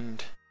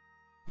and,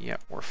 yeah,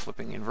 we're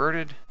flipping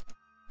inverted.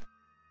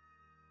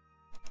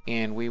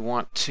 And we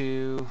want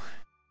to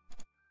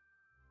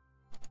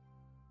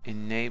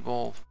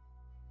enable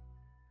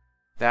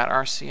that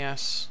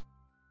RCS.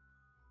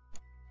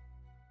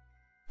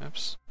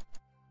 Oops.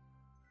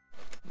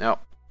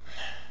 Nope.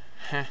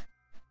 Heh.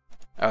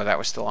 Oh, that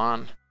was still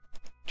on.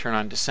 Turn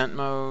on descent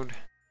mode.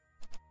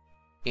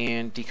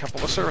 And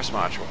decouple the service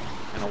module.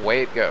 And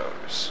away it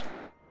goes.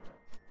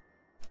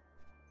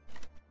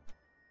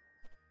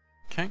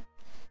 Okay.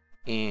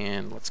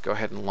 And let's go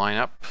ahead and line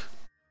up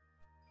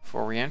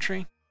for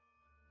reentry.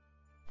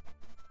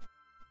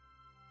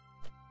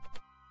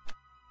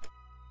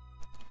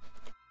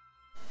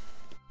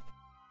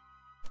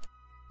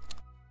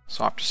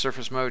 Swap to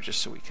surface mode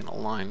just so we can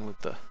align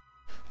with our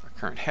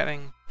current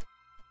heading.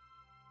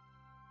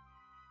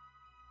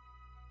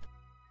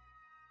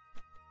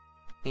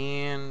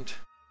 And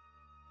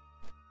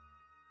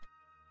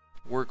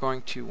we're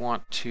going to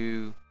want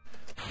to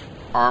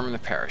arm the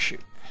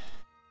parachute.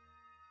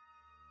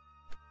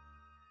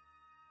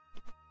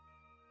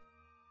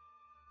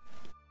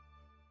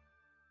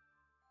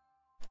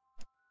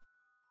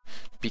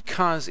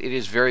 Because it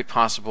is very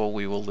possible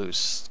we will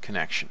lose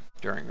connection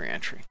during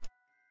reentry.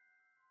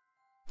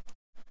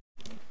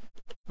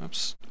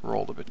 Oops,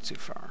 rolled a bit too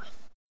far.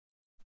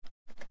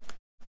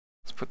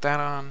 Let's put that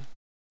on.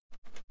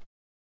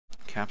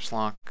 Caps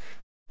lock.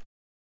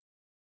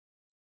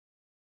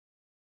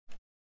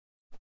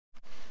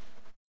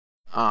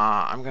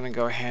 I'm going to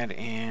go ahead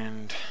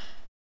and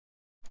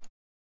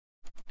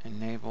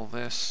enable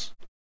this.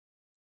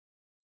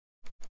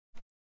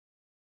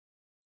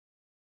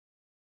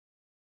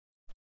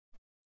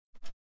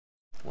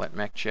 Let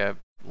MechJeb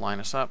line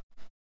us up.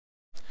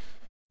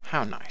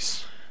 How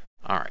nice.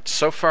 All right,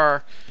 so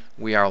far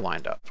we are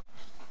lined up.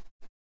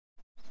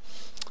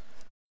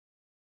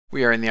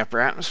 We are in the upper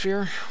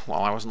atmosphere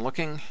while I wasn't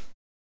looking.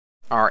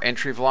 Our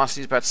entry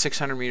velocity is about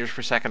 600 meters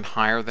per second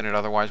higher than it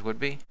otherwise would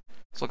be.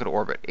 Let's look at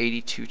orbit.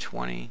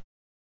 8220,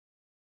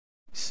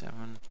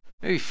 7,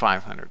 maybe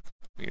 500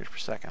 meters per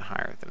second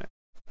higher than it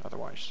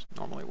otherwise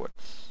normally would.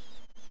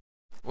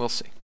 We'll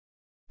see.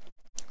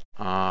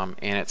 And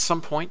at some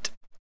point,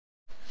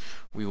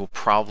 we will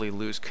probably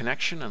lose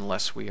connection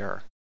unless we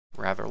are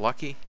rather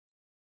lucky.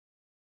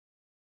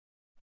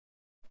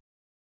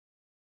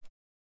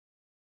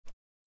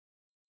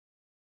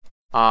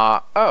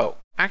 Oh,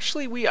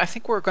 actually, I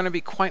think we're going to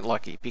be quite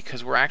lucky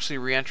because we're actually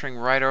re-entering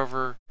right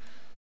over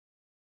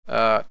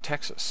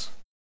Texas.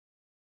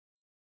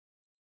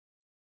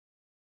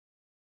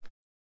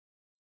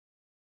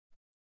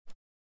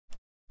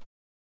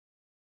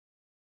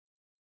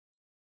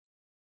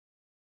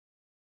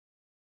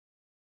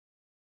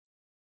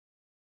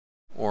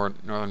 or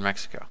northern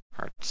Mexico.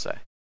 Hard to say.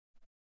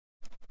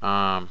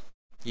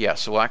 Yeah,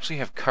 so we'll actually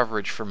have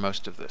coverage for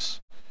most of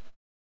this.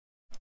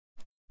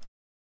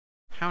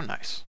 How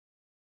nice.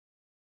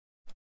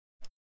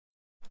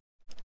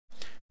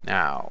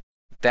 Now,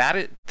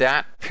 that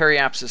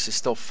periapsis is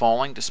still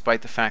falling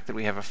despite the fact that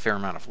we have a fair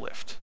amount of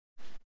lift.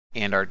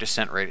 And our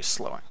descent rate is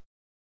slowing.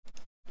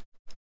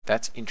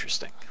 That's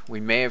interesting. We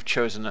may have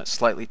chosen a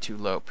slightly too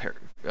low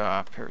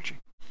perigee.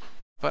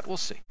 But we'll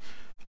see.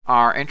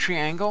 Our entry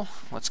angle,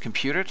 let's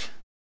compute it.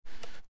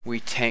 We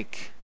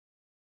take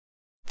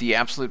the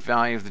absolute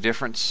value of the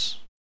difference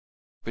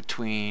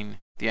between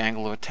the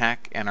angle of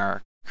attack and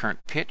our current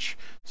pitch.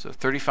 So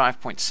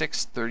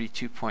 35.6,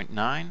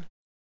 32.9.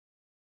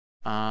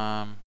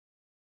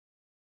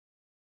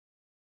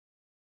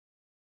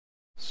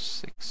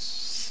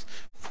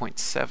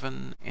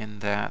 6.7,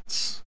 and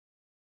that's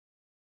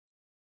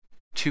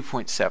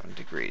 2.7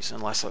 degrees,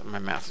 unless my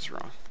math is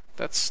wrong.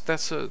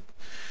 That's a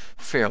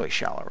fairly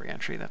shallow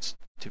reentry, that's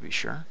to be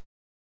sure.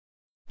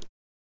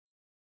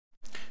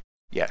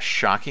 Yes,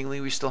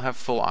 shockingly, we still have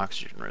full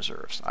oxygen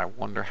reserves. I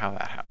wonder how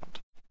that happened.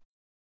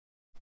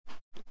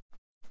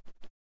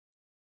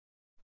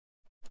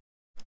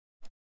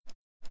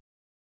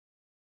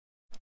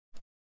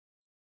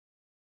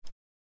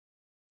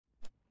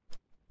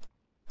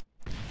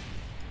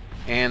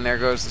 And there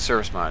goes the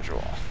service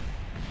module.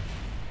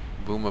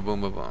 Boom,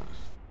 boom, boom.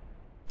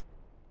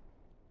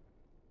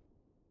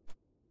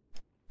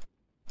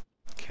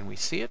 Can we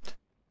see it?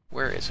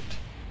 Where is it?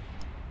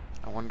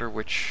 I wonder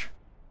where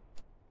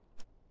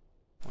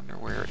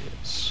it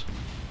is.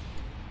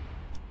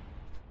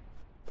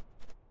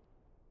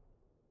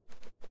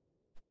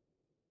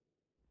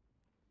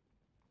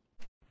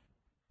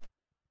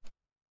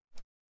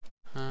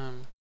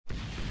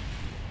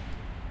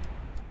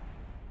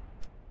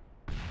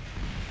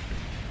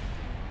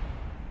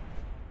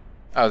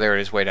 Oh, there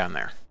it is, way down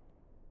there.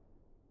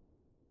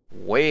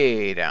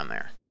 Way down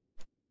there.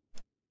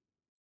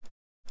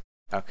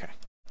 Okay.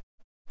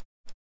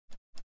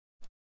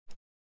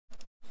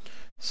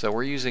 So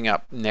we're using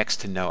up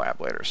next to no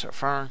ablator so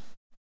far,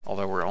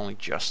 although we're only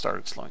just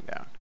started slowing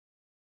down.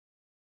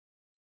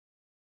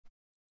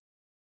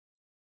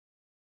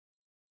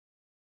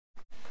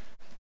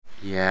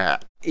 Yeah,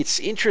 it's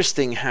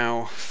interesting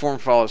how form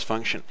follows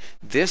function.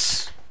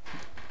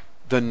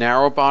 The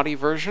narrow body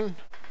version,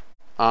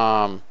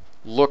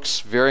 looks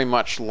very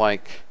much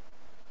like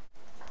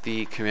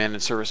the command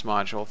and service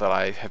module that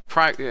I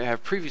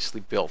have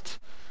previously built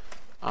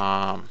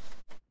for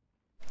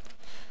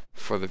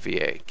the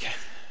VA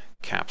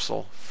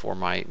capsule for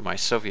my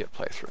Soviet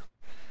playthrough.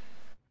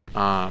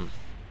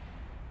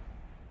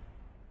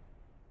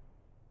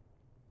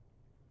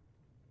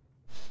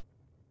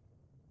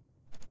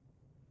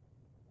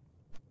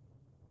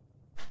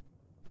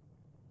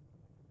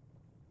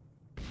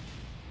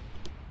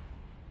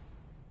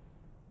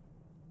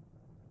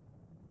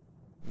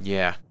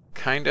 Yeah,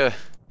 kinda.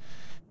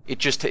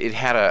 It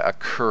had a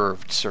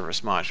curved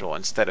service module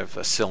instead of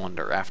a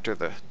cylinder after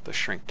the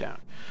shrink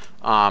down.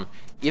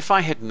 If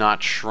I had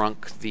not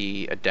shrunk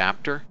the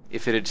adapter,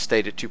 if it had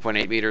stayed at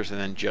 2.8 meters and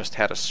then just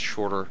had a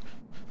short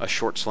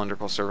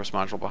cylindrical service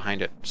module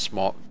behind it,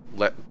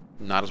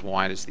 not as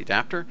wide as the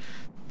adapter,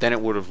 then it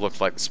would have looked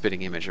like the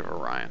spitting image of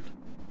Orion,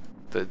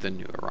 the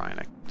new Orion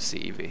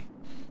CEV.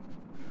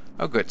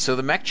 Oh, good. So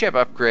the MechJeb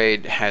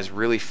upgrade has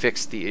really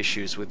fixed the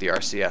issues with the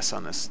RCS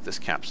on this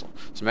capsule.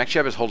 So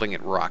MechJeb is holding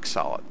it rock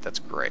solid. That's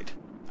great.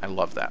 I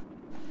love that.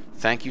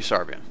 Thank you,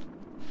 Sarbian.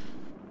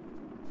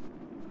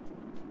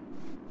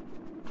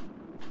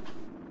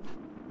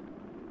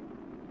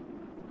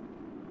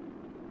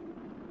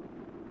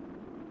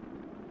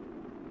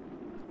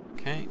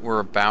 Okay, we're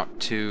about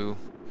to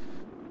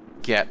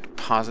get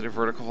positive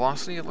vertical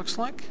velocity, it looks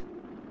like.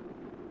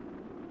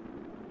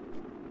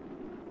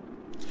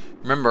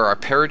 Remember, our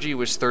perigee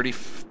was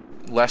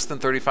less than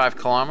 35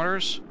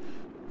 kilometers.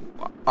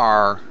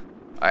 Our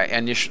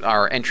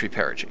entry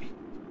perigee.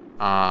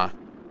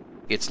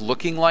 It's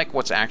looking like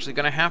what's actually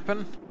going to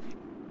happen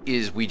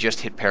is we just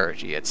hit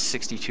perigee at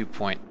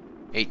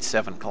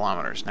 62.87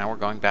 kilometers. Now we're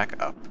going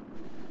back up.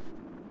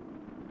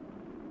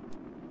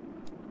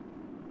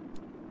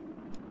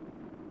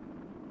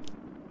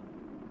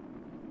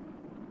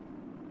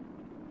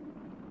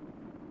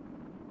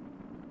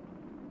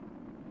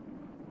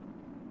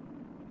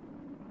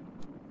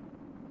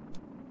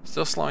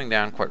 Still slowing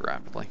down quite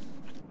rapidly.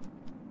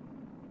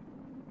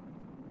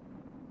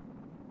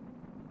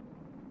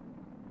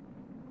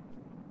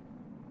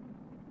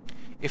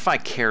 If I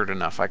cared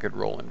enough, I could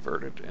roll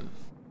inverted in.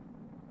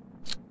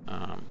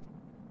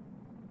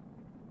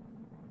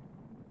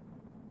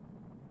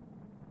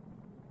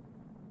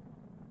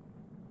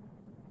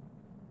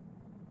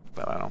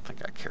 But I don't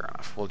think I care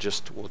enough. We'll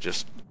just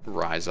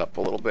rise up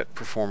a little bit,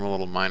 perform a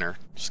little minor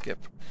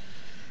skip,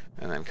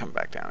 and then come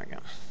back down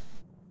again.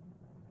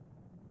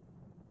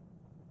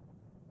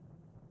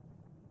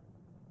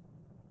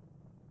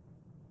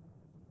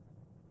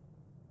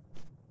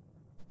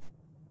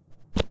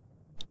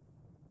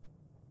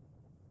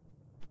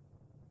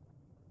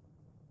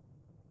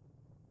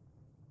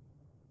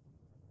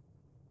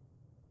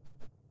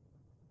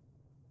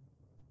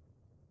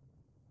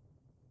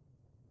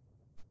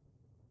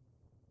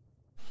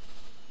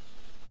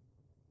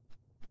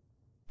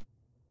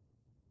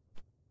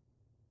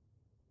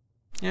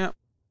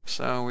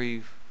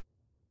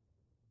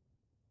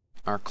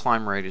 our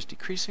climb rate is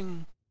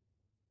decreasing.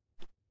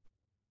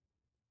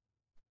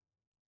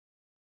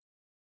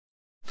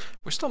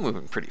 We're still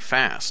moving pretty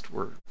fast.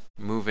 We're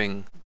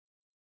moving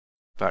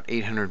about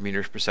 800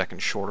 meters per second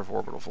short of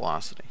orbital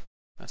velocity.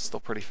 That's still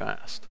pretty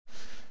fast.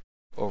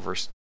 Over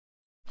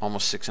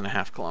almost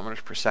 6.5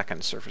 kilometers per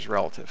second surface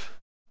relative.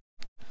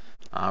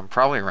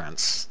 Probably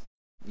around,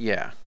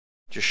 yeah,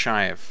 just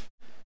shy of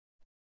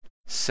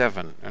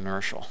 7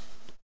 inertial.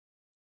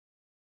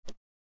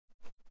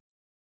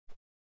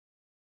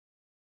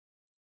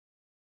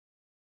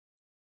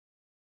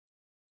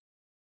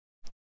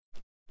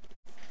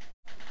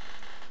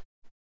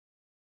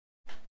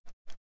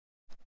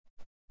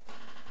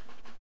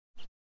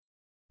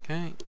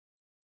 Okay,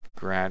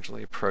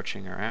 gradually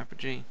approaching our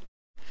apogee.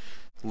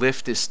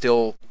 Lift is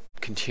still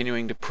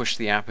continuing to push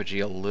the apogee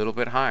a little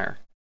bit higher.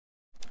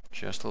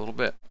 Just a little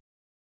bit.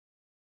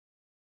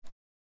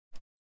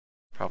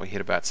 Probably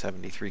hit about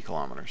 73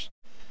 kilometers.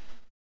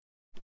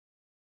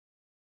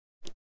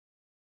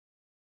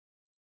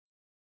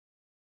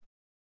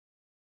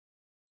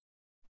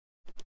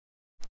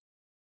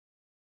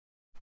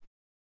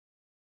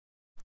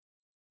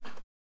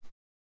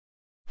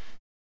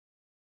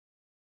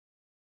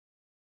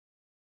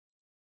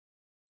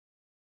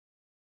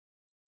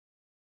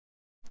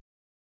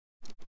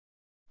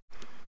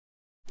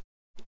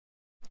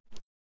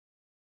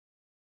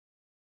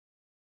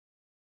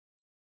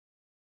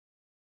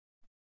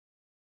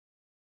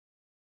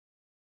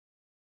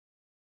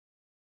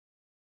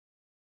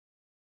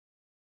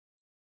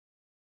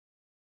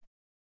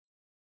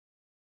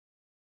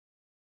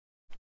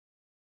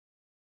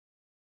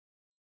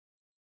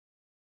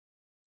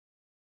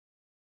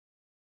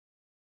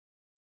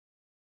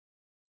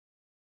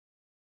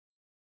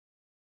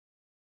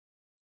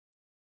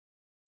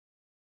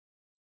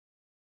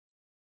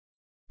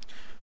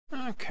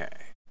 Okay,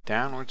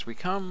 downwards we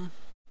come.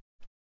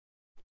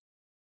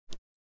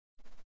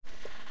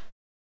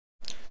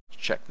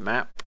 Check the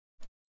map.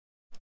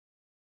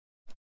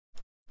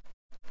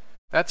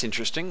 That's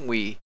interesting.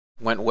 We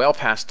went well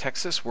past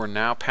Texas. We're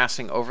now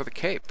passing over the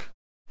Cape.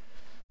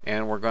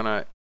 And we're going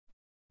to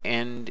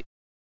end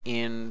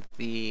in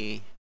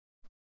the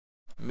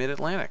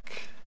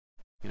mid-Atlantic.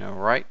 You know,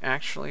 right a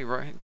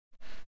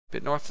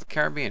bit north of the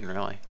Caribbean,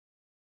 really.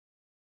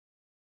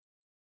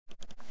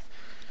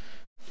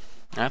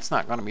 That's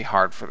not going to be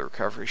hard for the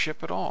recovery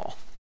ship at all.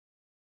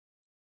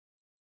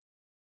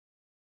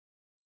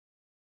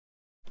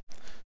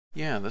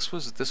 Yeah, this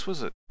was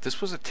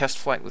a test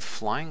flight with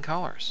flying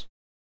colors.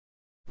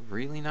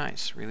 Really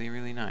nice, really,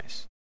 really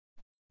nice.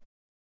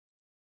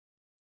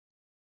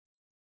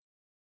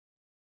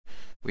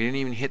 We didn't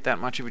even hit that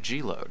much of a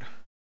G load.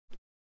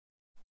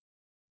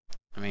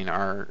 I mean,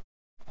 our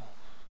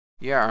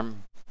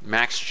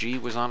max G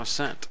was on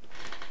ascent.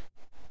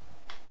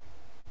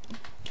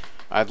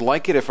 I'd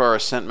like it if our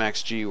ascent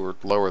max G were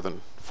lower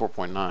than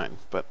 4.9,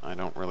 but I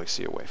don't really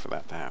see a way for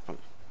that to happen.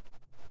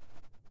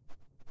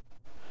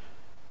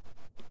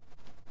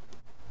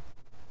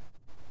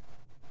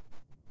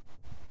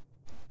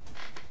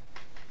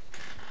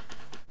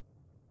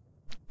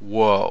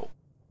 Whoa.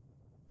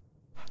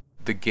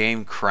 The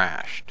game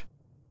crashed.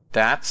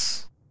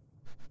 That's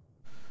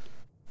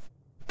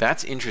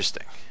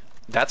interesting.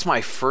 That's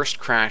my first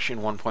crash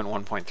in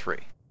 1.1.3.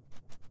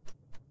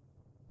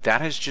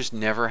 That has just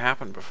never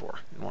happened before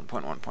in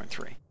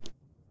 1.1.3.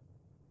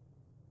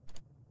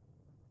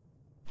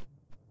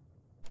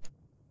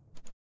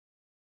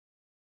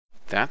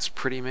 That's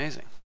pretty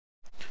amazing.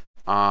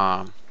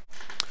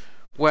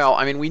 Well,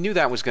 I mean, we knew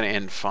that was going to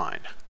end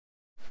fine,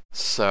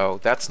 so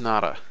that's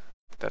not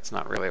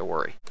really a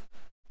worry.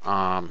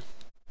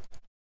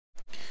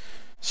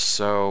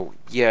 So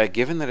yeah,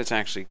 given that it's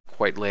actually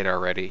quite late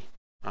already,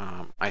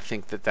 I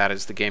think that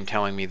is the game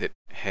telling me that,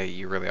 hey,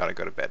 you really ought to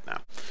go to bed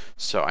now.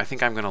 So I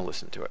think I'm going to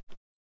listen to it.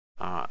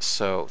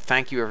 So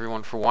thank you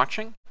everyone for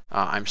watching.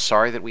 I'm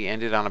sorry that we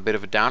ended on a bit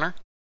of a downer.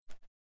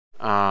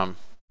 But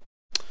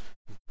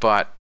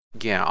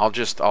yeah,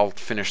 I'll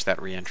finish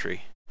that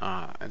reentry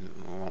and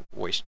won't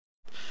waste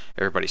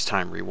everybody's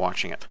time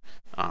rewatching it,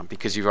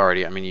 because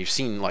you've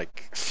seen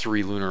like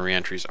 3 lunar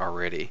reentries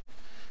already,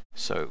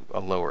 so a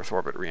low Earth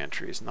orbit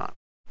reentry is not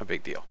a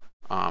big deal.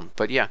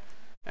 But yeah,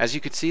 as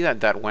you could see,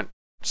 that went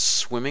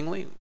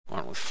swimmingly,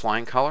 went with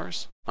flying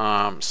colors.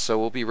 So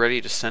we'll be ready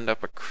to send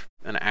up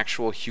an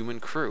actual human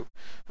crew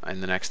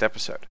in the next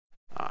episode.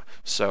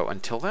 So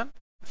until then,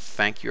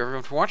 thank you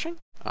everyone for watching.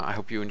 I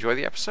hope you enjoyed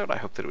the episode. I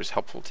hope that it was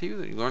helpful to you,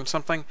 that you learned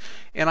something,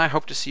 and I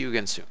hope to see you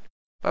again soon.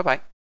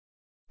 Bye-bye.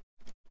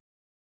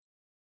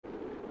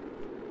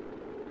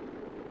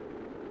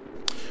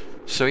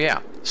 So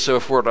yeah, so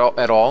if we're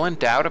at all in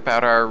doubt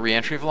about our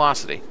reentry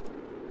velocity,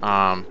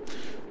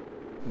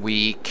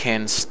 we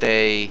can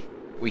stay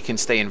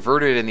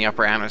inverted in the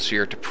upper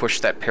atmosphere to push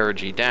that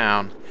perigee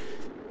down,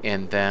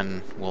 and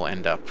then we'll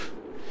end up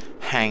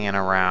hanging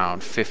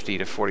around 50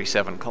 to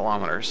 47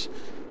 kilometers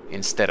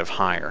instead of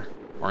higher,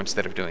 or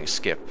instead of doing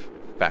skip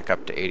back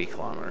up to 80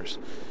 kilometers.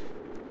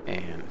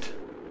 And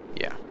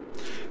yeah.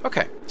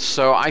 Okay,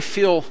 so I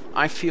feel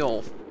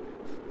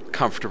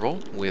comfortable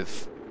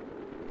with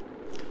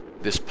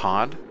this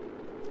pod,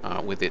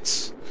 with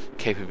its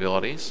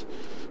capabilities.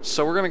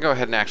 So we're going to go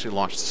ahead and actually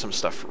launch some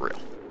stuff for real,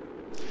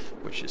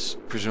 which is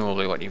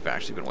presumably what you've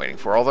actually been waiting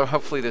for. Although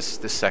hopefully this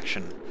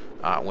section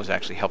was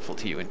actually helpful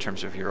to you in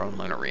terms of your own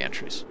lunar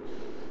reentries.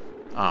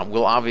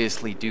 We'll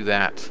obviously do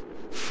that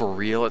for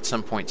real at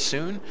some point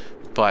soon,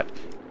 but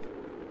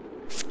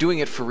doing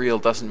it for real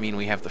doesn't mean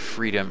we have the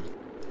freedom.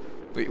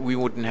 We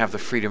wouldn't have the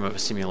freedom of a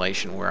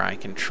simulation where I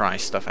can try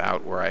stuff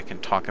out, where I can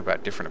talk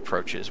about different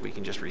approaches. We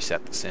can just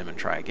reset the sim and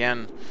try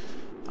again.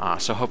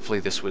 So hopefully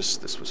this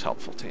was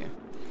helpful to you.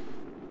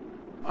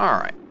 All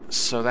right,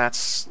 so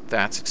that's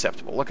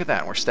acceptable. Look at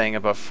that, we're staying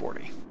above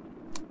 40.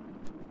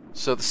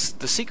 So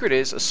the secret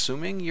is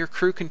assuming your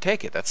crew can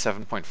take it. That's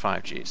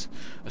 7.5 Gs.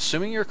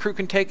 Assuming your crew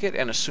can take it,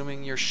 and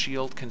assuming your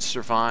shield can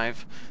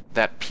survive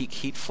that peak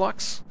heat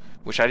flux,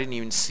 which I didn't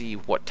even see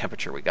what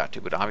temperature we got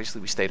to, but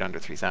obviously we stayed under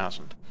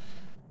 3,000.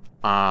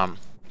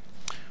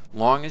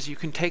 Long as you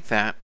can take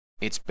that,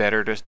 it's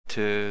better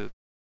to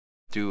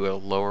do a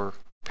lower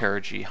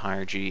perigee,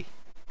 higher G,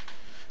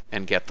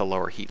 and get the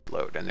lower heat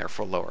load, and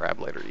therefore lower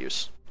ablator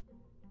use.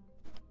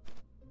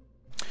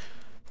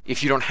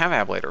 If you don't have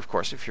ablator, of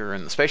course, if you're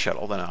in the space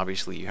shuttle, then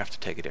obviously you have to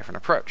take a different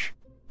approach.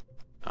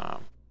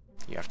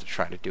 You have to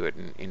try to do it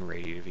in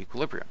radiative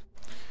equilibrium.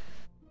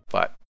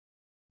 But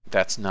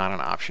that's not an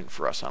option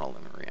for us on a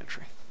lunar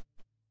reentry.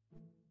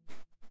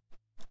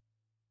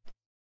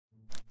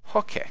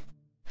 Okay,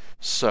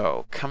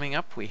 so coming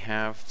up we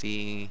have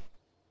the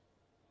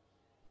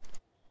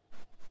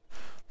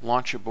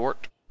launch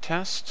abort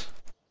test.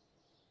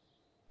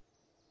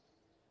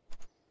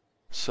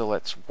 So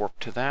let's warp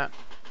to that.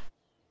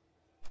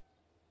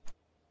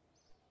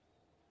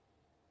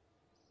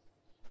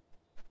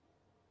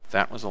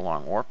 That was a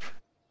long warp.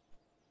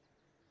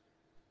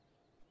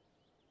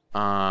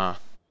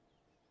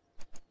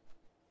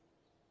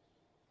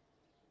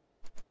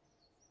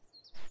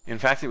 In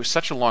fact, it was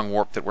such a long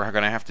warp that we're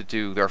going to have to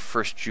do our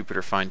first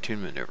Jupiter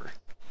fine-tune maneuver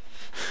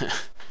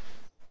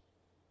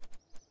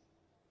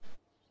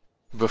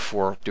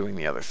before doing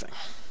the other thing.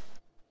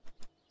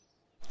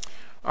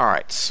 All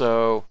right,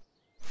 so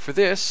for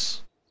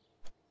this,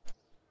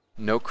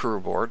 no crew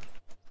aboard.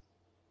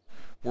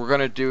 We're going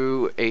to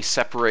do a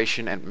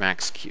separation at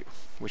max Q,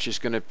 which is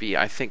going to be,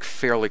 I think,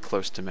 fairly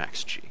close to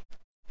max G.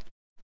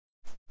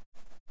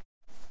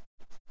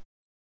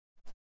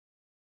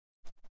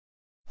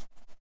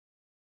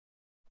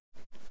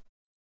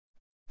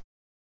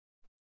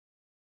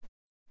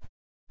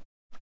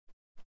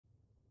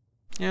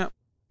 Yep,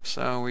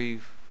 so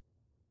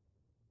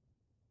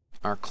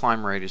our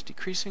climb rate is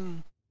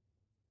decreasing.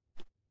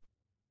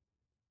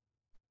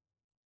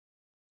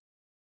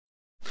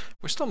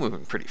 We're still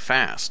moving pretty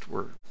fast.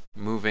 We're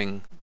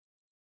moving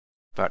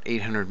about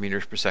 800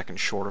 meters per second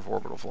short of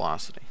orbital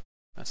velocity.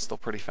 That's still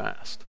pretty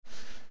fast.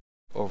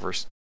 Over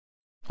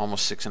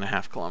almost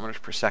 6.5 kilometers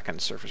per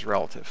second surface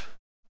relative.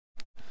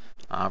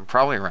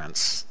 Probably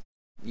around,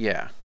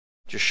 yeah,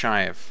 just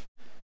shy of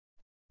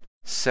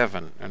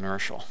 7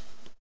 inertial.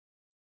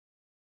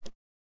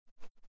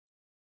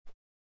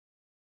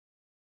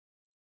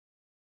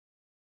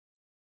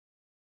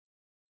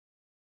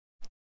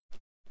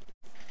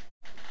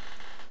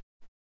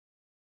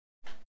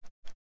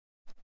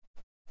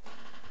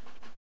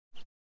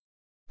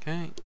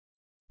 Okay,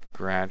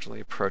 gradually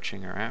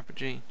approaching our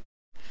apogee.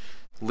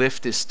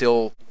 Lift is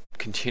still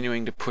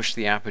continuing to push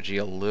the apogee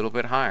a little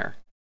bit higher.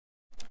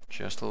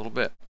 Just a little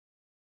bit.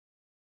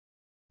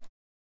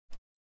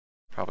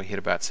 Probably hit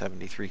about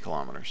 73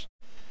 kilometers.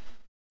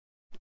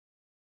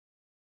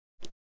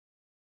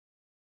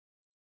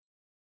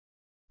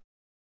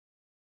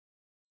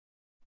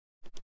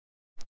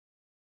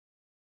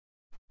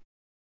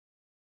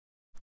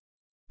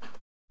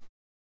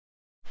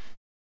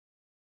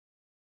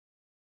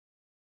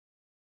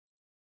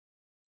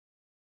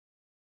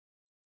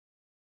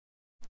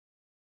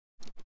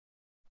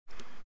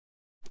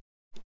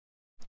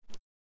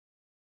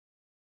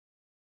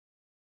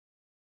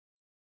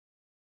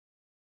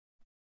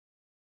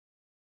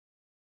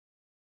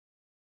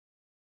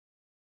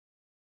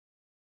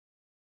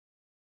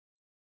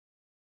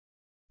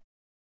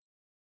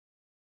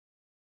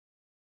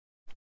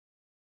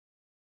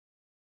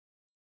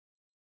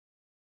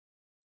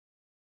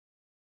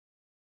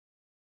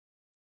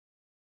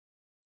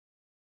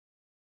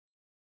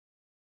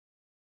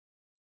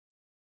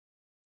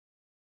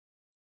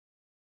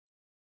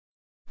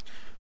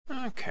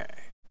 Okay,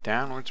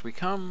 downwards we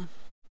come.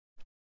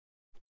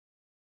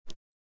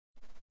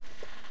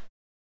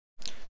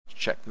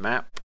 Check the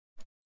map.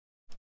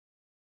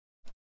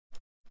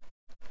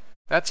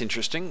 That's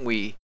interesting.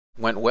 We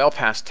went well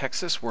past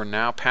Texas. We're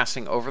now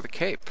passing over the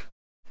Cape.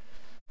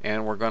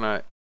 And we're going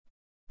to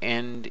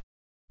end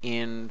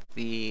in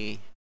the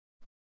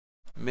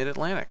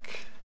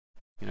mid-Atlantic.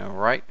 You know,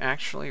 right a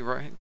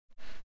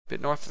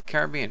bit north of the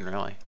Caribbean,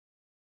 really.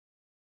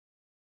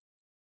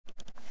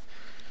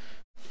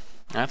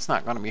 That's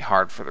not going to be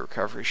hard for the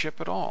recovery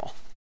ship at all.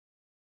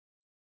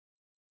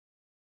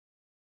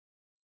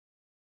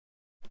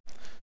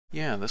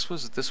 Yeah, this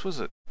was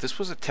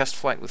a test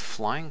flight with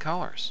flying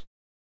colors.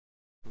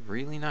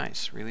 Really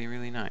nice, really,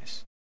 really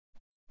nice.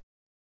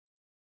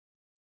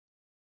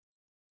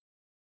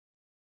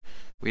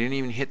 We didn't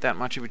even hit that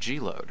much of a G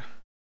load.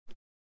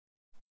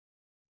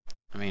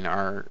 I mean,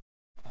 our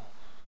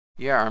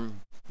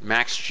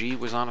max G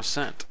was on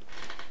ascent.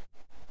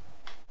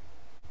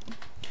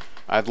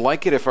 I'd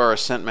like it if our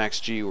ascent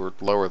max G were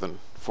lower than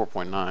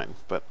 4.9,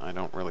 but I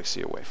don't really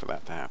see a way for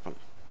that to happen.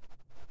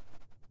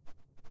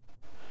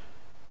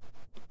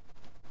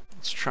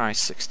 Let's try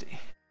 60.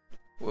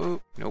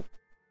 Whoa, nope.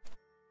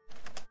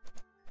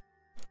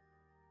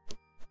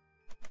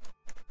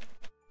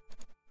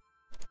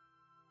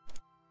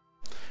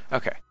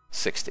 Okay,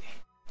 60.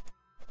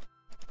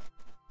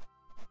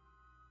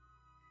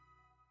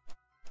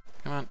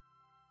 Come on.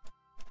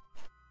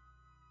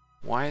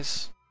 Why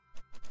is...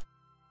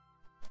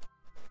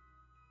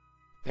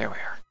 There we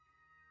are.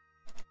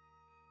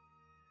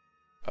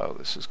 Oh,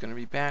 this is going to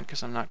be bad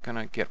because I'm not going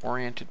to get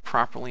oriented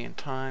properly in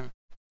time.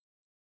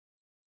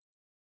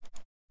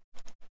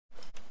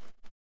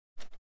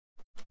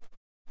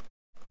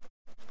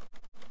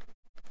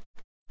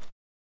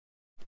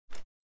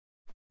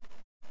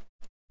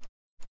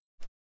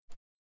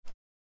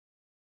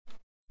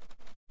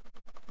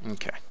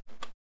 Okay.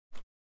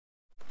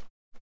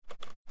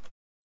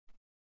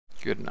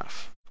 Good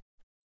enough.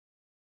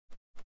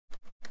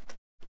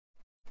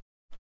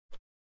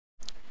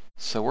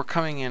 So we're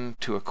coming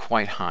into a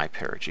quite high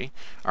perigee.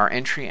 Our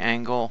entry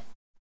angle,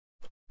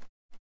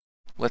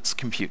 let's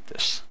compute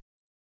this.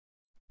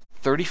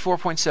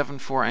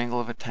 34.74 angle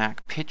of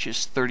attack, pitch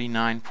is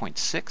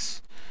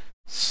 39.6,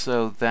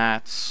 so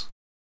that's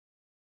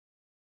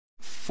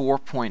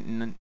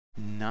 4.9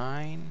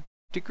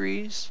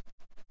 degrees.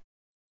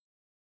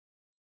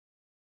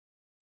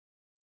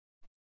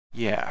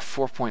 Yeah,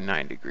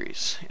 4.9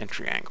 degrees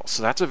entry angle.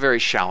 So that's a very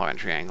shallow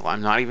entry angle.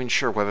 I'm not even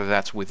sure whether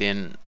that's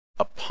within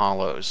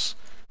Apollo's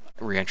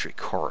reentry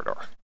corridor.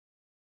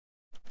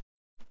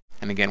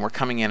 And again, we're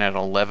coming in at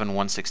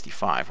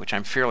 11,165, which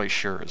I'm fairly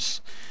sure is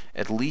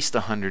at least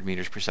 100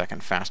 meters per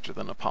second faster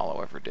than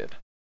Apollo ever did.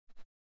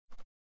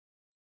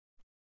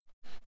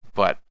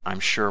 But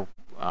I'm sure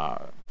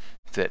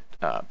that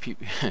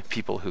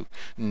people who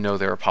know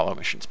their Apollo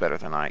missions better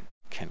than I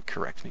can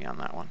correct me on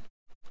that one.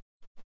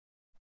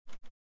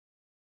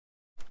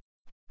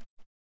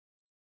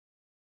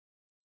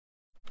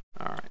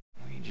 All right,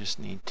 we just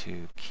need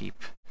to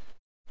keep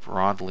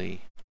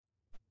broadly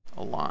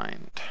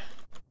aligned,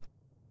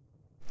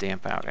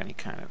 damp out any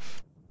kind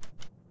of...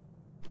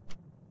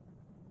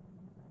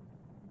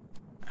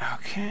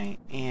 Okay,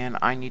 and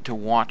I need to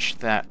watch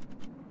that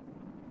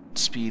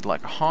speed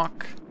like a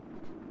hawk.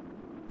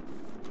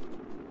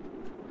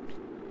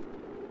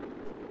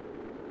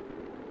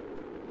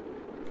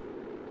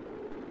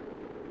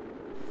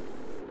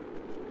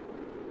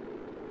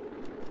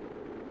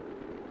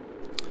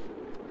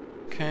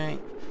 Okay,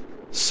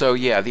 so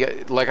yeah,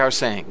 like I was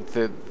saying,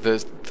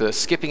 the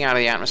skipping out of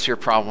the atmosphere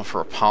problem for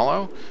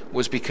Apollo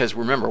was because,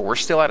 remember, we're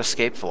still at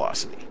escape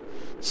velocity.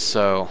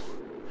 So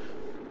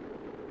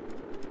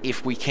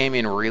if we came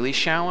in really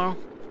shallow,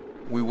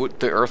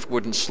 the Earth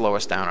wouldn't slow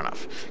us down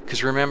enough.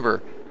 Because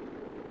remember,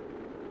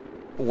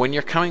 when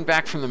you're coming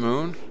back from the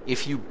moon,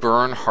 if you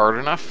burn hard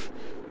enough,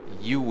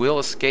 you will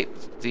escape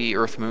the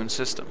Earth-Moon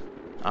system.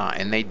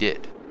 And they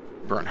did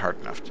burn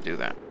hard enough to do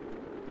that.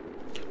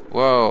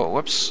 Whoa,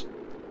 whoops.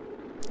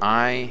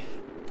 I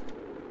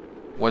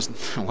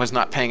was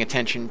not paying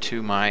attention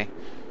to my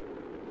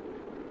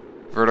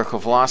vertical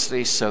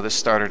velocity, so this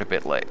started a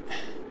bit late.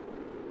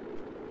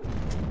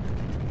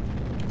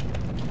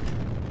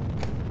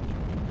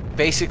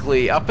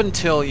 Basically, up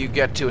until you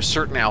get to a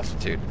certain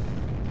altitude,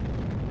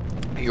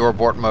 your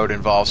abort mode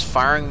involves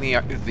firing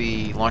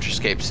the launch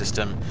escape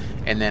system,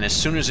 and then as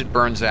soon as it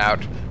burns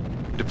out,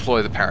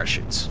 deploy the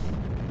parachutes.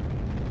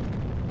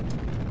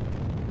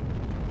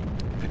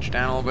 Pitch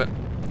down a little bit.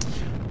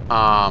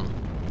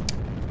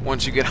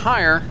 Once you get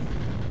higher,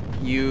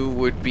 you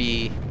would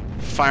be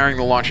firing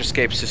the launch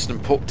escape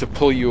system to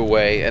pull you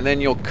away, and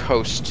then you'll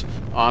coast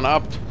on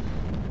up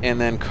and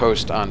then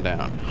coast on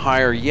down.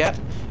 Higher yet,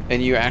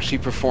 and you actually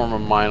perform a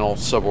minor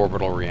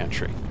suborbital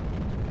reentry.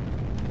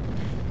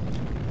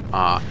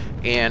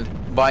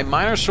 And by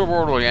minor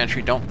suborbital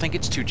reentry, don't think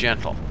it's too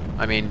gentle.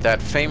 I mean,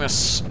 that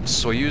famous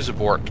Soyuz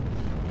abort,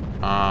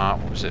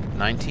 what was it,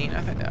 19?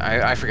 I think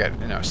I forget.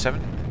 No,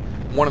 7.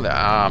 One of the,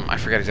 I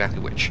forget exactly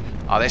which.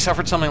 They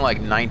suffered something like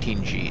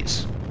 19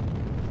 Gs.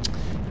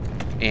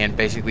 And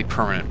basically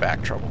permanent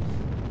back trouble.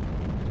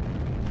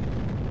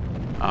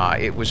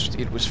 It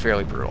was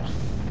fairly brutal.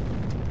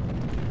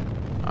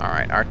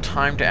 Alright, our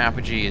time to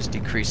apogee is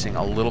decreasing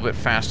a little bit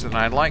faster than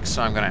I'd like,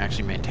 so I'm going to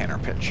actually maintain our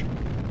pitch.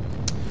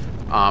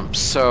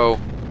 So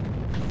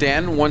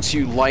then, once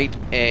you light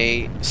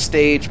a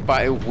stage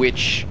by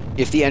which,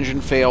 if the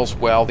engine fails,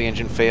 well, the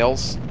engine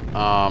fails.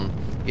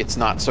 It's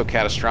not so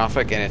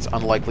catastrophic, and it's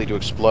unlikely to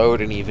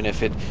explode, and even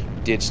if it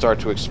did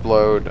start to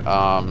explode,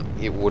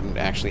 it wouldn't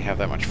actually have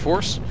that much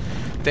force.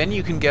 Then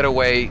you can get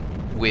away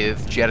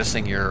with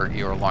jettisoning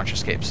your launch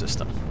escape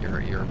system,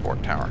 your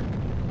abort tower.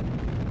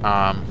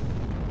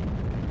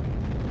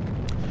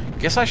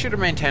 Guess I should have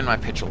maintained my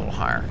pitch a little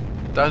higher.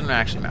 Doesn't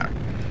actually matter.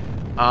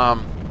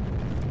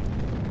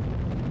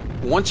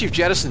 Once you've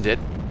jettisoned it,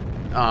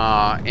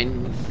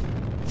 and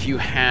if you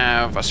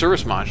have a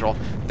service module,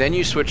 then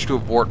you switch to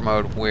abort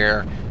mode,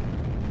 where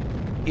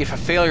if a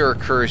failure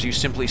occurs, you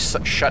simply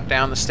shut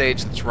down the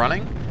stage that's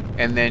running,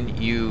 and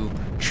then you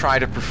try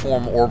to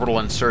perform orbital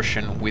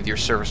insertion with your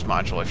service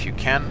module if you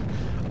can.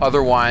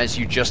 Otherwise,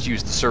 you just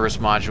use the service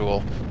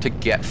module to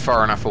get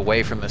far enough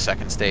away from the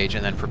second stage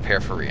and then prepare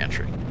for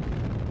reentry.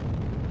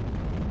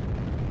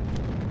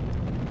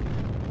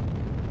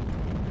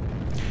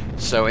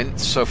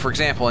 So for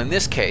example, in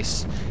this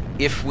case,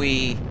 if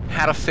we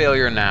had a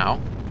failure now,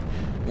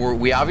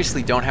 we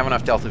obviously don't have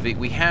enough delta V.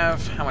 We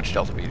have, how much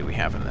delta V do we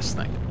have in this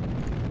thing?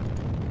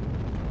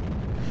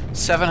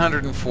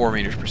 704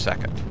 meters per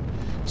second.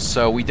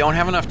 So we don't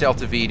have enough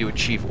delta V to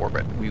achieve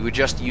orbit. We would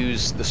just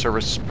use the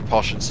service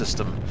propulsion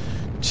system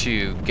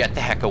to get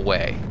the heck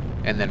away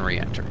and then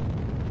re-enter.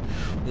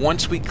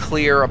 Once we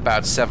clear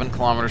about 7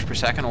 kilometers per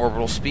second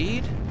orbital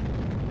speed,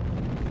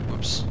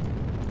 whoops,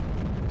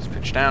 let's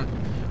pitch down.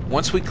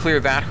 Once we clear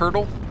that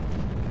hurdle,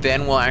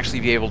 then we'll actually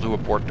be able to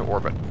abort to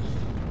orbit.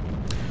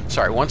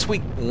 Sorry, once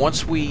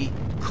we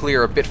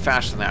clear a bit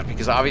faster than that,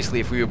 because obviously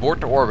if we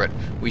abort to orbit,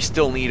 we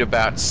still need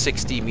about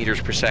 60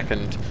 meters per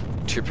second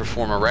to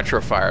perform a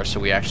retrofire, so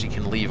we actually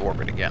can leave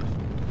orbit again.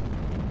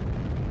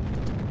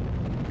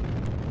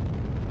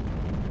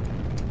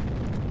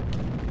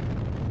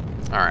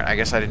 Alright, I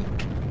guess I didn't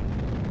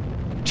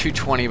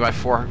 220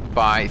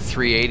 by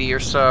 380 or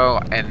so,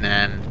 and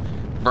then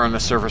burn the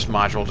service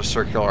module to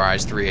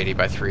circularize 380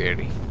 by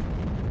 380.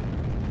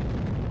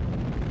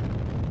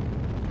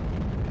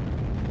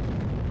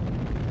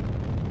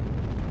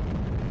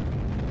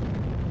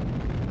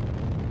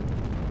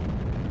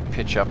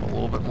 Pitch up a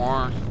little bit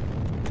more.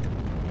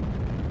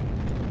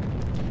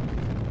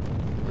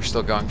 We're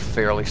still going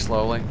fairly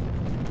slowly.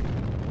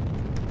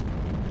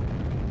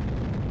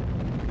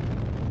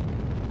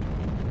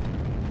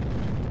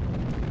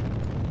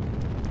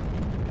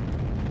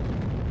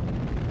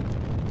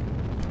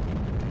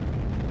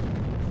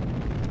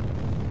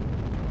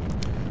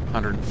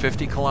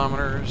 $150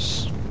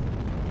 kilometers.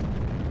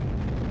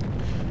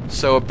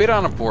 So a bit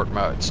on abort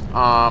modes.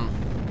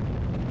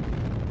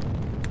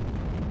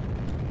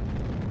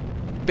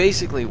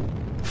 Basically,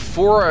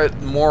 for a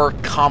more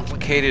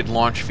complicated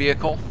launch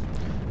vehicle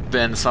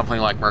than something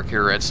like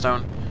Mercury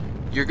Redstone,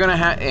 you're going to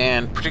have,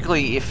 and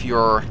particularly if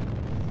your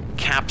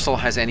capsule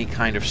has any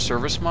kind of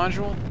service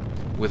module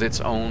with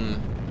its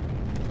own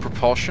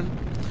propulsion,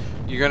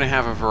 you're going to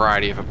have a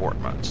variety of abort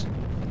modes.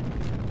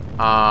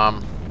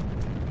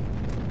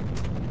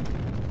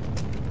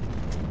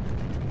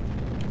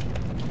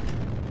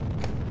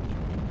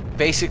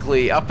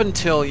 Basically, up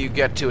until you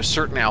get to a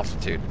certain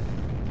altitude,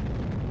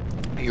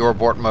 your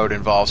abort mode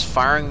involves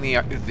firing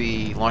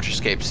the launch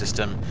escape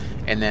system,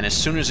 and then as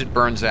soon as it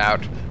burns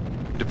out,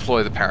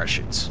 deploy the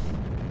parachutes.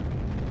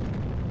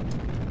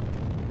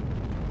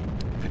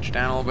 Pitch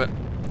down a little bit.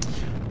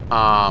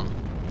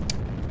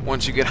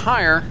 Once you get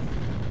higher,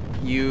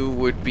 you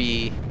would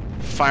be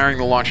firing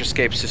the launch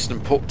escape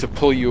system to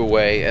pull you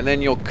away, and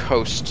then you'll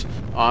coast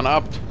on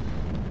up,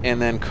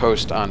 and then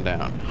coast on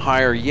down.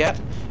 Higher yet,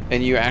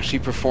 and you actually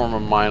perform a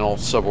minor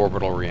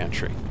suborbital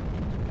reentry.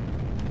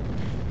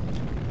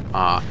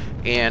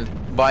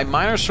 And by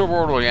minor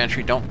suborbital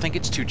reentry, don't think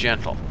it's too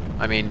gentle.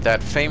 I mean,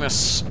 that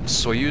famous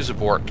Soyuz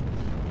abort,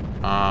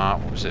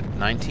 what was it,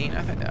 19?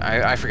 I think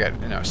I forget.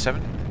 No,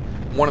 7.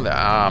 One of the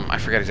I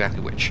forget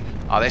exactly which.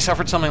 They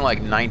suffered something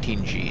like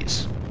 19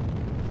 Gs,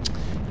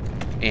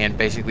 and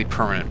basically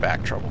permanent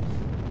back trouble.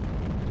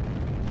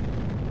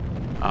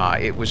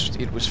 It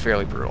was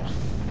fairly brutal.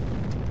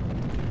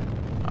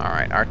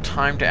 Alright, our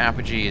time to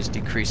apogee is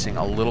decreasing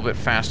a little bit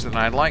faster than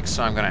I'd like,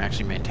 so I'm going to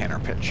actually maintain our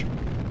pitch.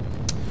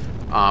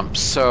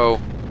 So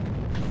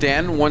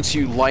then, once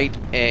you light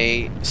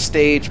a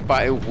stage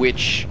by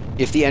which,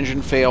 if the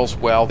engine fails,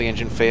 well, the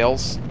engine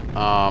fails,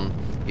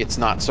 it's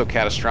not so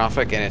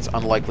catastrophic and it's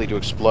unlikely to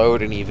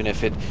explode, and even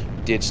if it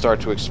did start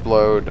to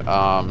explode,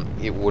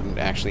 it wouldn't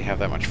actually have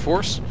that much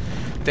force.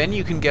 Then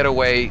you can get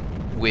away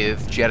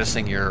with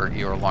jettisoning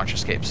your launch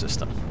escape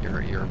system,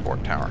 your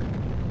abort tower.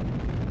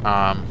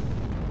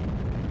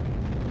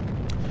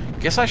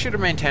 Guess I should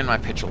have maintained my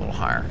pitch a little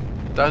higher.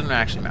 Doesn't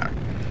actually matter.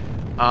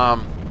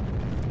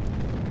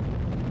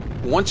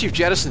 Once you've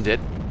jettisoned it,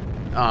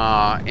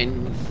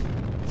 and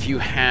if you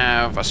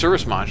have a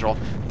service module,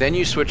 then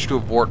you switch to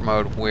abort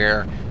mode,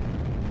 where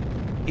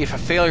if a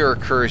failure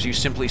occurs, you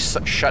simply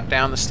shut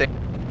down the stage.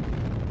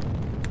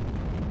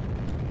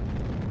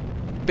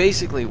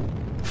 Basically,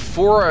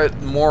 for a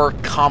more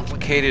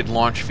complicated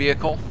launch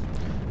vehicle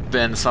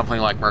than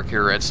something like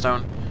Mercury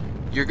Redstone,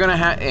 you're going to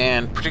have,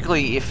 and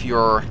particularly if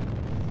your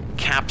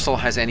capsule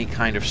has any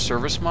kind of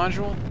service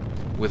module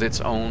with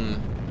its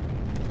own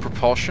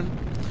propulsion,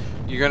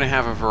 you're going to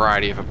have a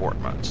variety of abort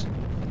modes.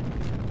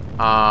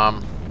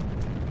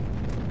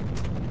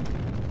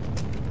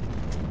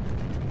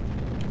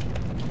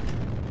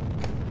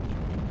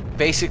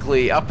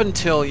 basically, up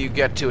until you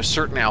get to a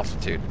certain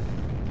altitude,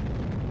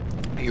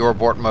 your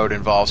abort mode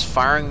involves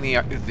firing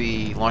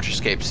the launch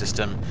escape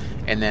system,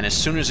 and then as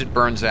soon as it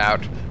burns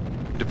out,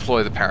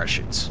 deploy the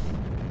parachutes.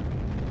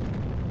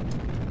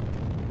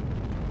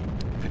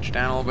 Pitch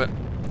down a little bit.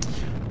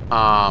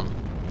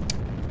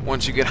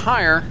 Once you get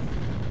higher,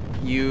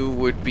 you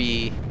would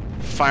be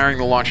firing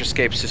the launch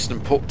escape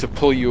system to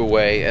pull you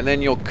away, and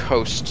then you'll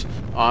coast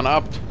on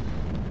up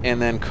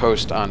and then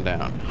coast on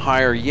down.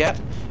 Higher yet,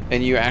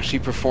 and you actually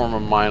perform a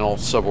minor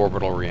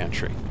suborbital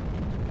reentry.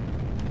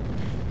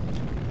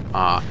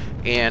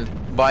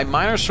 And by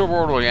minor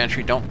suborbital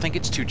reentry, don't think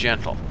it's too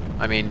gentle.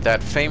 I mean,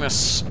 that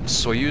famous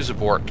Soyuz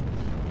abort,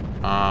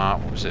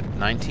 what was it,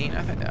 19?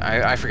 I think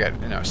I forget.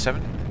 No,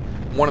 7.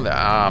 One of the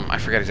I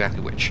forget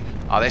exactly which.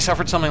 They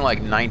suffered something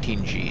like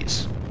 19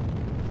 Gs,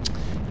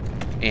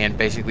 and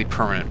basically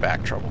permanent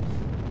back trouble.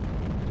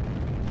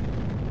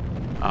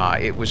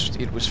 It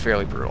was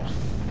fairly brutal.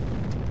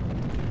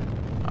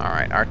 All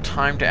right, our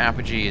time to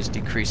apogee is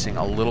decreasing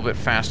a little bit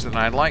faster than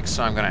I'd like,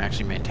 so I'm going to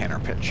actually maintain our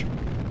pitch.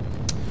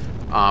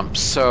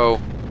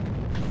 So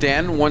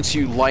then once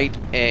you light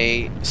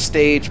a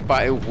stage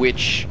by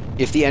which,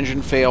 if the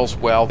engine fails,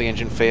 well, the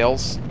engine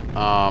fails,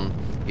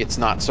 it's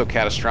not so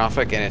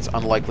catastrophic and it's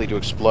unlikely to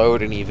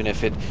explode, and even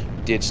if it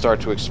did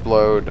start to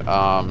explode,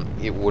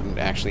 it wouldn't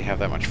actually have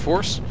that much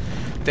force.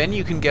 Then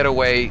you can get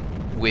away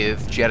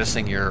with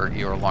jettisoning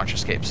your launch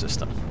escape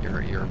system,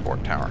 your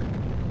abort tower.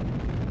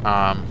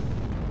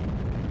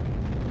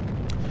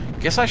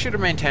 Guess I should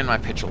have maintained my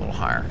pitch a little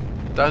higher.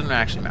 Doesn't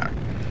actually matter.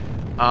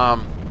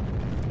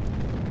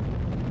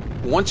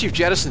 Once you've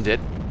jettisoned it,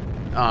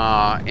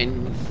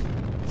 and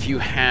if you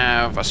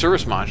have a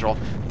service module,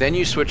 then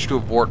you switch to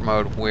abort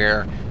mode,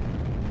 where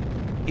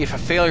if a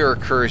failure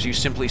occurs, you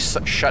simply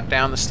shut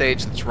down the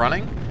stage that's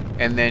running,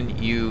 and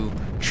then you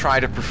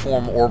try to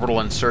perform orbital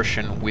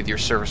insertion with your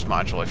service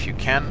module if you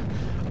can.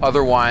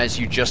 Otherwise,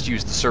 you just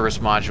use the service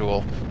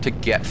module to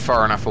get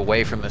far enough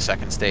away from the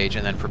second stage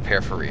and then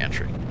prepare for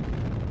reentry.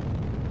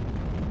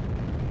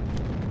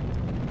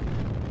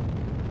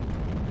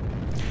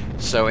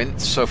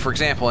 So for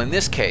example, in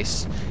this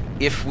case,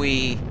 if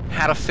we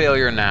had a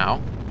failure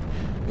now,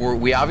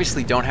 we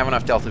obviously don't have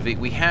enough delta V.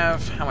 We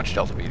have, how much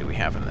delta V do we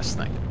have in this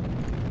thing?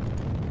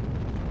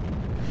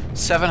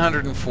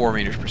 704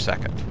 meters per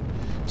second.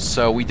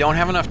 So we don't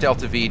have enough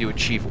delta V to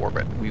achieve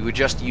orbit. We would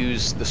just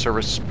use the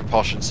service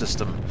propulsion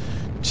system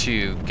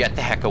to get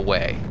the heck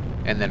away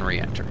and then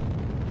re-enter.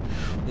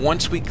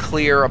 Once we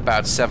clear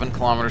about 7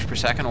 kilometers per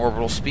second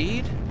orbital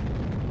speed,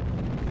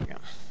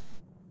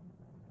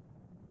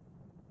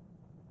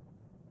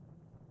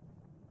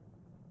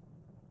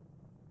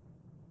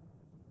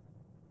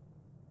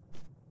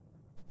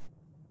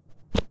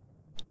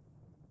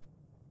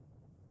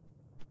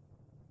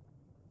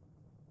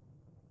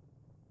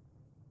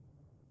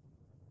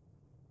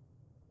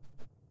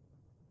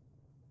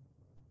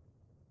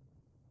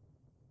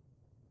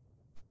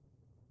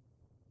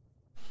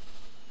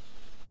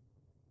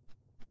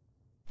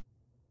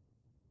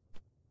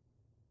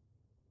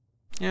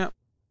 yeah,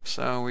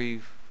 so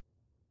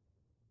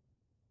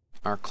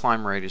our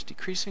climb rate is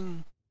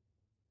decreasing.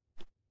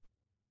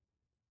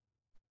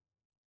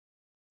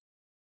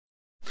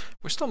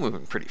 We're still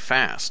moving pretty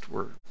fast.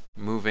 We're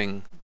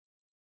moving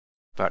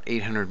about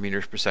 800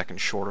 meters per second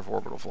short of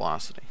orbital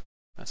velocity.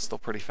 That's still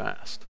pretty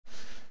fast.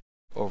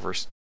 Over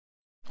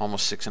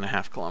almost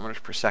 6.5 kilometers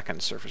per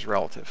second surface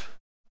relative.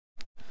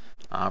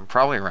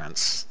 Probably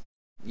around,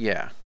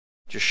 yeah,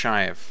 just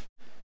shy of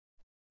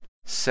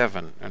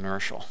 7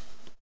 inertial.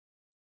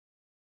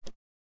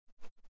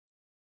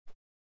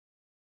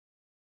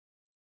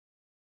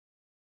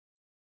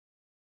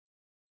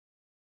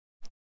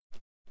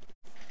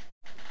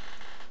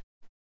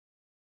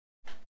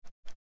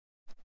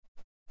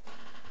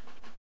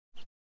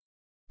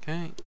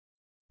 Okay,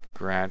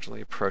 gradually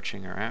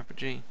approaching our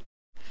apogee.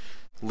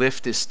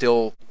 Lift is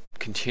still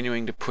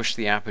continuing to push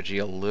the apogee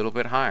a little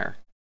bit higher.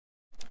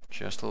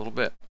 Just a little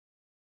bit.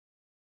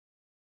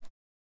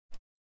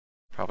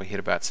 Probably hit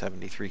about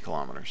 73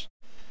 kilometers.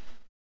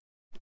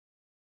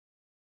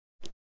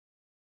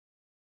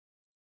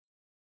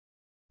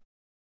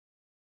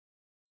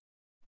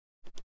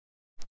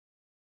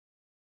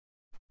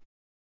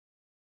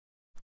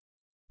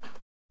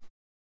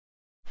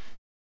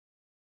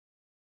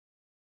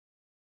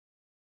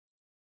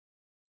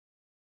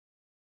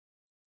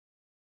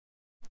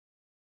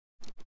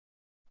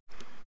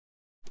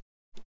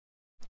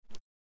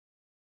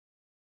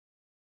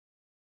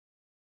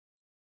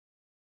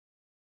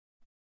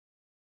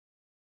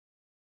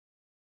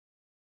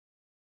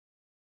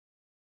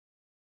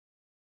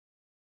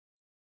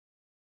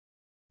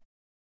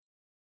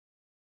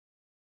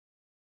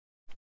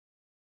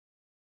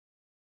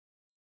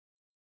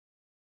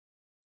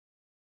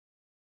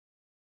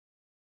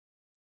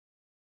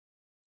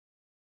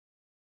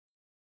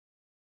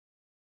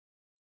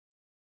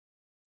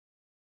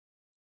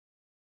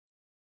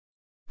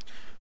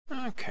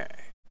 Okay,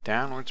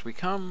 downwards we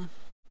come.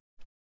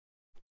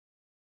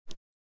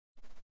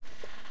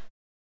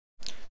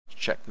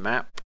 Check the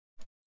map.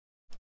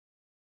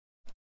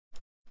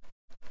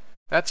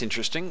 That's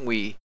interesting.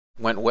 We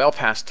went well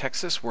past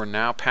Texas. We're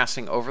now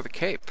passing over the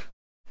Cape.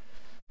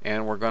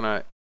 And we're going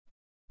to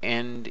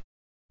end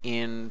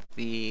in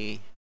the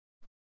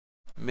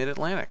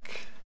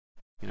mid-Atlantic.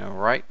 You know,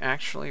 right a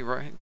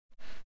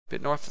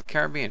bit north of the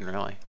Caribbean,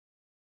 really.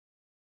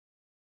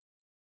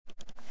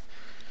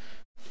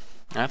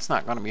 That's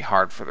not going to be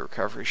hard for the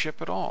recovery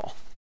ship at all.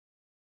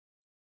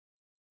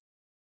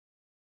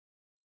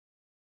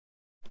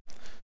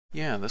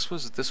 Yeah, this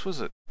was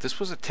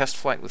a test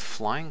flight with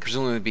flying,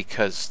 presumably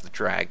because the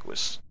drag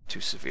was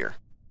too severe.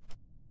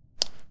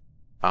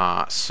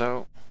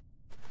 So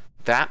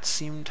that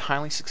seemed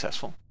highly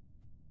successful.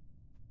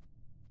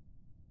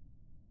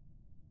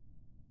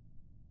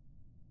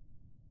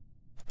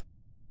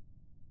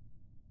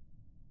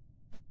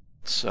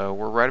 So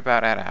we're right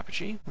about at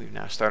apogee. We've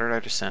now started our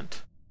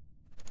descent.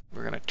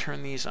 We're going to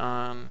turn these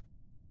on,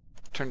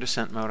 turn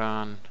descent mode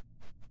on,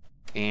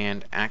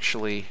 and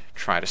actually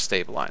try to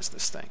stabilize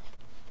this thing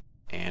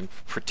and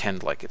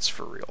pretend like it's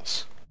for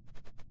reals.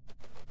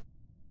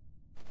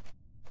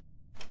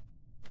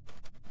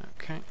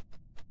 Okay.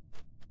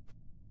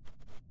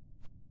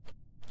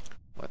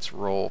 Let's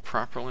roll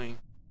properly.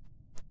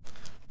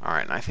 All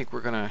right, and I think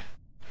we're going to...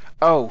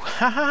 Oh,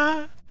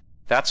 haha!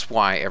 That's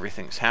why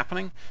everything's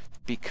happening,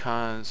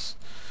 because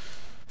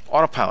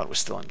autopilot was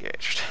still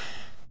engaged.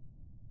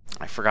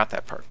 I forgot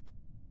that part.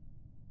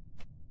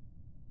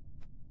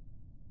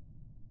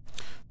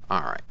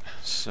 All right,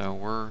 so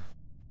we're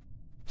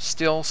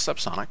still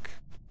subsonic.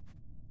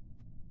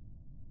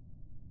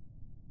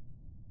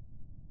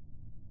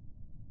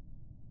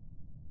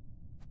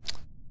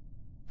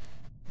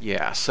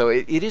 Yeah, so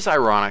it is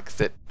ironic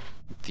that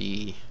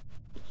the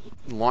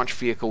launch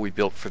vehicle we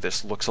built for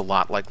this looks a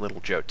lot like Little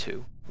Joe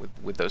 2,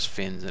 with those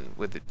fins and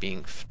with it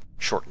being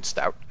short and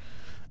stout.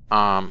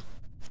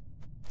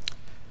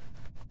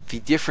 The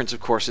difference, of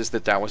course, is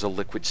that that was a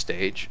liquid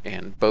stage,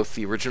 and both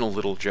the original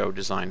Little Joe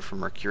designed for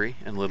Mercury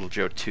and Little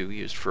Joe 2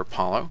 used for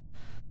Apollo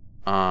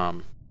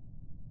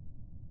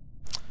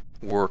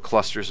were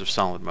clusters of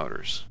solid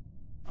motors.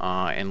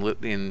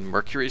 In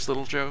Mercury's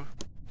Little Joe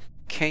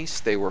case,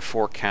 they were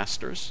 4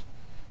 casters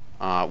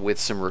with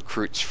some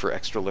recruits for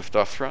extra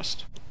liftoff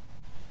thrust.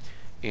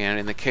 And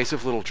in the case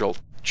of Little Joe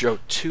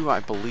 2, I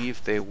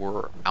believe they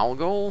were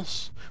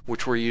algols,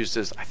 which were used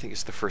as, I think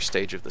it's the first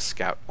stage of the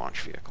Scout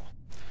launch vehicle.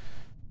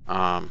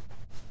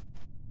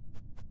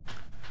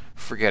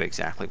 Forget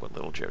exactly what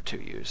Little Joe 2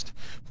 used.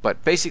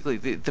 But basically,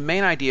 the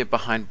main idea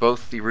behind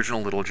both the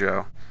original Little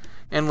Joe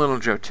and Little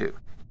Joe 2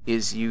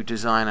 is you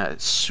design a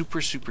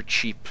super, super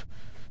cheap,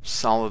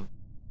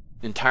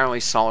 entirely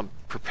solid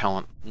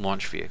propellant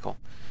launch vehicle.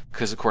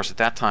 Because, of course, at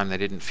that time, they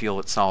didn't feel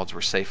that solids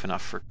were safe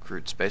enough for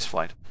crewed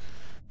spaceflight.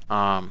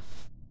 I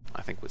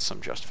think with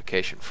some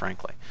justification,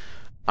 frankly.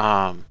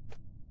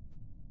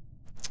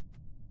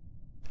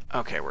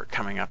 Okay, we're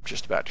coming up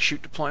just about to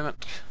chute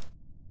deployment.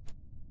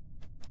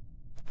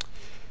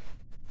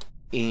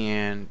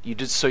 And you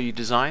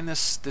design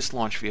this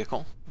launch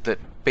vehicle that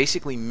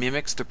basically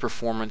mimics the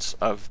performance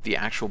of the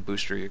actual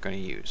booster you're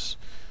going to use.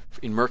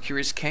 In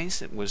Mercury's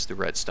case, it was the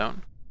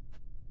Redstone.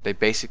 They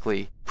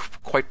basically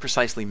quite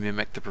precisely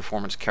mimic the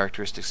performance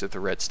characteristics of the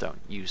Redstone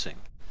using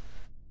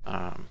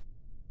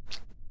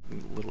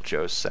Little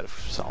Joe's set of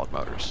solid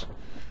motors.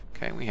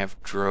 Okay, we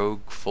have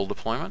drogue full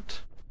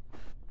deployment,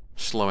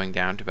 slowing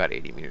down to about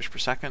 80 meters per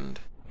second.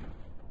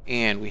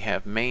 And we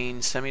have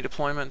main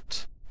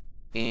semi-deployment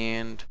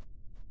and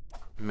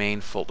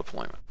main full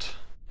deployment.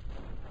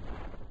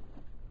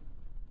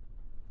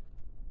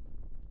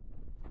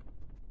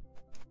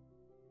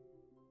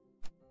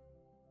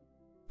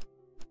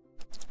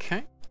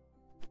 Okay.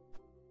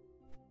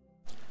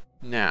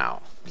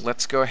 Now,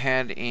 let's go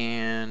ahead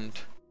and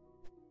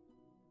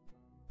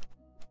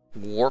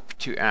warp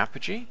to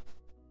apogee.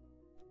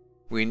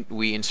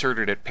 We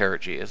inserted at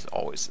perigee, as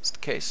always is the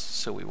case,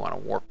 so we want to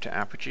warp to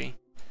apogee.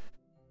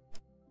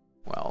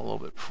 Well, a little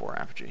bit before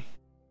apogee,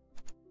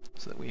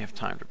 so that we have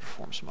time to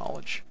perform some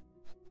haulage.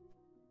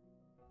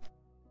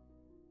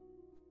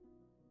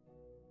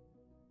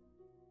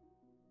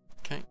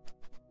 Okay,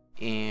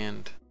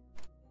 and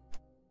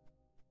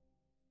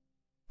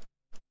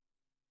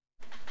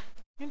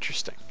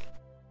interesting.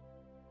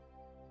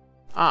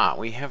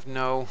 We have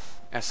no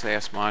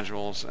SAS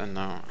modules and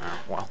no,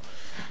 well,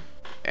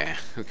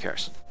 who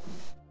cares?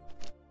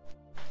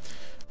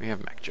 We have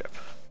MechJeb.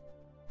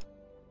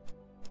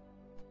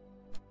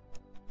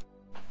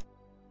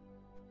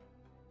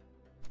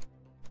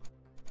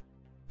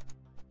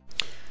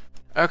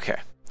 Okay,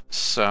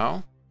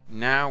 so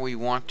now we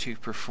want to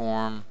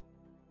perform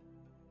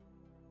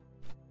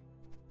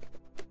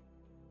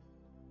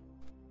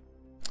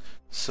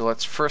so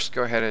let's first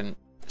go ahead and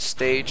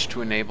stage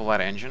to enable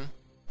that engine.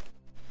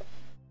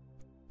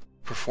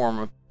 Perform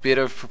a bit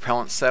of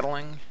propellant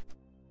settling,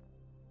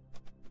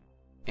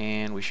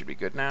 and we should be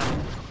good now.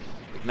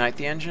 Ignite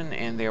the engine,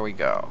 and there we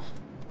go.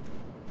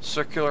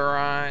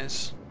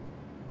 Circularize.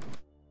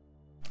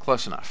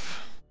 Close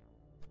enough.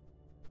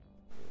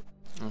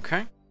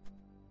 Okay.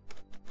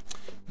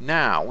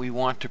 Now we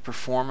want to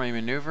perform a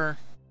maneuver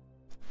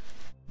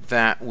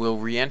that will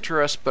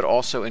re-enter us, but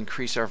also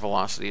increase our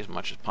velocity as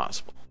much as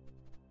possible.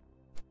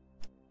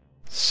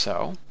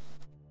 So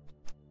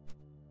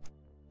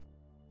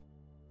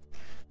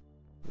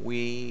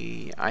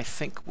I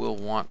think we'll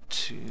want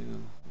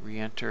to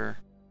re-enter.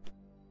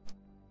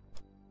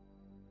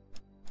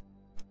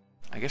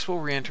 I guess we'll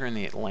re-enter in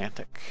the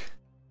Atlantic.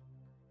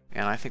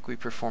 And I think we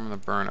perform the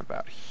burn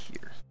about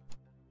here.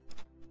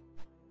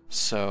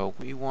 So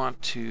we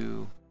want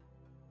to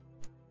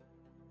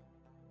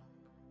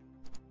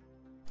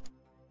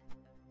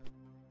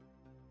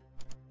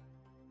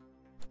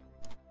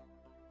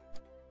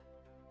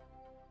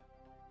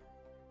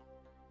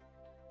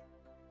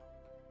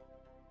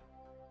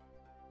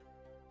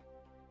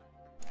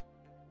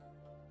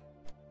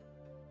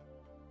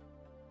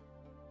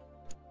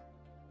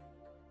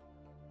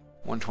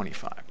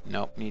 $125.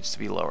 Nope, needs to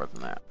be lower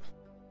than that.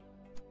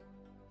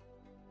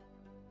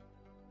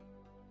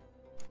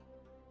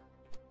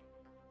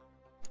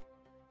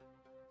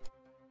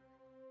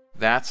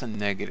 That's a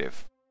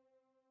negative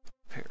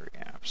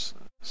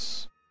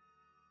periapsis.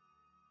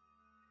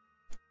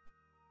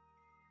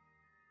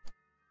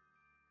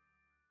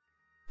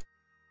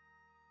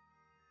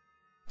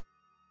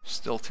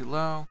 Still too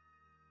low.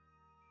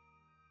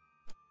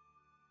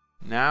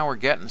 Now we're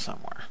getting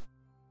somewhere.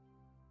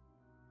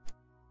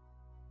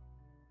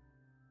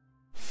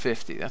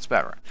 50, that's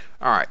about right.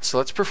 All right, so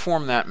let's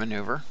perform that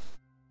maneuver.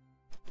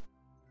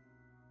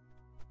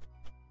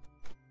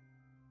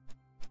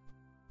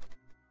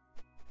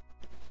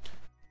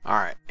 All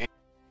right,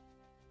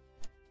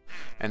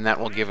 and that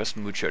will give us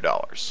mucho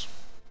dollars.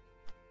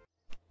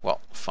 Well,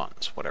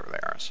 funds, whatever they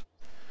are.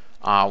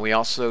 We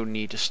also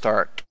need to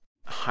start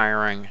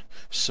hiring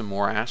some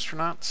more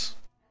astronauts.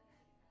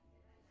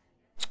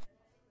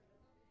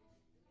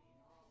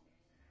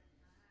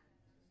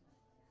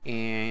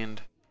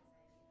 And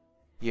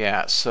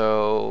yeah,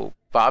 so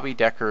Bobby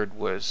Deckard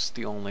was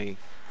the only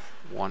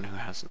one who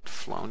hasn't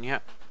flown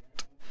yet.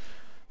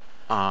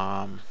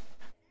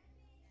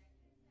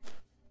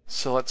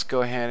 So let's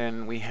go ahead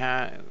and we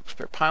have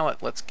spare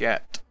pilot. Let's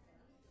get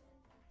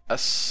a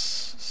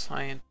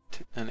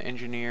an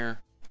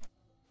engineer,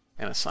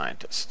 and a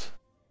scientist.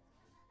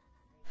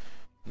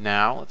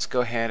 Now let's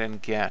go ahead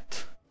and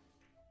get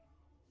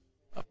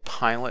a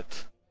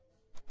pilot,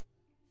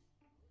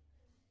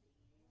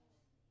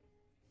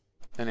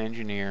 an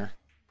engineer,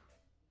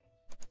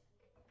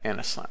 and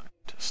a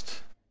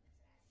scientist.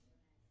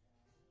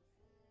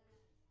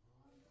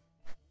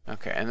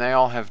 Okay, and they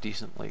all have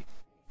decent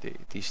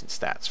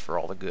stats for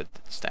all the good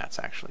that stats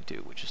actually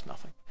do, which is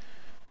nothing.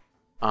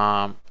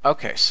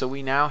 Okay, so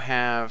we now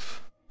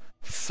have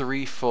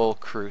 3 full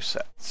crew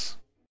sets.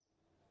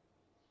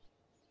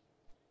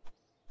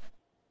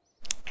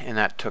 And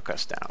that took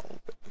us down a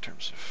little bit in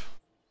terms of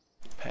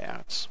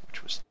payouts,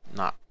 which was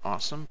not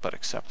awesome, but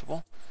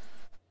acceptable.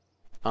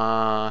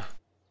 What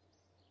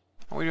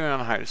are we doing on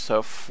the hydro?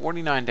 So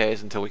 49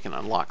 days until we can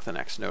unlock the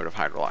next node of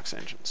Hydrolox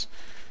engines.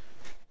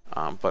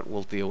 But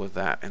we'll deal with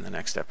that in the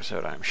next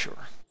episode, I'm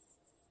sure.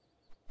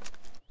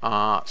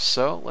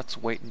 So let's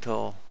wait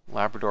until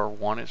Labrador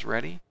 1 is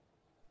ready.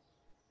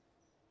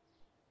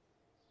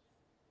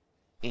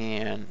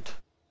 And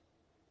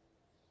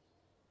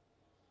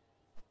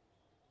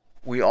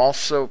we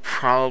also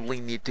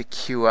probably need to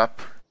queue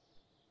up,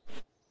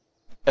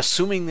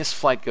 assuming this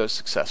flight goes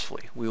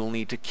successfully, we will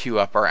need to queue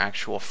up our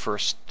actual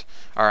circumlunar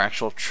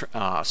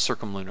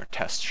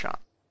test shot.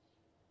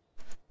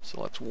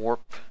 So let's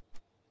warp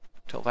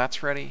till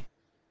that's ready.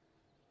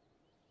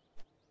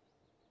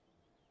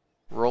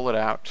 Roll it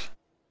out.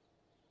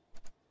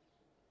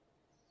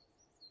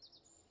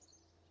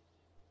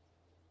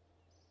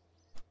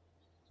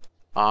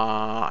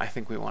 I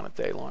think we want a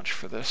day launch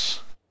for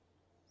this.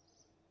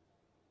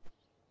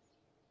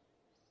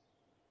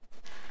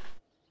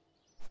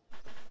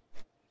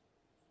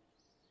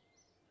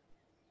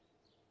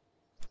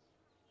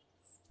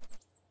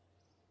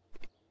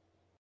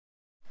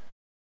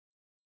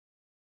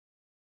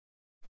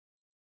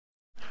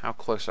 How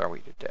close are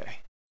we today?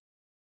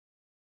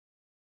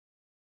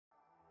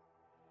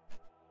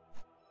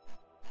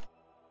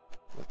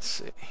 Let's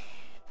see.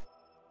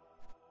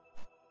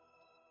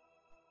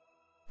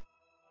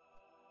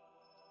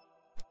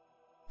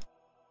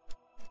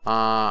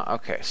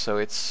 Okay, so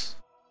it's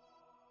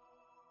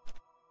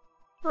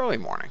early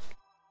morning.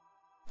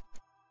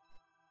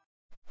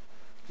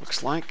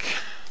 Looks like.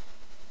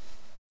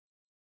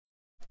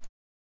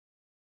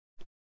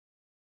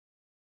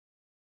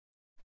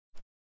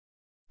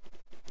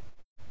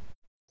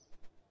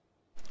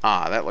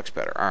 That looks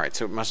better. All right,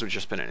 so it must have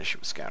just been an issue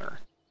with scatter.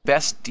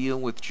 Best deal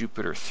with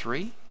Jupiter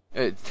 3?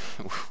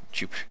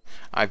 Jupiter.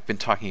 I've been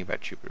talking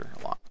about Jupiter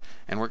a lot,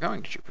 and we're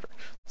going to Jupiter.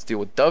 Let's deal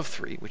with Dove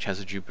 3, which has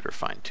a Jupiter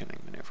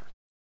fine-tuning maneuver.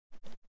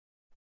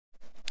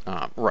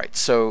 Right.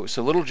 So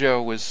Little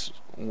Joe was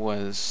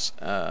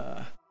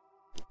Dove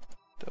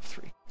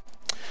 3.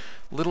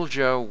 Little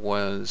Joe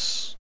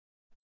was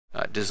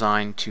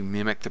designed to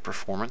mimic the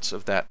performance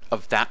of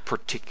that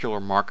particular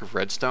mark of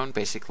redstone.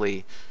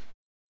 Basically,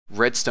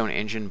 redstone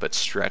engine, but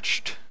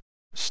stretched.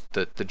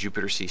 The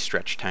Jupiter C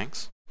stretched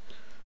tanks.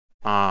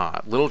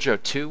 Little Joe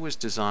 2 was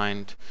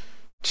designed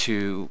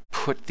to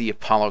put the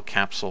Apollo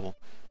capsule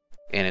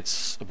and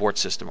its abort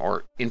system,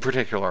 or in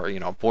particular,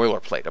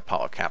 boilerplate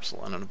Apollo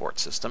capsule and an abort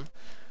system,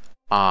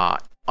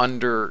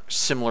 under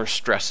similar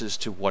stresses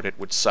to what it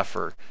would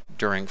suffer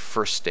during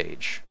first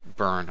stage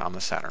burn on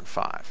the Saturn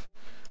V.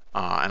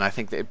 And I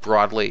think that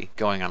broadly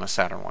going on a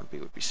Saturn 1B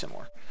would be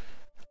similar.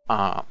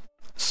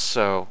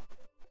 So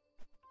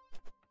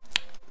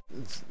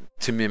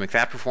to mimic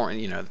that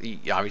performance,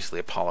 obviously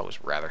Apollo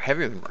was rather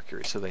heavier than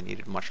Mercury, so they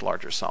needed much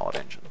larger solid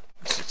engine,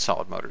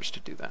 solid motors to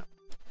do that.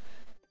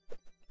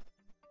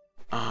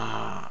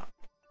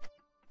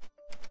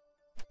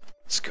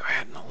 Let's go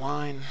ahead and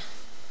align.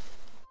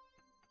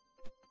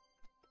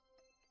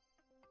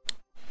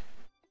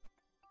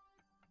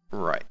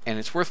 Right, and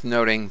it's worth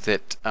noting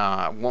that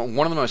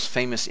one of the most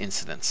famous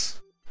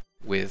incidents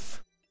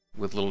with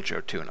Little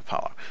Joe 2 and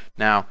Apollo.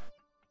 Now,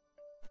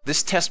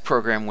 this test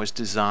program was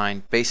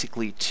designed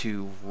basically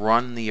to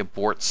run the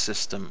abort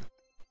system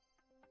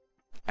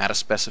at a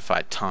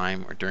specified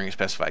time or during a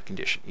specified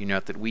condition. You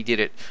note that we did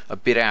it a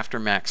bit after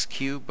max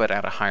Q, but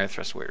at a higher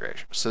thrust weight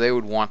ratio. So they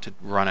would want to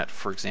run it,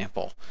 for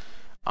example,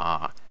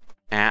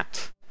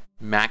 at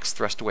max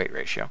thrust to weight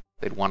ratio.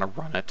 They'd want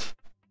to run it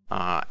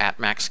at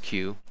max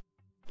Q.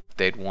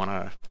 They'd want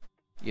to,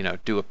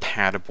 do a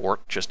pad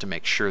abort just to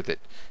make sure that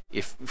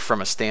if from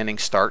a standing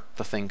start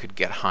the thing could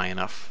get high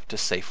enough to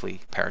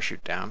safely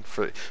parachute down,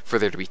 for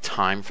there to be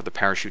time for the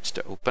parachutes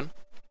to open,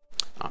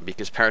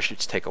 because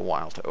parachutes take a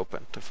while to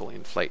open, to fully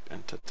inflate,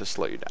 and to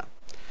slow you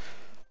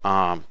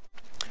down.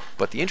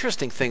 But the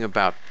interesting thing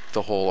about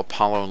the whole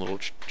Apollo and Little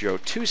Joe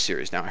 2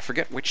 series, now I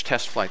forget which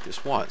test flight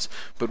this was,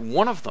 but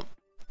one of them,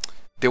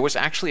 there was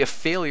actually a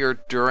failure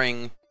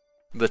during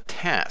the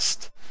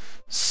test.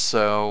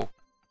 So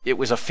it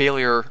was a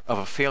failure of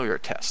a failure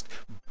test.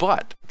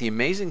 But the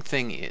amazing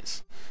thing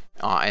is,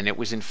 and it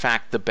was in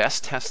fact the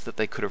best test that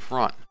they could have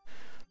run,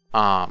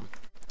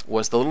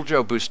 was the Little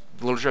Joe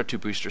 2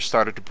 booster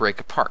started to break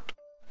apart.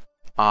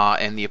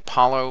 And the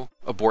Apollo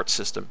abort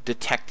system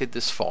detected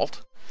this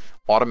fault,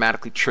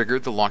 automatically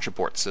triggered the launch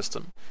abort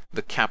system.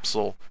 The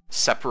capsule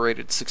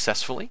separated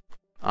successfully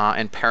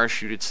and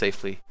parachuted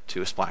safely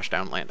to a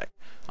splashdown landing.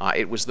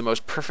 It was the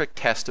most perfect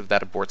test of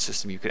that abort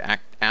system you could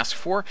ask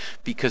for,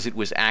 because it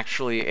was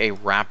actually a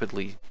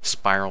rapidly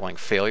spiraling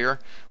failure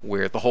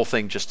where the whole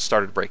thing just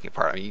started breaking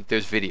apart. I mean,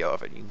 there's video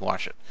of it. You can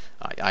watch it.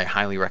 I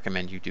highly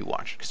recommend you do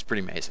watch it because it's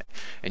pretty amazing.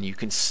 And you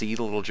can see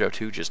the Little Joe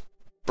 2 just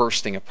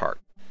bursting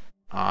apart.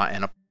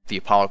 And the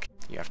Apollo,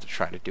 you have to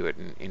try to do it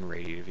in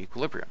radiative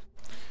equilibrium.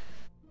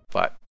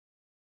 But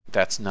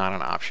that's not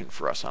an option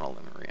for us on a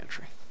lunar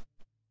reentry.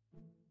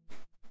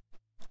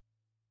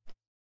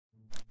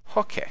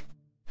 Okay.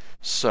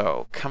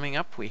 So, coming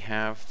up, we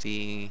have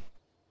the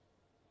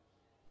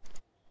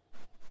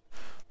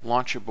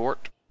launch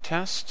abort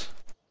test.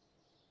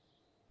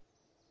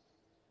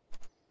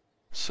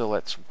 So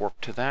let's warp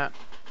to that.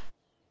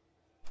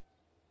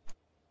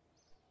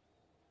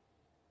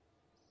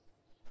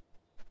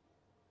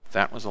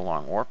 That was a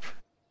long warp.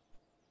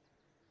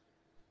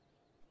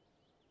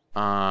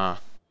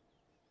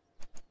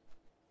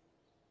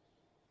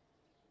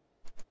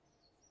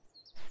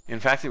 In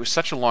fact, it was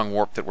such a long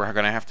warp that we're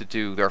going to have to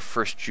do our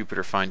first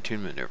Jupiter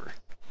fine-tune maneuver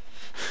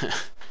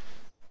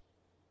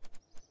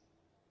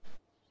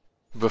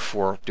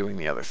before doing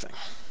the other thing.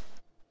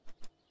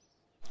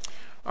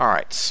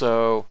 Alright,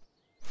 so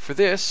for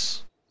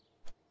this,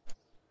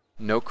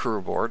 no crew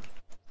aboard.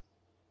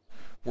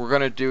 We're going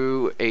to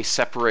do a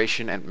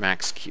separation at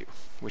max Q,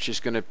 which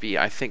is going to be,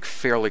 I think,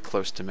 fairly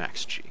close to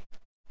max G.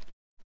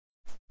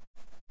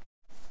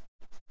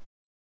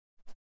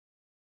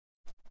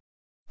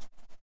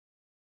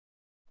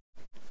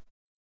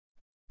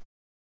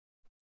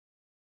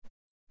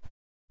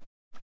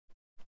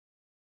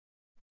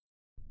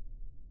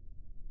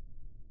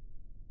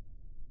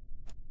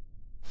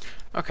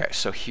 Okay,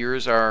 so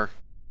here's our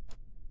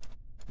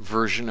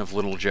version of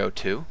Little Joe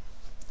 2.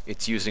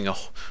 It's using a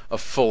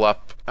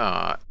full-up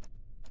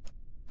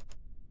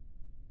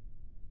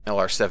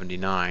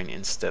LR-79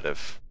 instead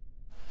of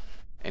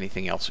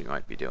anything else we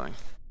might be doing.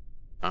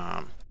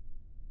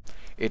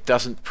 It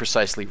doesn't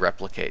precisely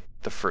replicate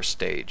the first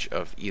stage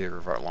of either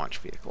of our launch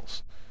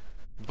vehicles,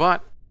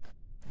 but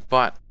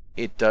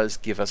it does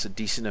give us a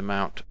decent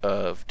amount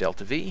of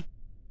delta V.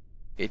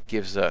 It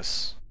gives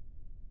us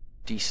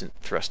decent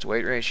thrust to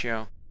weight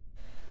ratio.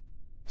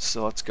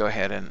 So let's go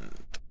ahead and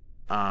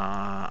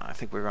I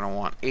think we're going to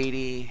want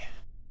 80,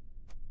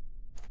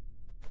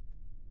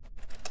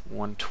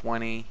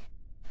 120,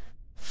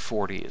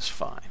 40 is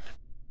fine.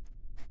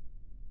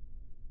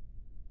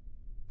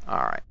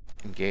 Alright,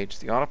 engage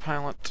the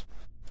autopilot,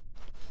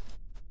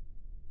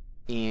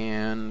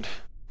 and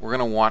we're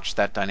going to watch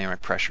that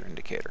dynamic pressure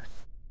indicator.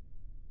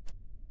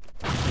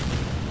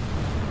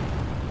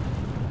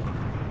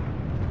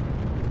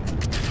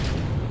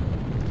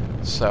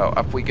 So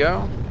up we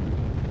go.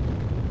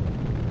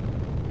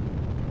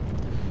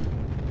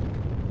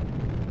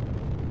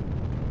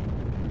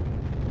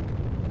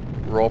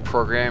 Roll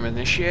program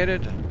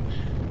initiated.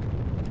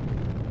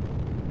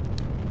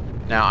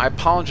 Now, I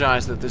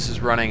apologize that this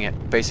is running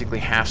at basically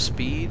half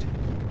speed.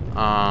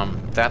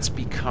 That's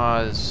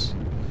because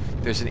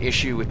there's an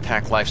issue with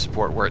TAC life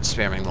support where it's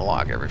spamming the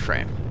log every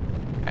frame.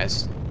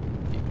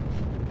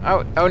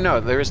 Oh no,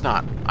 there is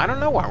not. I don't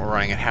know why we're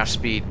running at half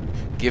speed,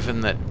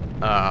 given that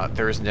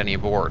there isn't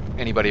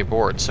anybody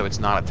aboard, so it's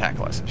not a TAC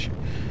less issue.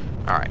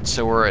 All right,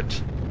 so we're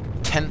at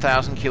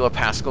 10,000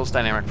 kilopascals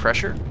dynamic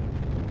pressure.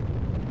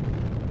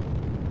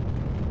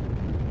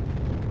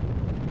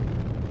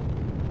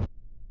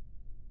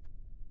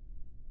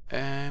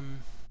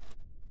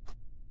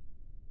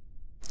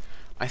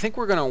 I think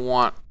we're going to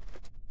want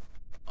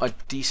a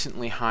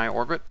decently high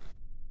orbit,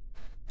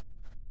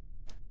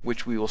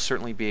 which we will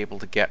certainly be able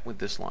to get with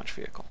this launch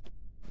vehicle.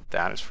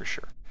 That is for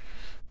sure.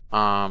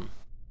 A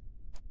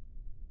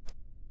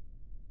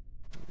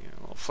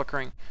little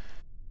flickering.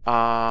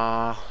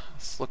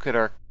 Let's look at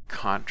our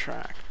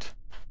contract.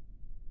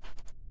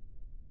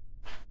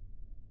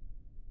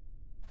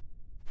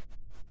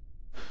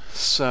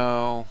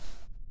 So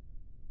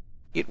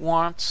it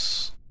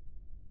wants,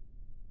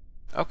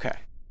 okay,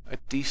 a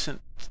decent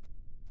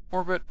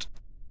orbit,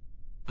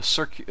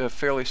 a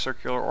fairly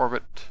circular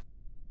orbit,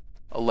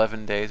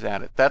 11 days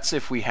at it. That's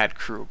if we had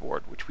crew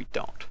aboard, which we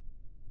don't.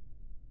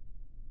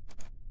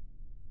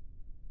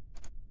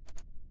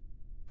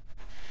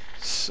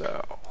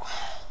 So,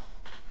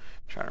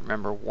 trying to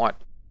remember what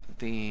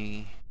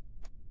the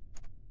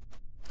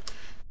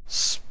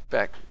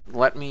spec.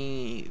 Let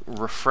me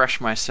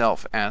refresh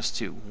myself as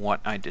to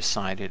what I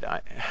decided,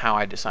 how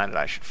I decided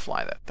I should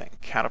fly that thing.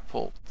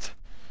 Catapult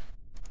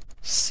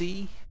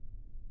C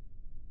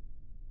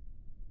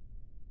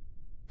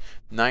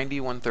 90,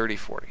 130,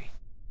 40.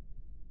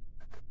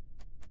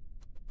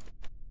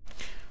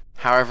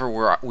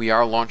 However, we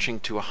are launching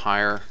to a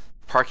higher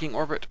parking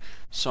orbit,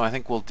 so I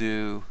think we'll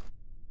do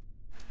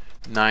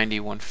 90,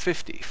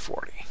 150,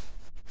 40.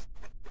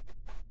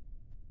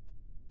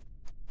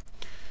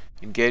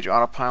 Engage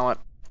autopilot,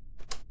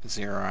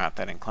 zero out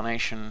that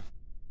inclination.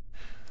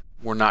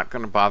 We're not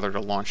going to bother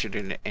to launch it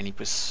in any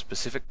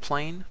specific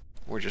plane.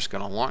 We're just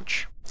going to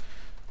launch.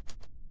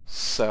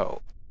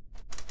 So,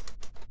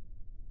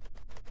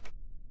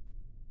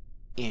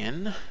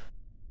 in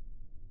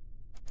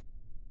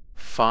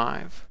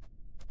 5,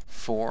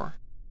 4,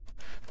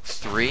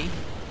 3,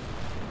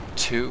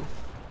 2,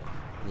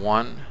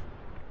 1,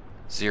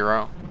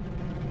 0,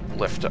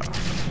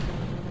 liftoff.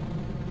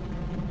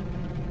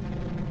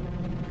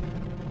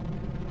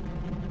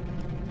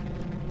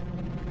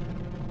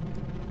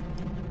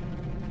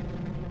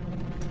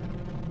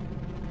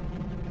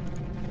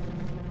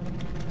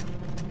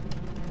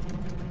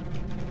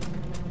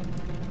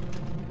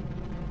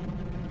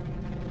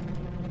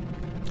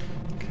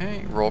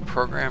 Okay, roll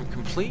program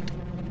complete.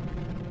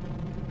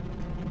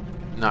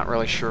 Not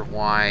really sure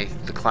why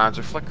the clouds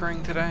are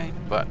flickering today,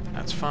 but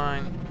that's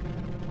fine.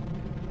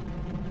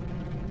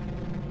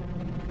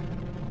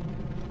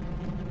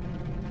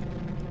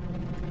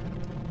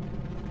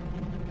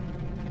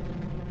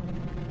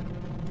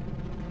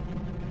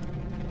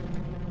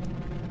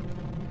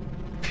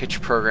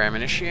 Pitch program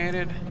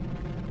initiated.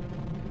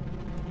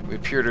 We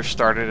appear to have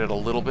started it a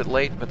little bit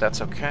late, but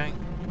that's okay.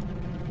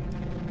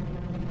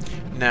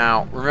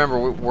 Now,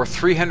 remember, we're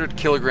 300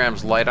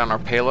 kilograms light on our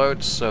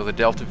payload, so the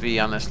delta V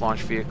on this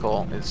launch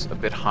vehicle is a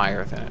bit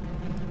higher than it.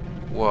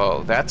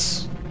 Whoa,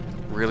 that's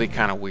really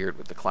kind of weird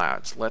with the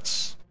clouds.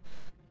 Let's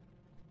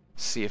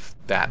see if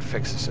that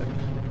fixes it.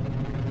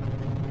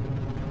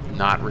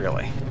 Not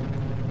really.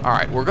 All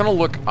right, we're going to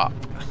look up,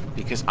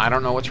 because I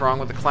don't know what's wrong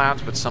with the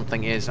clouds, but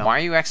something is. Why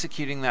are you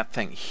executing that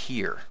thing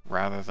here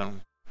rather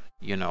than,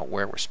 you know,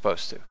 where we're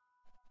supposed to?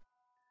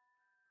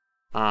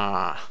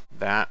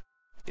 That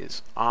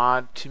is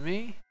odd to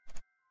me.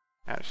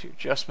 Attitude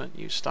adjustment,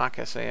 use stock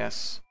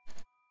SAS,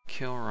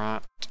 kill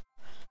rot.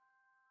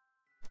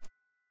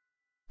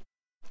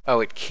 Oh,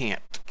 it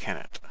can't, can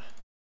it?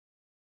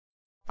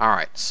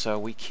 Alright, so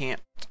we can't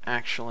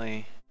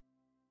actually.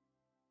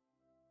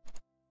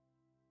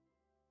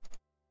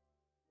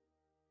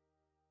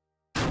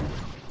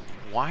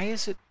 Why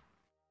is it?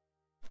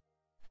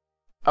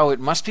 Oh, it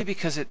must be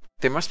because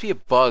there must be a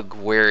bug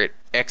where it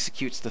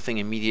executes the thing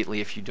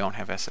immediately if you don't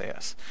have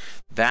SAS.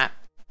 That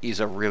is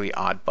a really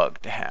odd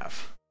bug to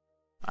have,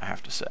 I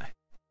have to say.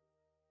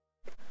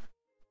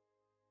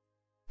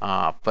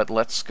 But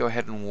let's go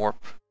ahead and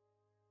warp.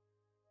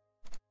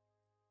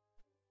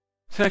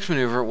 The next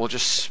maneuver, we'll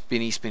just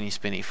spinny, spinny,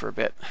 spinny for a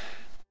bit.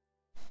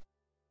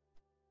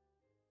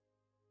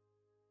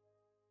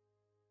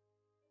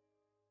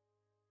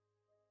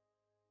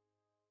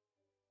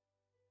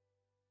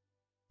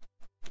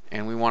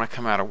 And we want to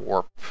come out of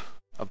warp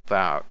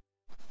about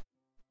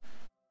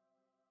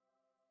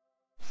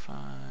 5,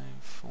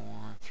 4,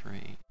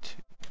 3, 2.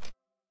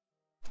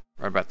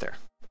 Right about there.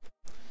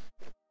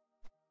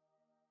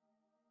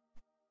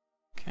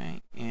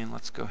 Okay, and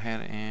let's go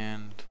ahead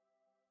and.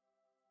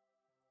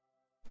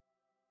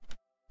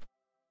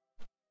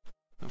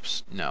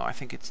 Oops, no, I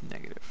think it's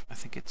negative. I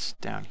think it's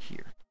down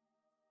here.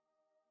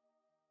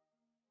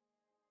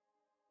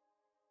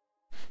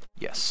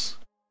 Yes.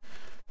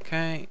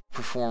 Okay,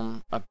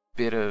 perform a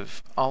bit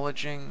of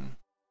ullaging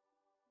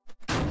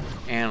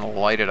and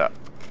light it up.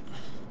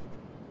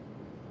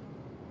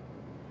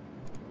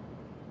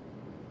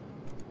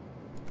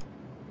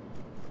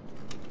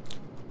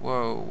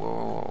 Whoa, whoa,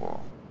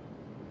 whoa,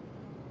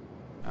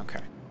 whoa.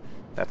 Okay,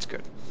 that's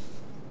good.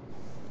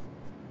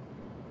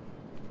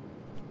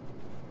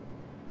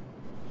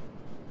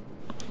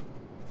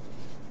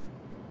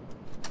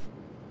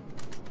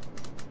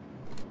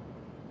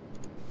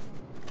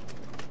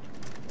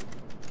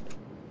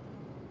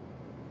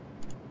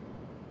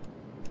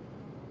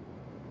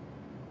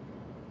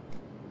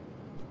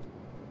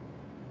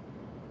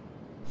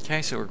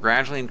 Okay, so we're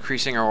gradually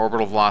increasing our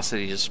orbital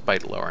velocity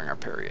despite lowering our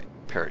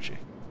perigee.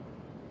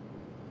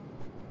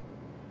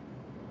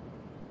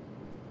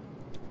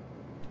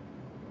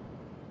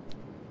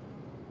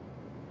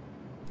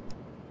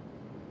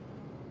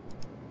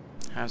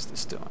 How's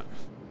this doing?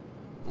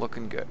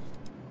 Looking good.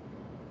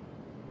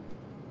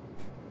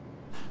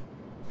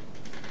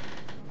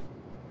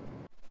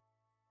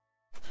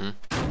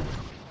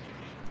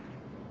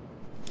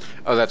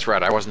 Oh, that's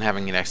right. I wasn't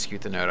having it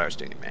execute the node. I was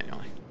doing it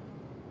manually.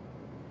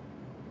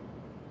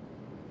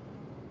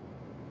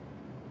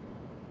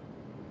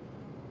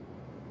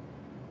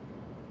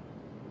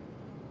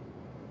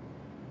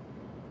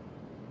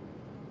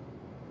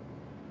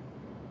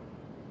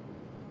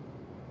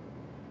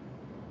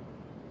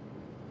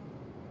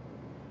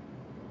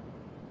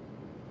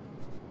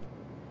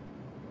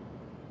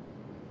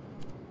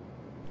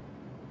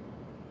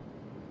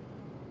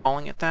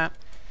 Calling it that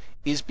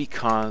is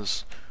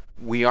because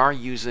we are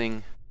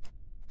using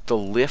the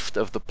lift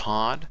of the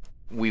pod.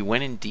 We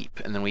went in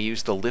deep, and then we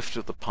used the lift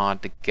of the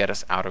pod to get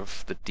us out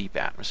of the deep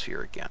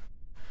atmosphere again.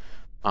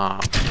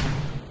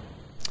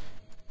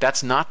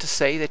 That's not to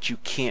say that you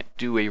can't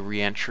do a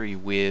reentry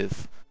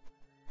with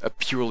a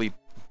purely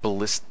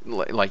ballistic,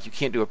 like you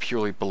can't do a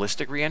purely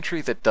ballistic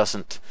reentry that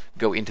doesn't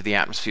go into the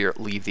atmosphere,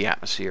 leave the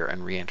atmosphere,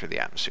 and re-enter the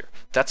atmosphere.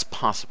 That's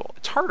possible.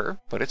 It's harder,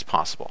 but it's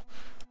possible.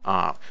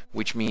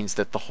 Which means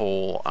that the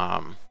whole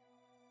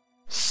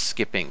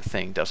skipping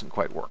thing doesn't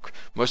quite work.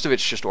 Most of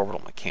it's just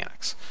orbital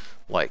mechanics.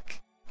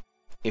 Like,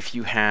 if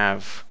you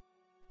have,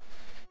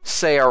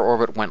 say our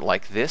orbit went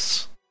like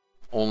this,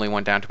 only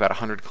went down to about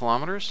 100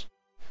 kilometers,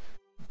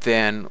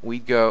 then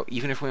we'd go,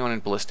 even if we went in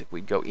ballistic,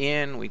 we'd go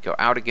in, we'd go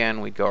out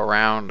again, we'd go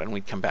around, and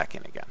we'd come back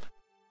in again.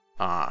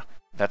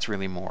 That's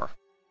really more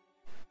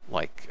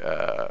like,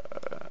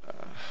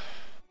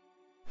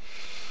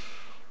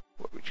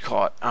 what would you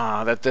call it?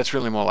 That's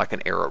really more like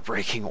an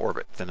aerobraking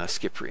orbit than a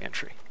skip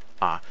reentry.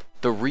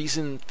 The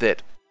reason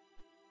that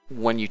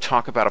when you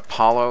talk about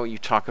Apollo, you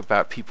talk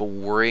about people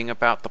worrying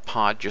about the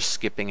pod just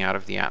skipping out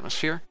of the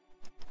atmosphere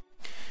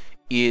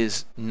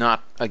is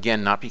not,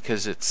 again, not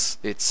because it's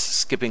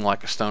skipping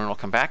like a stone and it'll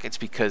come back. It's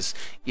because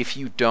if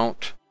you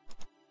don't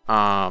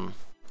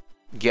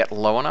get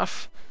low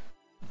enough,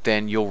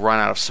 then you'll run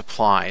out of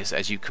supplies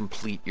as you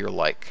complete your,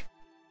 like,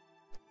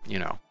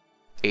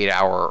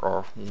 8-hour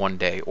or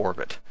 1-day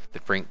orbit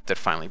that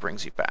finally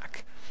brings you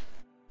back.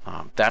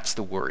 That's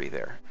the worry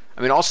there.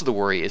 I mean, also the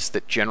worry is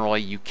that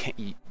generally you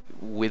can't,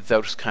 with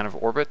those kind of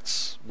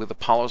orbits, with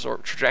Apollo's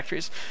orbit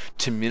trajectories,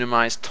 to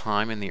minimize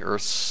time in the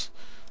Earth's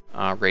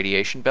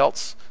radiation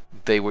belts,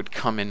 they would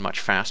come in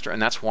much faster,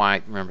 and that's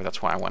why, remember,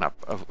 that's why I went up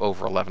of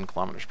over 11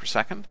 kilometers per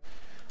second.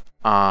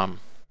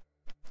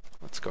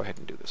 Let's go ahead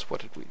and do this.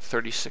 What did we,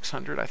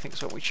 3,600 I think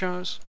is what we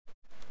chose.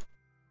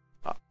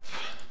 Up.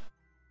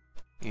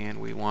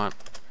 And we want,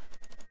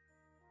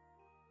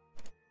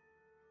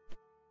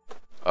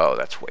 oh,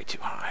 that's way too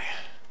high.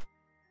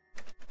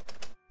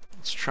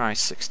 Let's try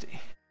 60.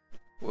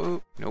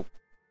 Whoa, nope.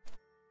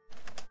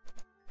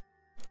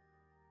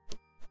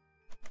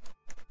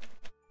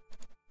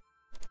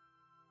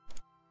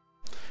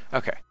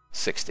 Okay,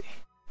 60.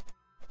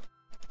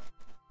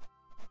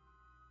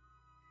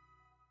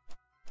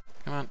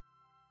 Come on.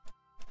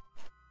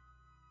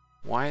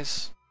 Why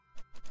is...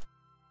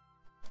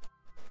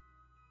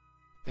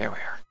 There we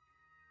are.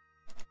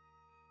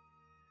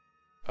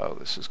 Oh,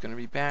 this is going to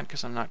be bad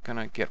because I'm not going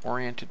to get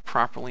oriented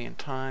properly in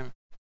time.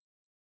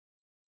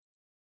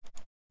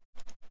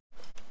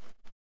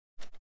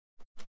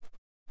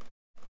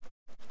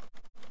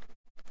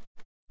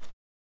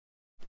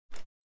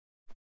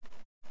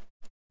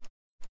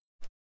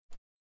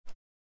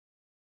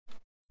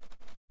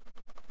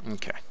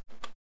 Okay.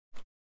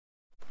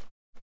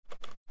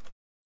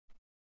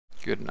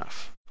 Good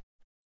enough.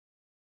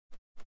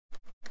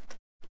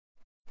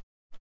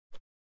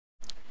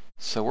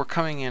 So we're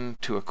coming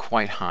into a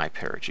quite high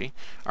perigee.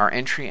 Our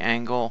entry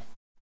angle,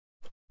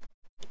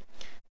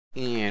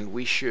 and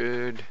we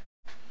should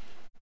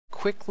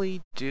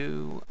quickly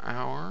do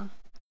our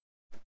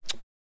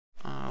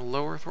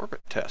low Earth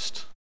orbit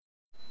test.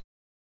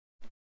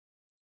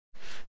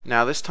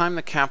 Now this time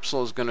the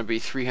capsule is going to be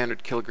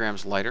 300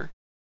 kilograms lighter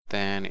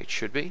than it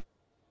should be.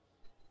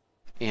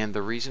 And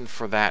the reason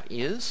for that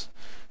is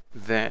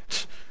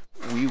that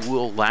we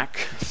will lack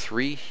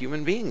 3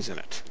 human beings in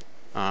it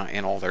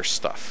and all their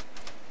stuff.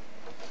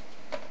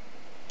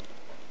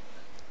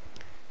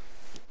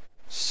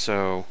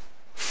 So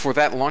For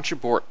that launch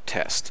abort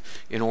test,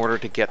 in order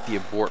to get the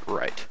abort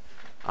right,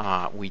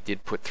 we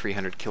did put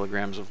 300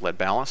 kilograms of lead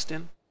ballast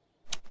in.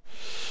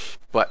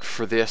 But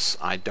for this,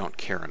 I don't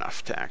care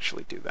enough to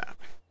actually do that.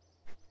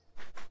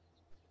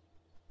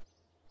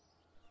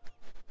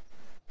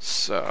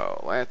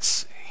 So let's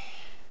see.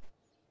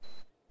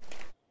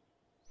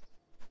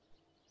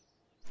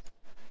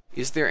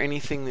 Is there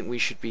anything that we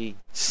should be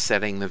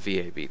setting the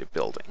VAB to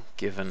building,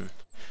 given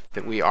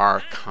that we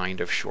are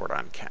kind of short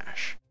on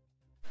cash?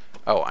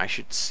 Oh, I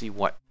should see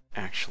what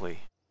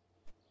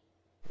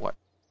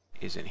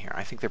is in here.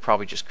 I think they're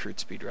probably just crude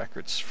speed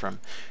records from,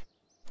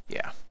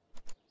 yeah,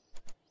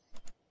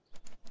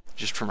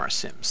 just from our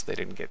sims. They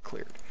didn't get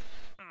cleared.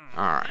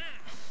 All right.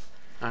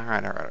 All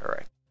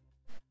right.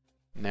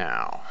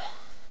 Now,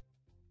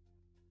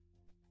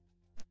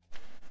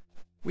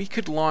 we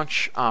could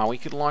launch a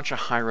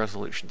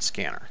high-resolution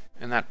scanner,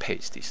 and that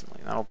pays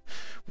decently.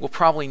 We'll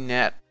probably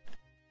net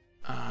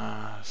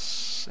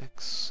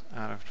 6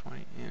 out of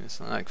 20. Yeah,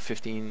 it's like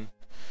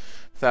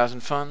 15,000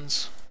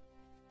 funds.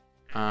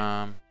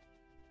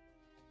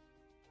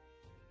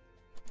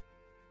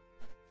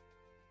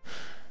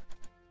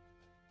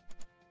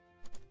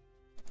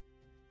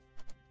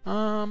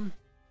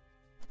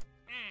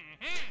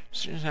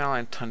 Students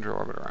Allied Tundra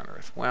orbit around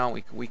Earth. Well,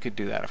 we could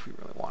do that if we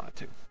really wanted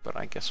to, but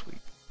I guess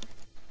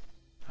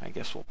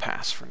we'll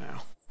pass for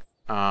now.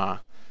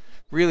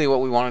 Really,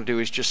 what we want to do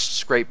is just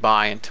scrape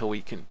by until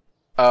we can.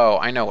 Oh,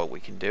 I know what we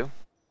can do.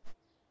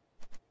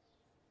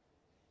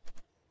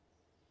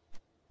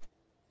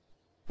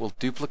 We'll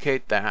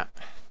duplicate that.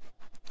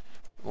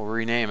 We'll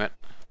rename it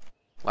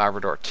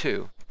Labrador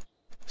 2,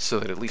 so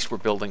that at least we're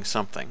building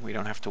something. We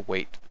don't have to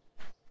wait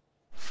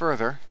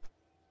further.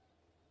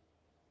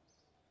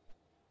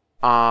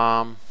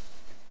 And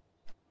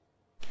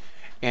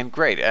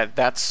great,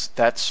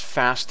 that's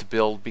fast to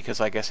build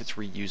because I guess it's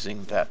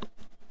reusing that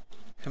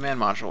command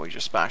module we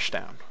just bashed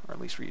down, or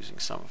at least reusing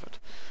some of it.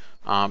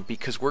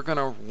 Because we're going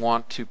to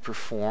want to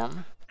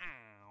perform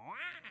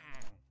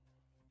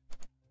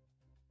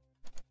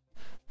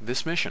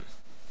this mission.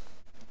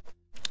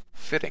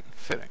 Fitting,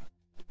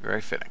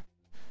 very fitting.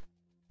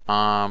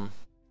 How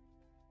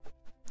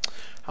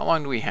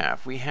long do we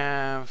have? We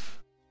have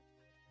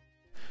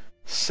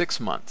 6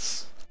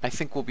 months. I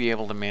think we'll be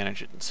able to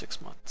manage it in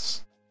 6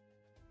 months.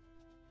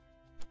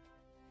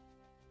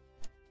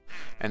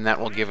 And that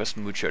will give us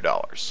mucho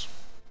dollars.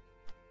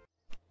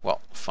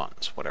 Well,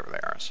 funds, whatever they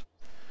are.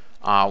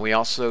 We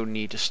also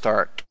need to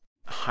start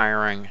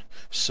hiring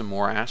some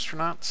more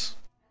astronauts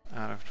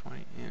out of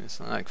 20. Yeah, it's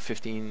like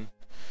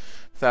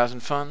 15,000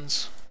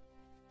 funds.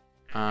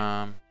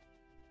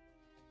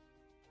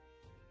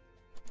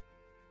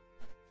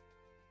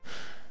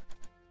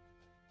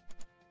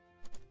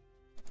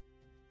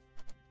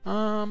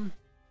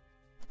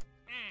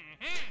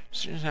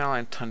 Students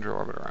Allied Tundra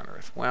orbit around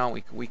Earth. Well,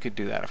 we could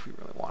do that if we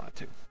really wanted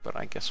to, but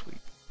I guess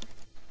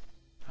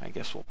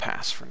we'll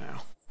pass for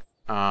now.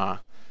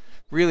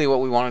 Really,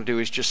 what we want to do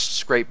is just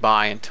scrape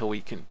by until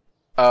we can.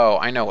 Oh,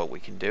 I know what we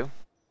can do.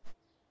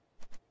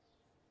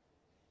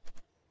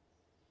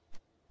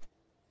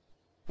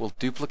 We'll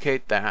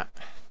duplicate that.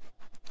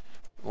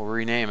 We'll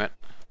rename it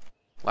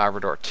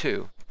Labrador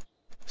 2,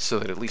 so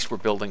that at least we're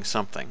building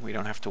something. We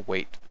don't have to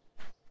wait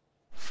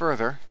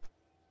further.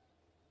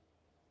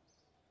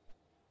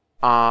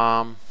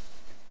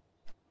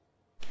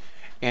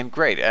 And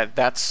great,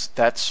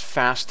 that's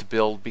fast to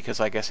build because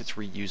I guess it's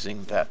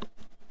reusing that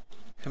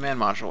command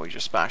module we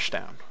just bashed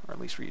down, or at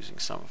least reusing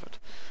some of it.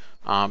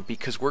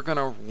 Because we're going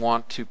to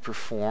want to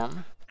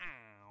perform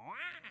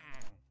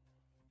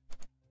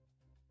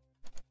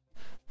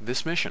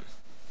this mission.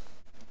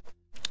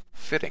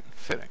 Fitting,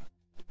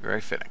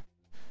 very fitting.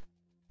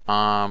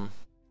 How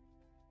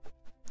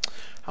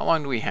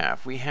long do we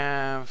have? We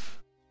have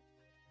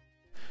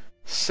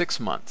 6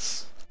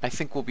 months. I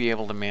think we'll be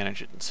able to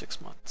manage it in 6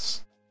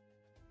 months.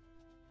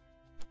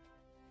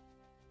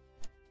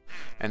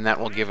 And that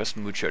will give us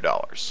mucho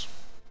dollars.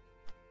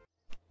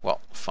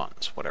 Well,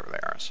 funds, whatever they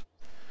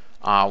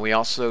are. We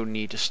also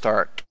need to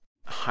start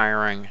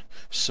hiring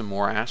some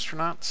more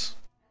astronauts.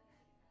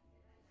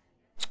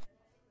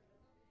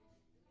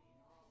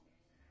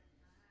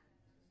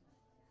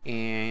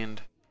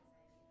 And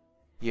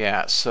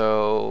yeah,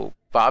 so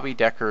Bobby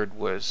Deckard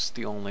was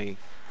the only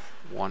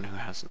one who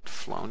hasn't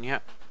flown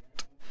yet.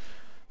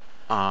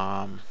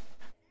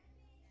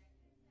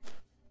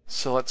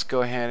 So let's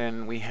go ahead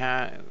and we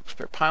have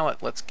spare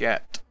pilot. Let's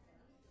get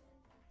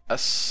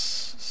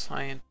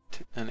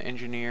an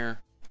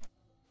engineer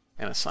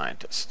and a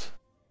scientist.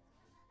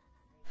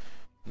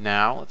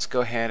 Now let's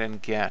go ahead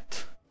and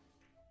get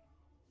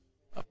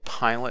a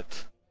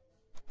pilot,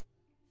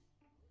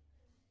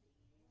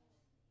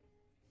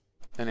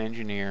 an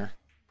engineer,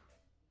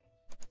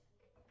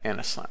 and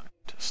a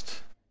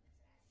scientist.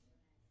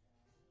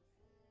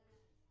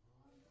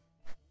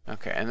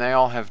 Okay, and they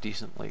all have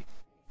decent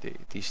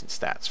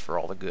stats for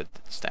all the good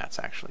that the stats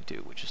actually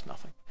do, which is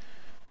nothing.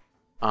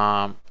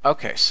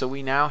 Okay, so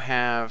we now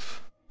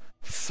have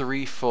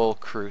 3 full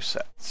crew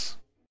sets.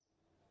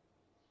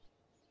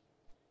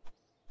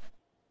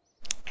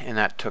 And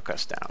that took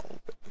us down a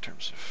little bit in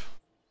terms of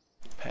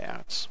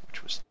payouts,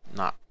 which was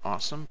not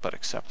awesome, but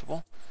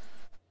acceptable.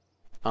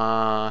 What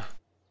are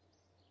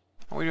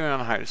we doing on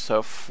the hydro?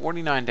 So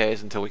 49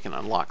 days until we can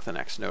unlock the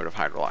next node of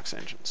Hydrolox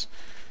engines.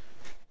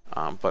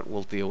 But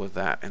we'll deal with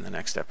that in the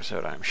next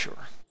episode, I'm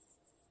sure.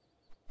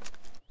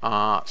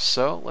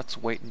 So let's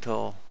wait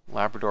until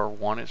Labrador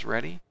 1 is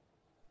ready.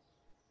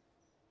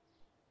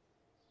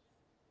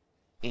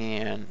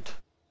 And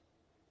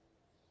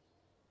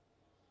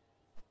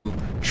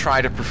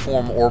try to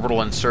perform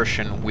orbital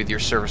insertion with your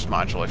service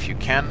module if you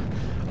can.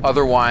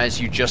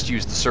 Otherwise, you just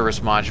use the service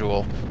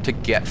module to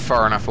get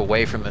far enough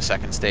away from the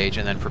second stage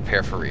and then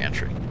prepare for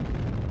reentry.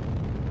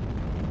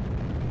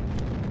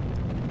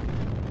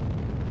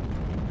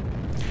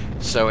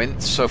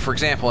 So for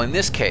example, in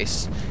this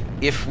case,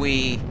 if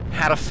we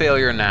had a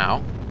failure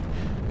now,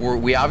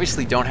 we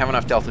obviously don't have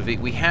enough delta V.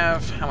 We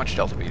have, how much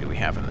delta V do we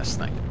have in this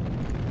thing?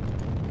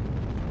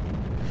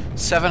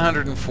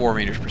 704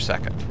 meters per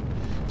second.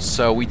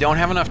 So we don't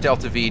have enough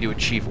delta V to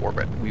achieve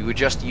orbit. We would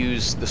just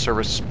use the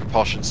service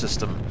propulsion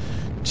system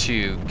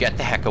to get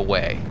the heck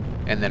away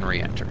and then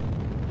re-enter.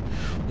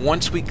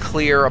 Once we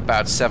clear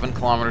about 7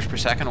 kilometers per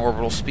second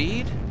orbital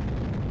speed,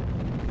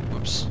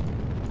 whoops,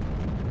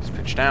 let's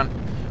pitch down.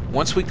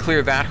 Once we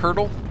clear that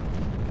hurdle,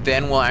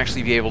 then we'll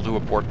actually be able to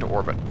abort to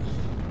orbit.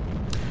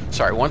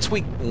 Sorry, once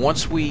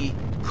we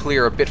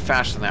clear a bit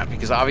faster than that,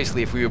 because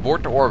obviously if we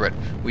abort to orbit,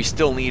 we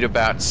still need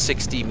about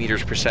 60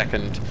 meters per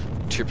second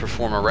to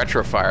perform a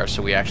retrofire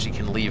so we actually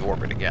can leave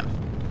orbit again.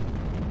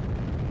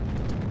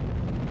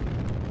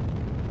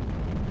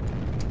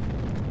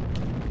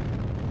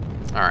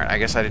 Alright, I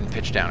guess I didn't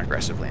pitch down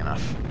aggressively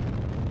enough.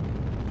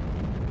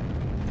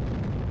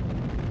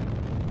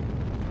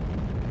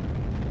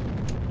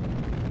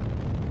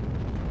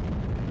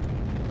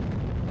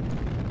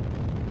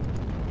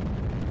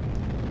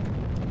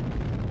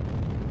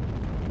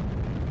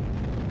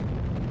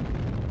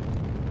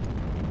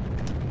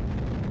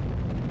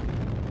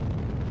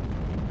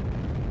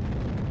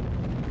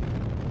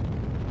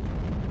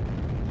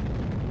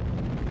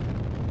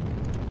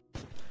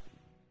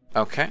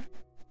 Okay.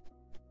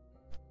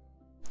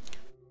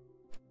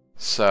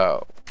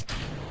 So,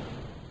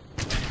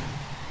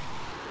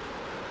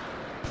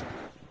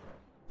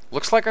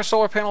 looks like our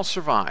solar panels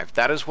survived.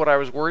 That is what I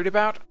was worried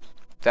about.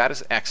 That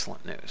is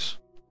excellent news.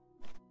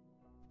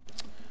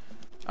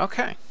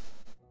 Okay.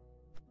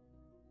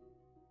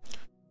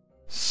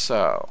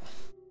 So,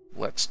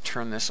 let's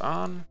turn this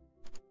on.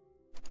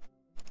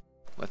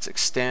 Let's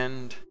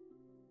extend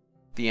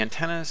the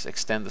antennas,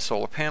 extend the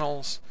solar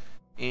panels,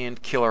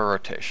 and kill our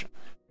rotation.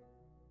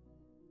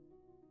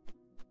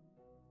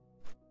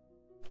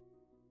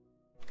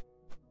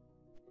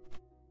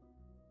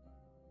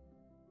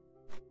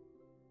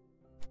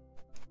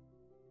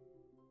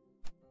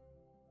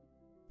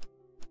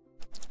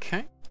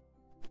 Okay.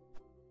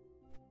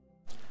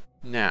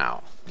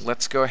 Now,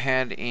 let's go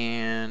ahead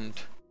and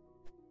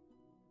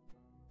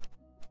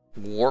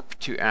warp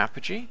to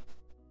apogee.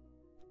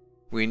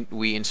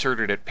 We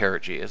inserted at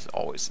perigee, as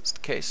always is the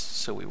case,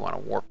 so we want to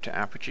warp to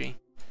apogee.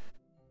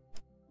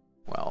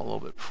 Well, a little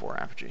bit before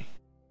apogee,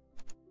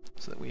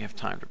 so that we have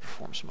time to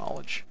perform some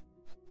haulage.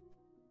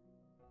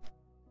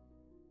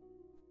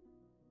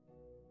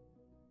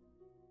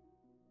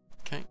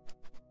 Okay,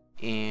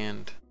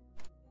 and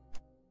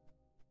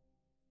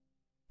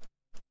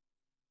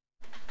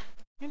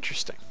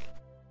interesting.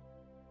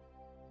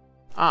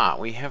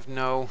 We have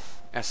no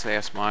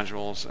SAS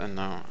modules and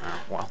no,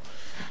 well,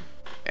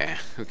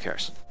 who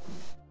cares?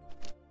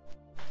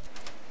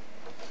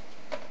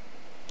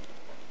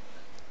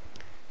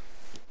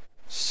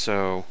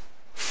 So,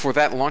 for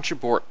that launch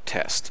abort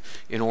test,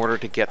 in order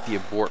to get the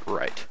abort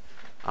right,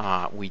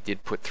 we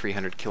did put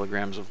 300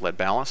 kilograms of lead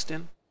ballast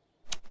in.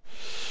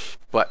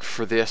 But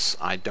for this,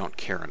 I don't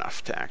care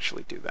enough to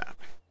actually do that.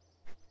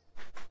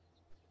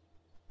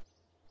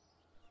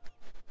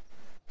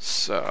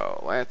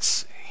 So, let's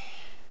see.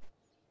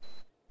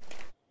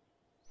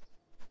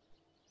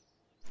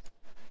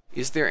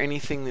 Is there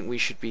anything that we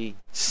should be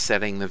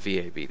setting the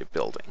VAB to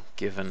building,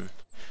 given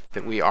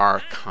that we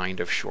are kind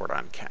of short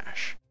on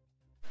cash?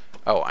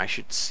 Oh, I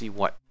should see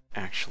what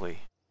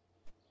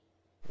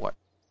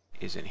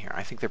is in here.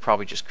 I think they're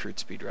probably just crude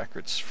speed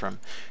records from,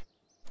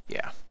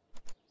 yeah,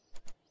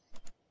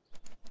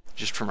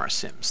 just from our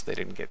sims. They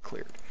didn't get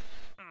cleared.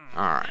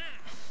 All right.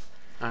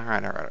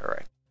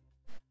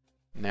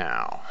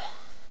 Now,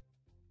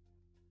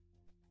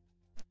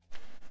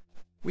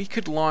 we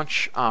could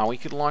launch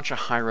a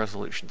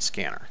high-resolution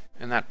scanner,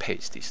 and that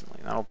pays decently.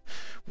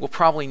 We'll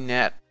probably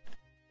net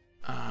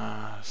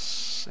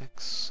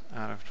 6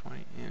 out of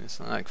 20. Yeah,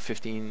 it's like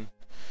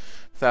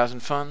 15,000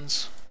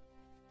 funds.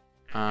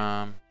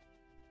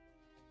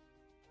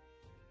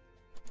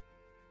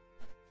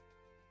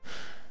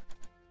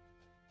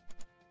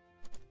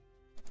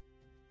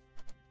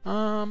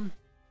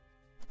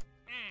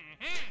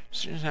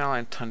 Just an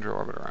allied tundra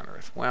orbit around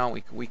Earth. Well,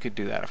 we could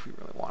do that if we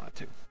really wanted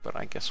to, but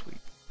I guess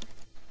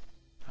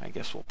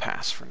we'll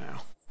pass for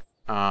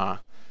now.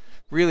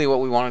 Really, what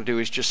we want to do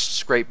is just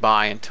scrape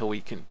by until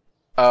we can.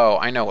 Oh,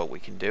 I know what we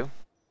can do.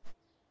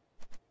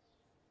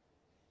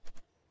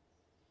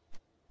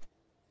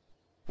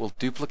 We'll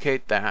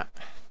duplicate that.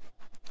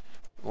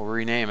 We'll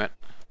rename it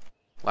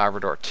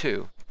Labrador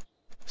 2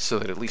 so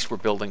that at least we're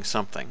building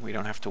something. We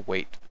don't have to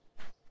wait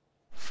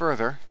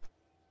further.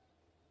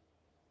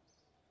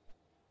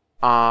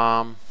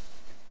 And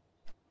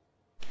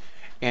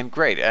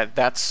great,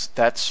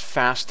 that's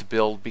fast to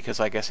build because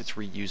I guess it's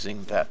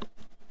reusing that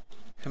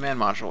command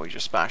module we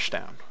just bashed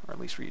down, or at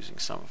least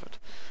reusing some of it.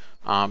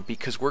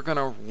 Because we're going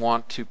to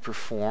want to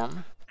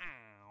perform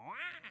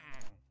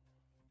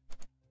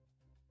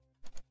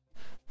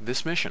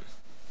this mission.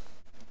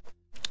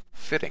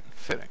 Fitting,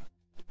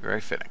 very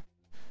fitting.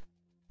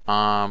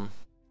 How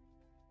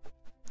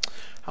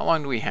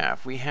long do we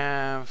have? We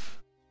have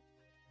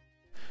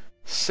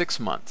 6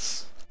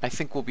 months. I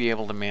think we'll be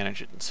able to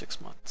manage it in 6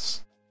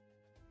 months.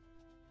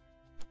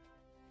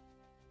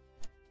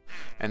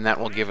 And that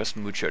will give us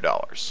mucho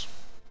dollars.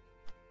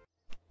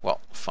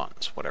 Well,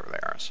 funds, whatever they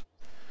are.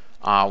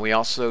 We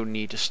also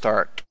need to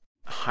start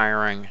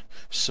hiring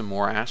some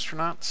more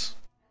astronauts.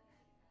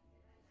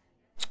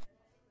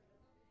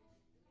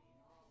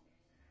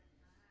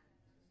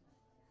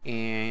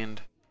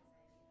 And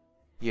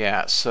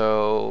yeah,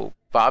 so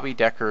Bobby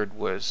Deckard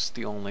was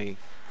the only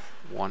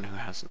one who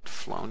hasn't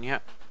flown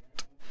yet.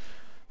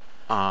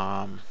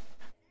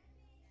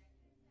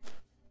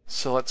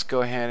 So let's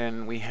go ahead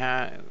and we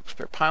have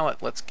spare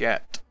pilot. Let's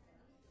get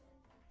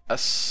a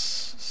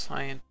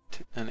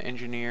an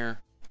engineer.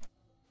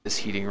 This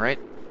heating rate.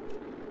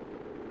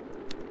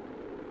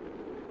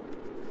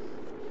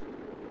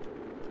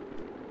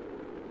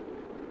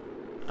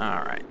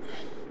 All right.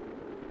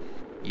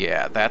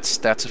 Yeah, that's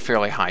a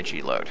fairly high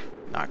G load.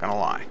 Not gonna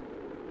lie.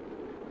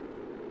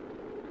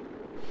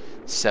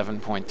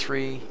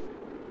 7.3.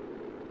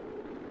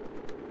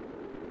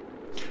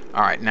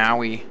 All right, now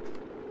we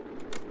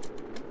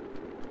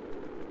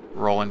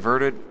roll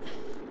inverted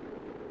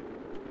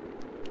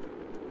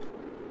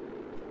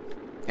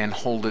and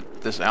hold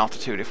it this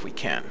altitude if we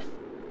can.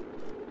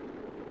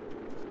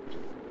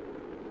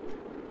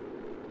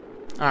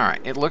 All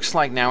right, it looks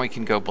like now we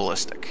can go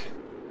ballistic.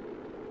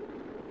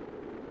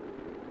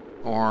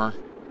 Or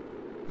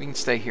we can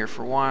stay here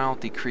for a while,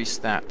 decrease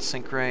that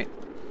sink rate.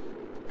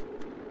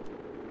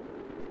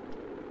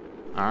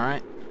 All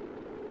right,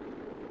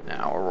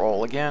 now we'll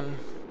roll again.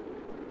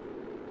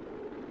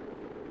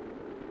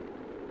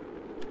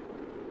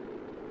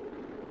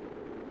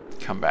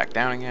 Come back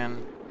down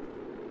again.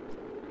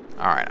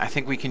 All right, I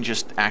think we can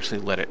just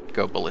actually let it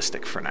go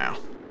ballistic for now.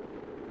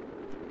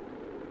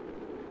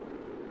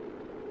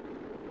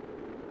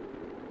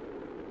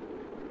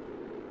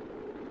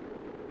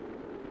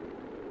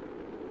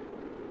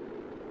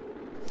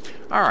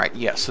 All right,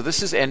 yeah, so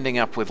this is ending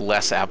up with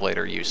less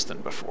ablator use than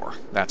before,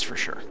 that's for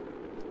sure.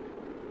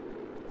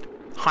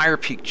 Higher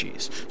peak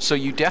Gs. So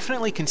you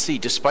definitely can see,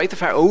 despite the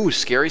fact, oh,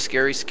 scary,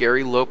 scary,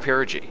 scary low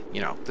perigee. You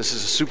know, this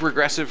is a super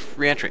aggressive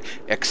reentry,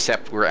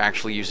 except we're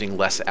actually using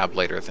less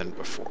ablator than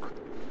before.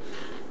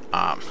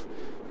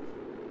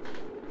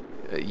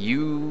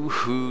 You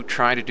who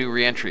try to do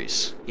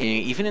reentries,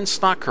 even in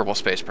stock Kerbal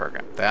Space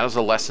Program, that is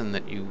a lesson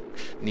that you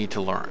need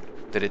to learn.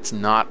 That it's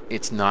not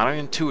an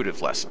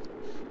intuitive lesson,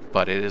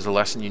 but it is a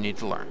lesson you need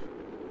to learn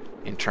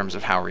in terms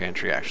of how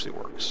reentry actually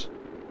works.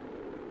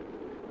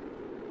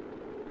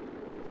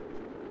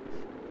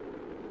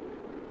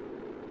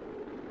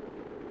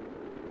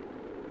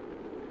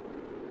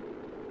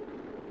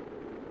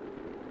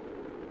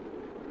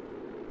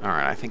 All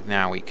right, I think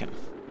now we can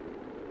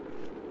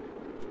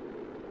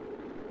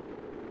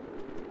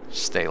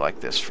stay like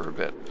this for a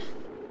bit.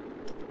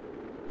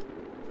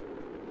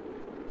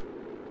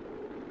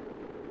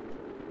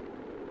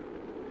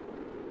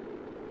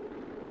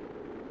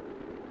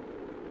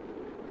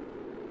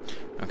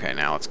 Okay,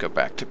 now let's go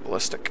back to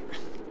ballistic.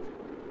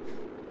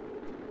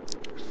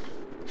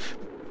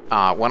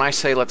 When I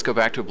say let's go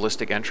back to a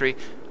ballistic entry,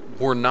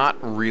 we're not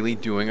really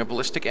doing a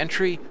ballistic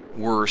entry.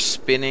 We're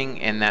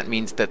spinning, and that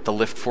means that the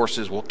lift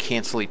forces will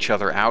cancel each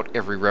other out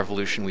every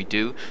revolution we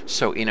do.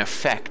 So in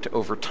effect,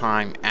 over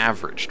time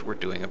averaged, we're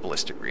doing a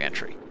ballistic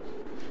reentry.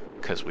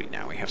 Because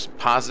now we have some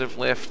positive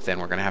lift, then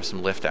we're going to have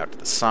some lift out to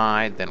the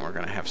side, then we're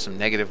going to have some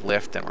negative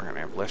lift, then we're going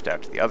to have lift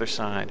out to the other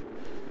side.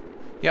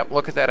 Yep,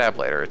 look at that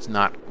ablator. It's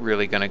not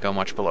really going to go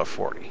much below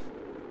 40.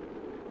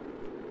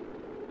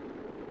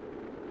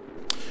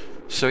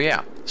 So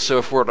yeah, so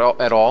if we're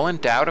at all in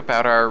doubt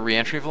about our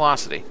reentry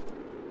velocity,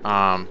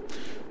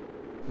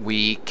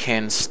 we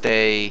can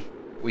stay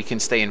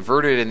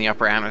inverted in the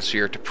upper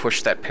atmosphere to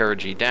push that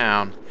perigee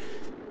down.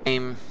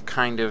 Same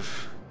kind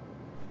of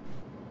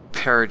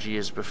perigee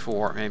as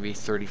before, maybe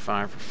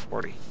 35 or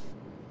 40.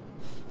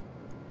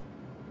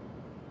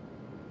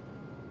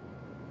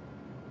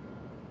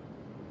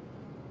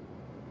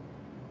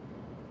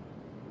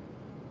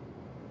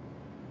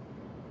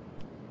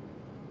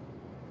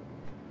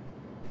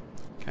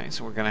 Okay,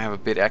 so we're going to have a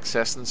bit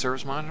excess in the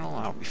service module.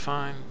 That'll be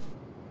fine.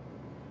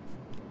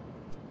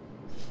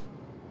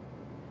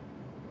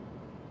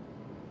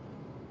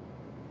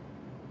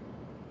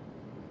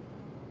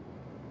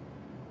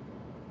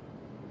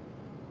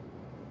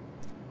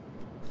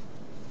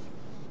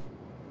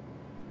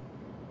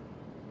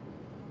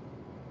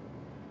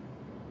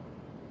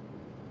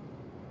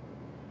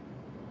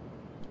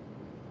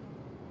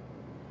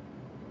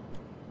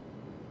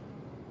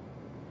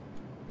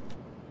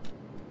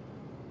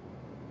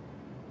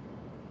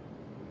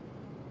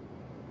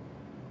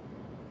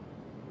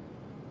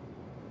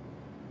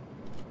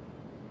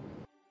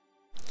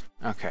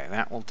 Okay,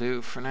 that will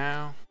do for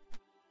now.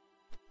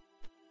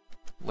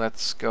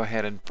 Let's go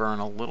ahead and burn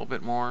a little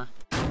bit more.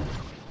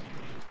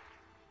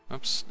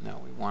 Oops,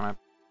 no, we want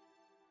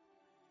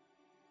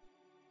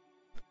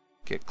to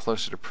get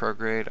closer to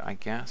prograde, I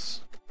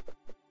guess.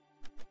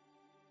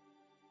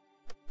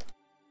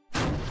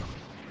 A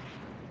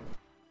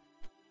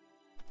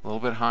little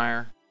bit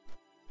higher.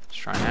 Let's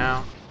try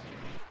now.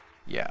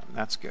 Yeah,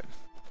 that's good.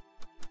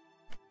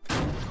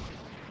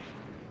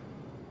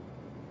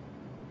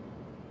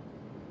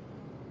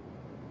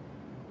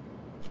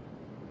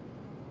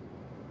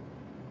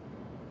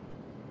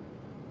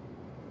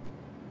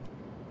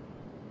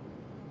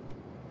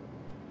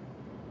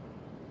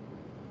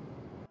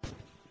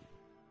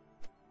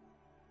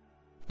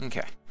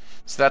 Okay,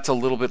 so that's a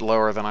little bit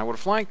lower than I would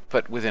have liked,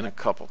 but within a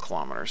couple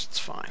kilometers, it's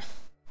fine.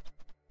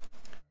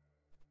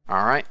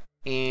 All right,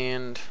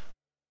 and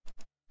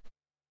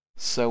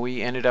so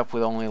we ended up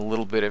with only a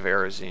little bit of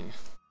aerosine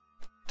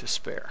to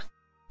spare.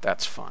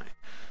 That's fine.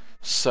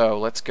 So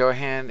let's go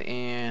ahead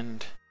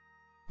and,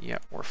 yeah,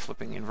 we're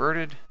flipping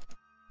inverted.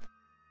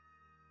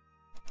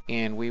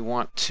 And we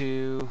want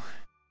to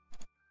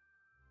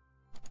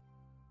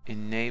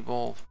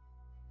enable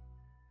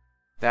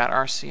that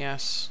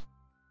RCS.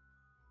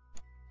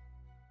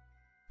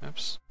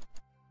 Oops.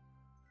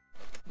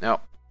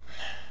 Nope.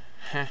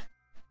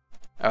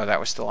 Oh, that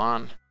was still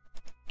on.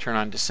 Turn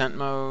on descent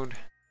mode.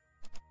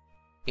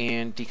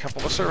 And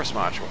decouple the service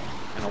module.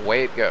 And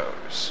away it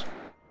goes.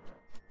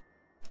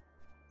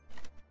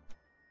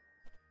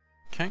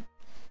 Okay.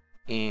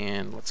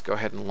 And let's go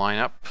ahead and line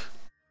up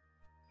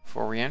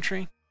for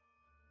reentry.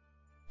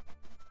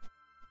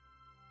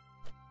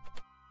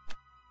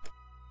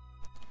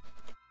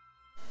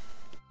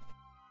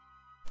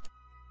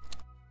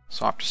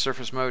 Swap to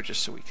surface mode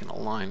just so we can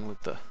align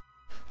with our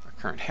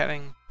current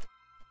heading.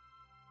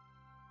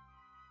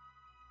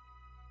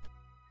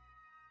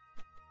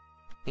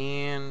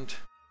 And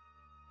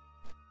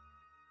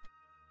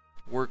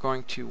we're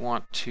going to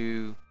want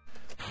to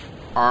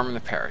arm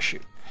the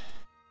parachute.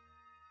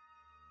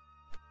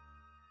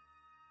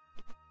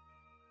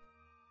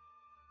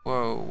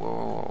 Whoa, whoa,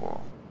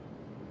 whoa,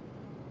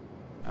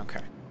 whoa.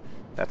 Okay,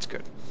 that's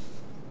good.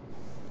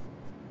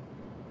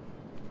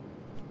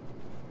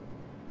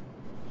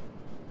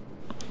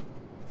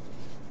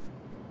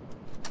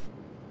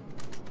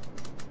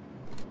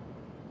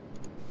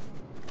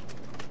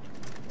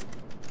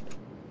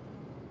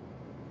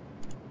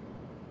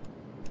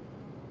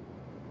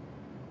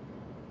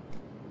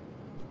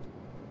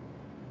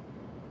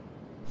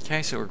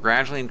 Okay, so we're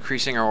gradually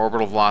increasing our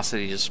orbital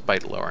velocity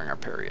despite lowering our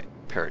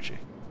perigee.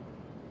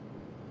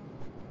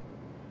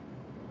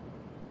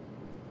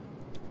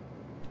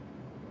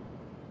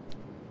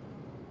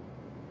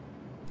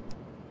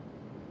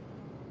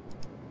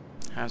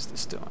 How's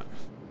this doing?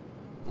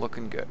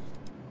 Looking good.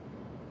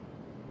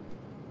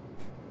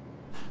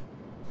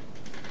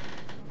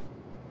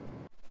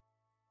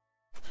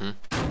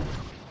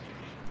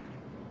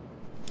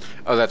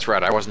 Oh, that's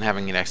right. I wasn't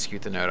having it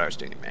execute the node. I was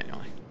doing it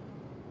manually.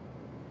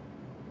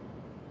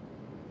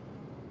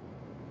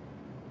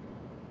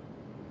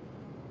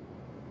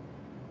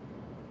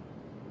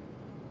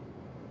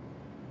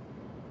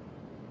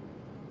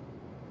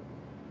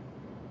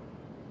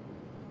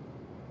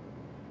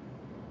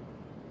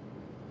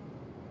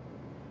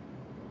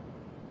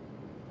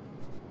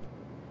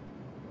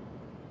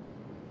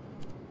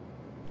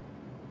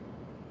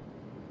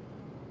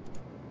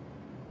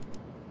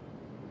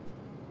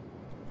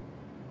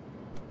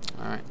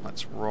 All right,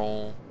 let's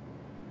roll.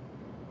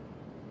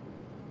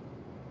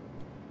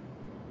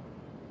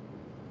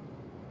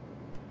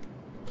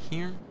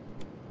 Here.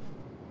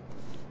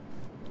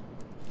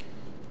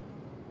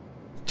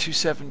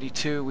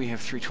 272, we have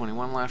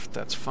 321 left,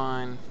 that's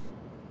fine.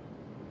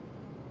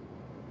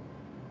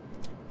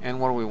 And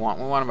what do we want?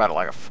 We want about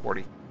like a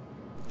 40.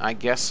 I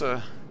guess,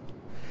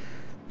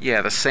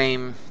 yeah, the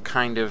same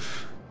kind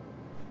of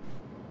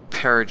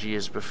perigee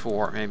as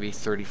before, maybe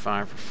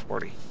 35 or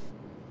 40.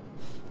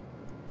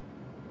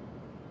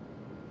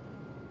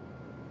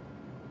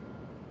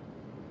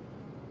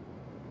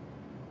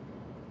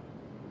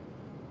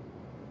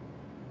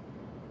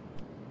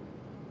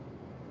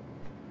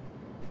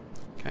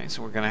 Okay,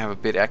 so we're going to have a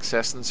bit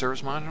excess in the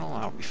service module.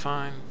 That'll be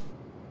fine.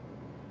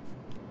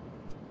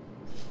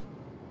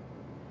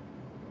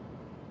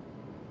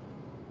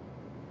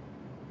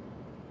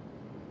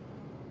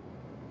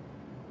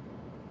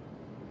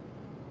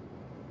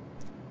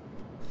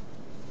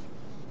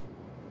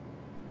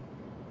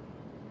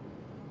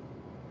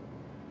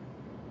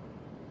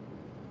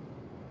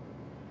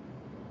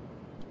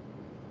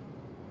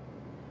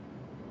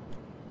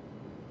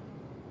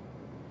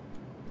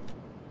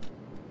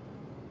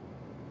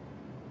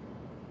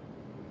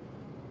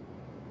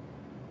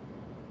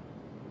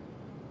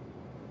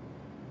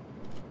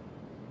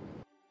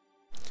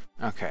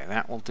 Okay,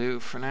 that will do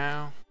for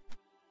now.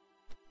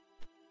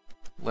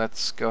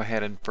 Let's go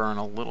ahead and burn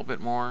a little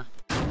bit more.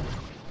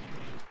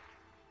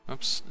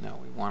 Oops, no,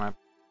 we want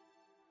to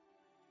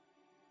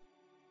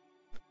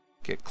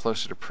get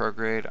closer to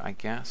prograde, I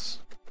guess.